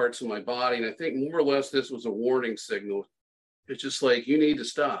pain in parts of my body. And I think more or less this was a warning signal. It's just like, you need to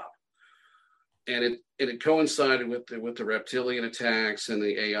stop. And it coincided with the reptilian attacks and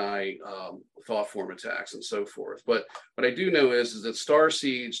the AI thought form attacks and so forth. But what I do know is that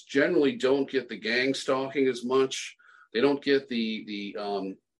starseeds generally don't get the gang stalking as much. They don't get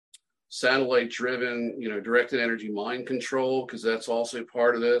the satellite-driven, directed energy mind control, because that's also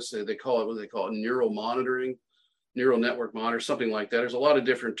part of this. They call it neural monitoring, neural network monitor, something like that. There's a lot of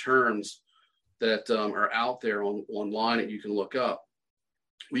different terms that are out there online that you can look up.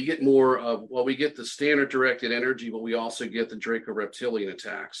 We get we get the standard directed energy, but we also get the Draco reptilian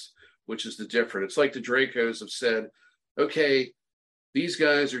attacks, which is the different. It's like the Dracos have said, okay, these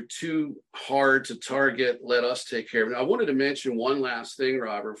guys are too hard to target. Let us take care of it. I wanted to mention one last thing,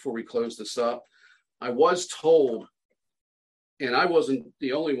 Robert, before we close this up. I was told and I wasn't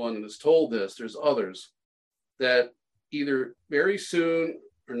the only one that was told this, there's others, that either very soon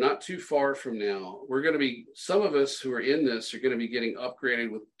or not too far from now, we're going to be, some of us who are in this are going to be getting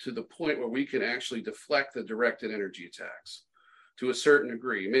upgraded to the point where we can actually deflect the directed energy attacks to a certain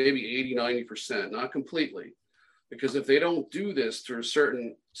degree, maybe 80, 90%, not completely. Because if they don't do this to a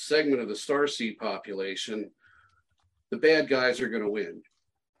certain segment of the starseed population, the bad guys are going to win.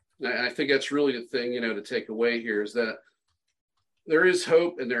 And I think that's really the thing, to take away here, is that there is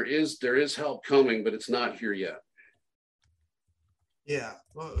hope and there is help coming, but it's not here yet. Yeah.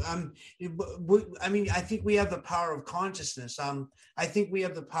 Well, I mean, I think we have the power of consciousness. I think we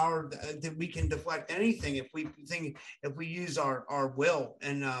have the power that we can deflect anything if we use our will.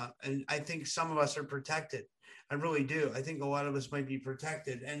 And I think some of us are protected. I really do. I think a lot of us might be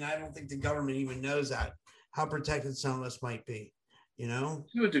protected. And I don't think the government even knows that, how protected some of us might be,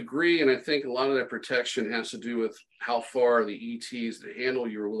 To a degree. And I think a lot of that protection has to do with how far the ETs that handle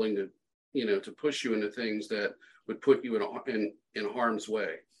you are willing to, to push you into things that would put you in harm's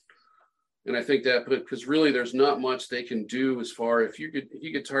way. And I think that, because really there's not much they can do as far, if you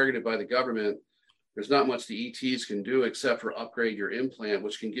get targeted by the government, there's not much the ETs can do except for upgrade your implant,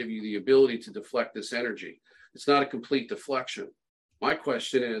 which can give you the ability to deflect this energy. It's not a complete deflection. My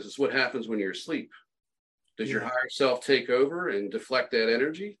question is what happens when you're asleep? Does your higher self take over and deflect that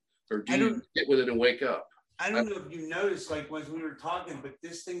energy? Or do you get with it and wake up? I don't know if you noticed, like when we were talking, but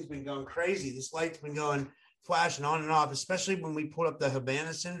this thing's been going crazy. This light's been going flashing on and off, especially when we pull up the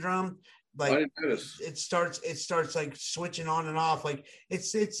Havana syndrome. Like it starts like switching on and off. Like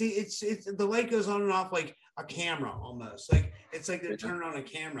it's the light goes on and off like a camera almost. Like it's like they're turning on a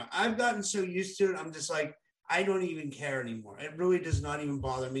camera. I've gotten so used to it. I'm just like, I don't even care anymore. It really does not even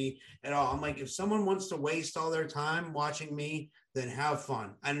bother me at all. I'm like, if someone wants to waste all their time watching me, then have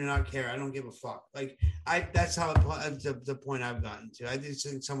fun. I do not care. I don't give a fuck. Like that's how the point I've gotten to. I just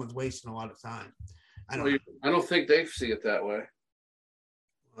think someone's wasting a lot of time. I don't think they see it that way.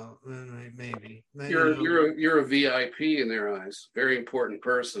 Well, maybe. You're a VIP in their eyes. Very important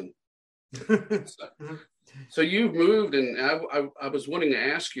person. So you've moved, and I was wanting to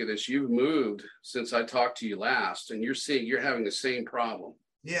ask you this. You've moved since I talked to you last, and you're having the same problem.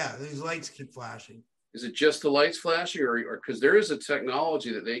 Yeah, these lights keep flashing. Is it just the lights flashing, or because there is a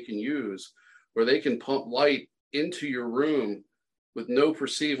technology that they can use where they can pump light into your room with no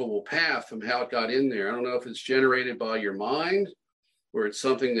perceivable path from how it got in there? I don't know if it's generated by your mind, or it's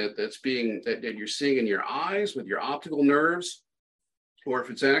something that you're seeing in your eyes with your optical nerves, or if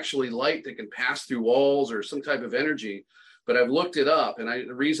it's actually light that can pass through walls or some type of energy. But I've looked it up, and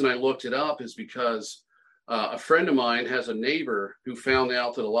the reason I looked it up is because a friend of mine has a neighbor who found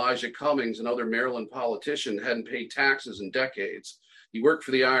out that Elijah Cummings, another Maryland politician, hadn't paid taxes in decades. He worked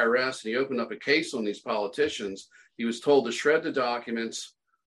for the IRS, and he opened up a case on these politicians. He was told to shred the documents,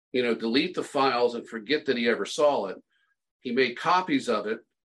 delete the files, and forget that he ever saw it. He made copies of it,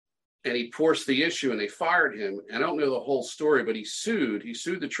 and he forced the issue, and they fired him. And I don't know the whole story, but he sued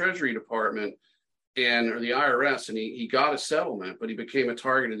the Treasury Department or the IRS, and he got a settlement, but he became a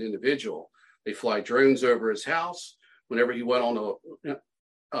targeted individual. They fly drones over his house. Whenever he went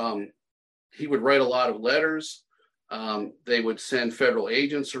on he would write a lot of letters. They would send federal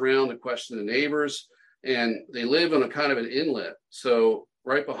agents around to question the neighbors, and they live on a kind of an inlet. So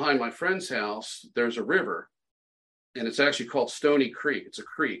right behind my friend's house, there's a river, and it's actually called Stony Creek. It's a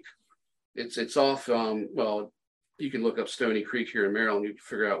creek. It's off, you can look up Stony Creek here in Maryland, you can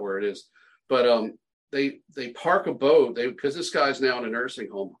figure out where it is. But they park a boat, because this guy's now in a nursing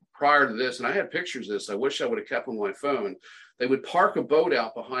home. Prior to this, and I had pictures of this, I wish I would have kept on my phone. They would park a boat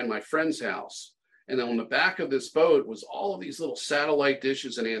out behind my friend's house. And then on the back of this boat was all of these little satellite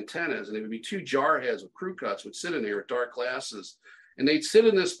dishes and antennas. And it would be two jarheads with crew cuts would sit in there with dark glasses. And they'd sit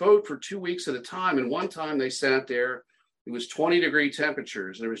in this boat for 2 weeks at a time. And one time they sat there, it was 20-degree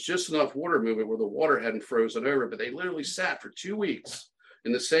temperatures. There was just enough water movement where the water hadn't frozen over, but they literally sat for 2 weeks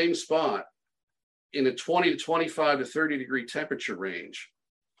in the same spot in a 20 to 25 to 30-degree temperature range.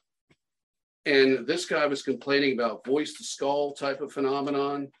 And this guy was complaining about voice to skull type of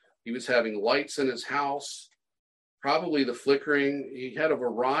phenomenon. He was having lights in his house, probably the flickering. He had a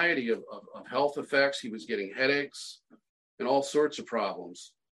variety of health effects. He was getting headaches and all sorts of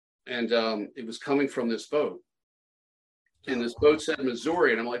problems. And it was coming from this boat. And this boat said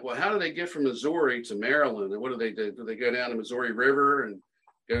Missouri. And I'm like, well, how do they get from Missouri to Maryland? And what do they do? Do they go down the Missouri River and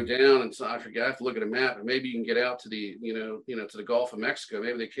go down? And so I forget, I have to look at a map, and maybe you can get out to the, to the Gulf of Mexico.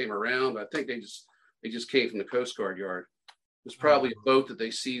 Maybe they came around, but I think they just came from the Coast Guard yard. It was probably a boat that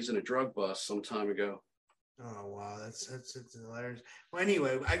they seized in a drug bust some time ago. Oh wow, that's hilarious. Well,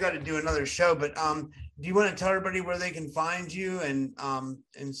 anyway, I got to do another show, but do you want to tell everybody where they can find you and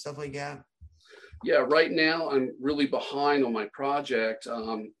stuff like that? Yeah, right now I'm really behind on my project.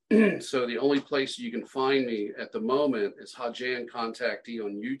 So the only place you can find me at the moment is Hajan Contactee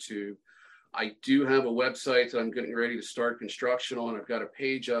on YouTube. I do have a website that I'm getting ready to start construction on. I've got a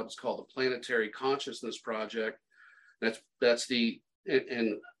page up. It's called the Planetary Consciousness Project. That's the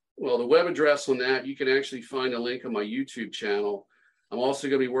the web address on that. You can actually find a link on my YouTube channel. I'm also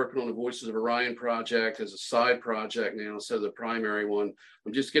going to be working on the Voices of Orion project as a side project now instead of the primary one.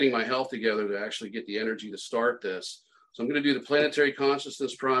 I'm just getting my health together to actually get the energy to start this. So I'm going to do the Planetary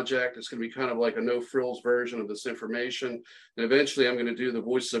Consciousness Project. It's going to be kind of like a no-frills version of this information. And eventually I'm going to do the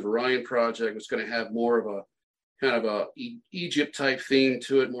Voices of Orion project. It's going to have more of a kind of a Egypt type theme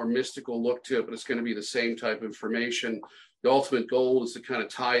to it, more mystical look to it, but it's going to be the same type of information. The ultimate goal is to kind of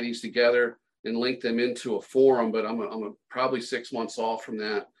tie these together and link them into a forum, but I'm probably 6 months off from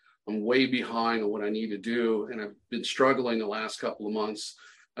that. I'm way behind on what I need to do, and I've been struggling the last couple of months.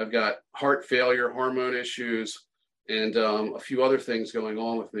 I've got heart failure, hormone issues, and a few other things going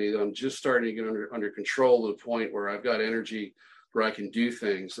on with me that I'm just starting to get under control to the point where I've got energy where I can do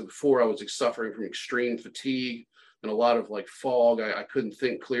things. So before I was suffering from extreme fatigue and a lot of like fog. I couldn't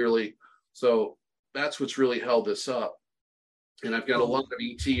think clearly. So that's what's really held this up. And I've got a lot of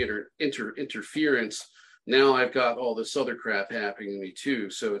ET interference. Now I've got all this other crap happening to me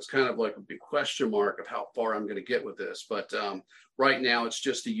too. So it's kind of like a big question mark of how far I'm going to get with this. But right now it's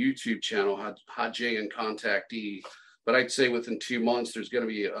just a YouTube channel, Hajan Contactee. But I'd say within 2 months, there's going to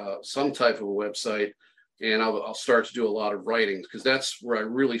be some type of a website, and I'll start to do a lot of writings, because that's where I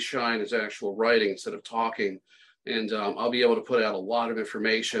really shine, is actual writing instead of talking. And I'll be able to put out a lot of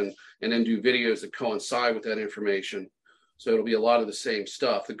information and then do videos that coincide with that information. So it'll be a lot of the same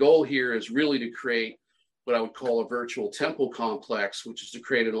stuff. The goal here is really to create what I would call a virtual temple complex, which is to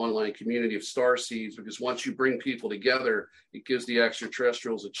create an online community of starseeds, because once you bring people together, it gives the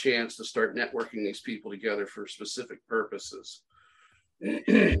extraterrestrials a chance to start networking these people together for specific purposes.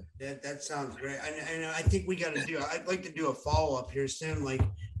 That sounds great. And I think we got to do, I'd like to do a follow-up here soon. Like,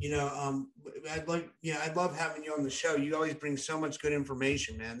 I'd love having you on the show. You always bring so much good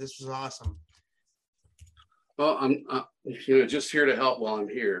information, man. This was awesome. Well, I'm just here to help while I'm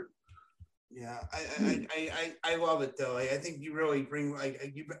here. Yeah, I love it though. I think you really bring I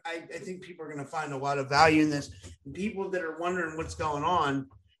think people are going to find a lot of value in this. People that are wondering what's going on,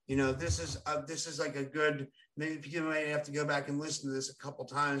 this is like a good. Maybe you might have to go back and listen to this a couple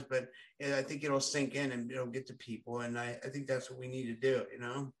times, but I think it'll sink in and it'll get to people. And I think that's what we need to do.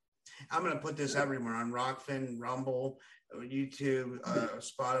 I'm going to put this everywhere on Rockfin, Rumble, YouTube,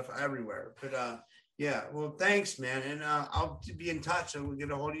 Spotify, everywhere. But yeah, well, thanks, man, and I'll be in touch, and we'll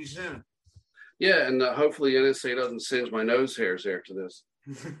get a hold of you soon. Yeah, and hopefully NSA doesn't singe my nose hairs after this.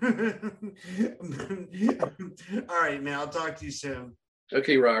 All right, man. I'll talk to you soon.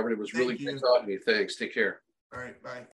 Okay, Robert. It was really good talking to you. Thanks. Take care. All right. Bye.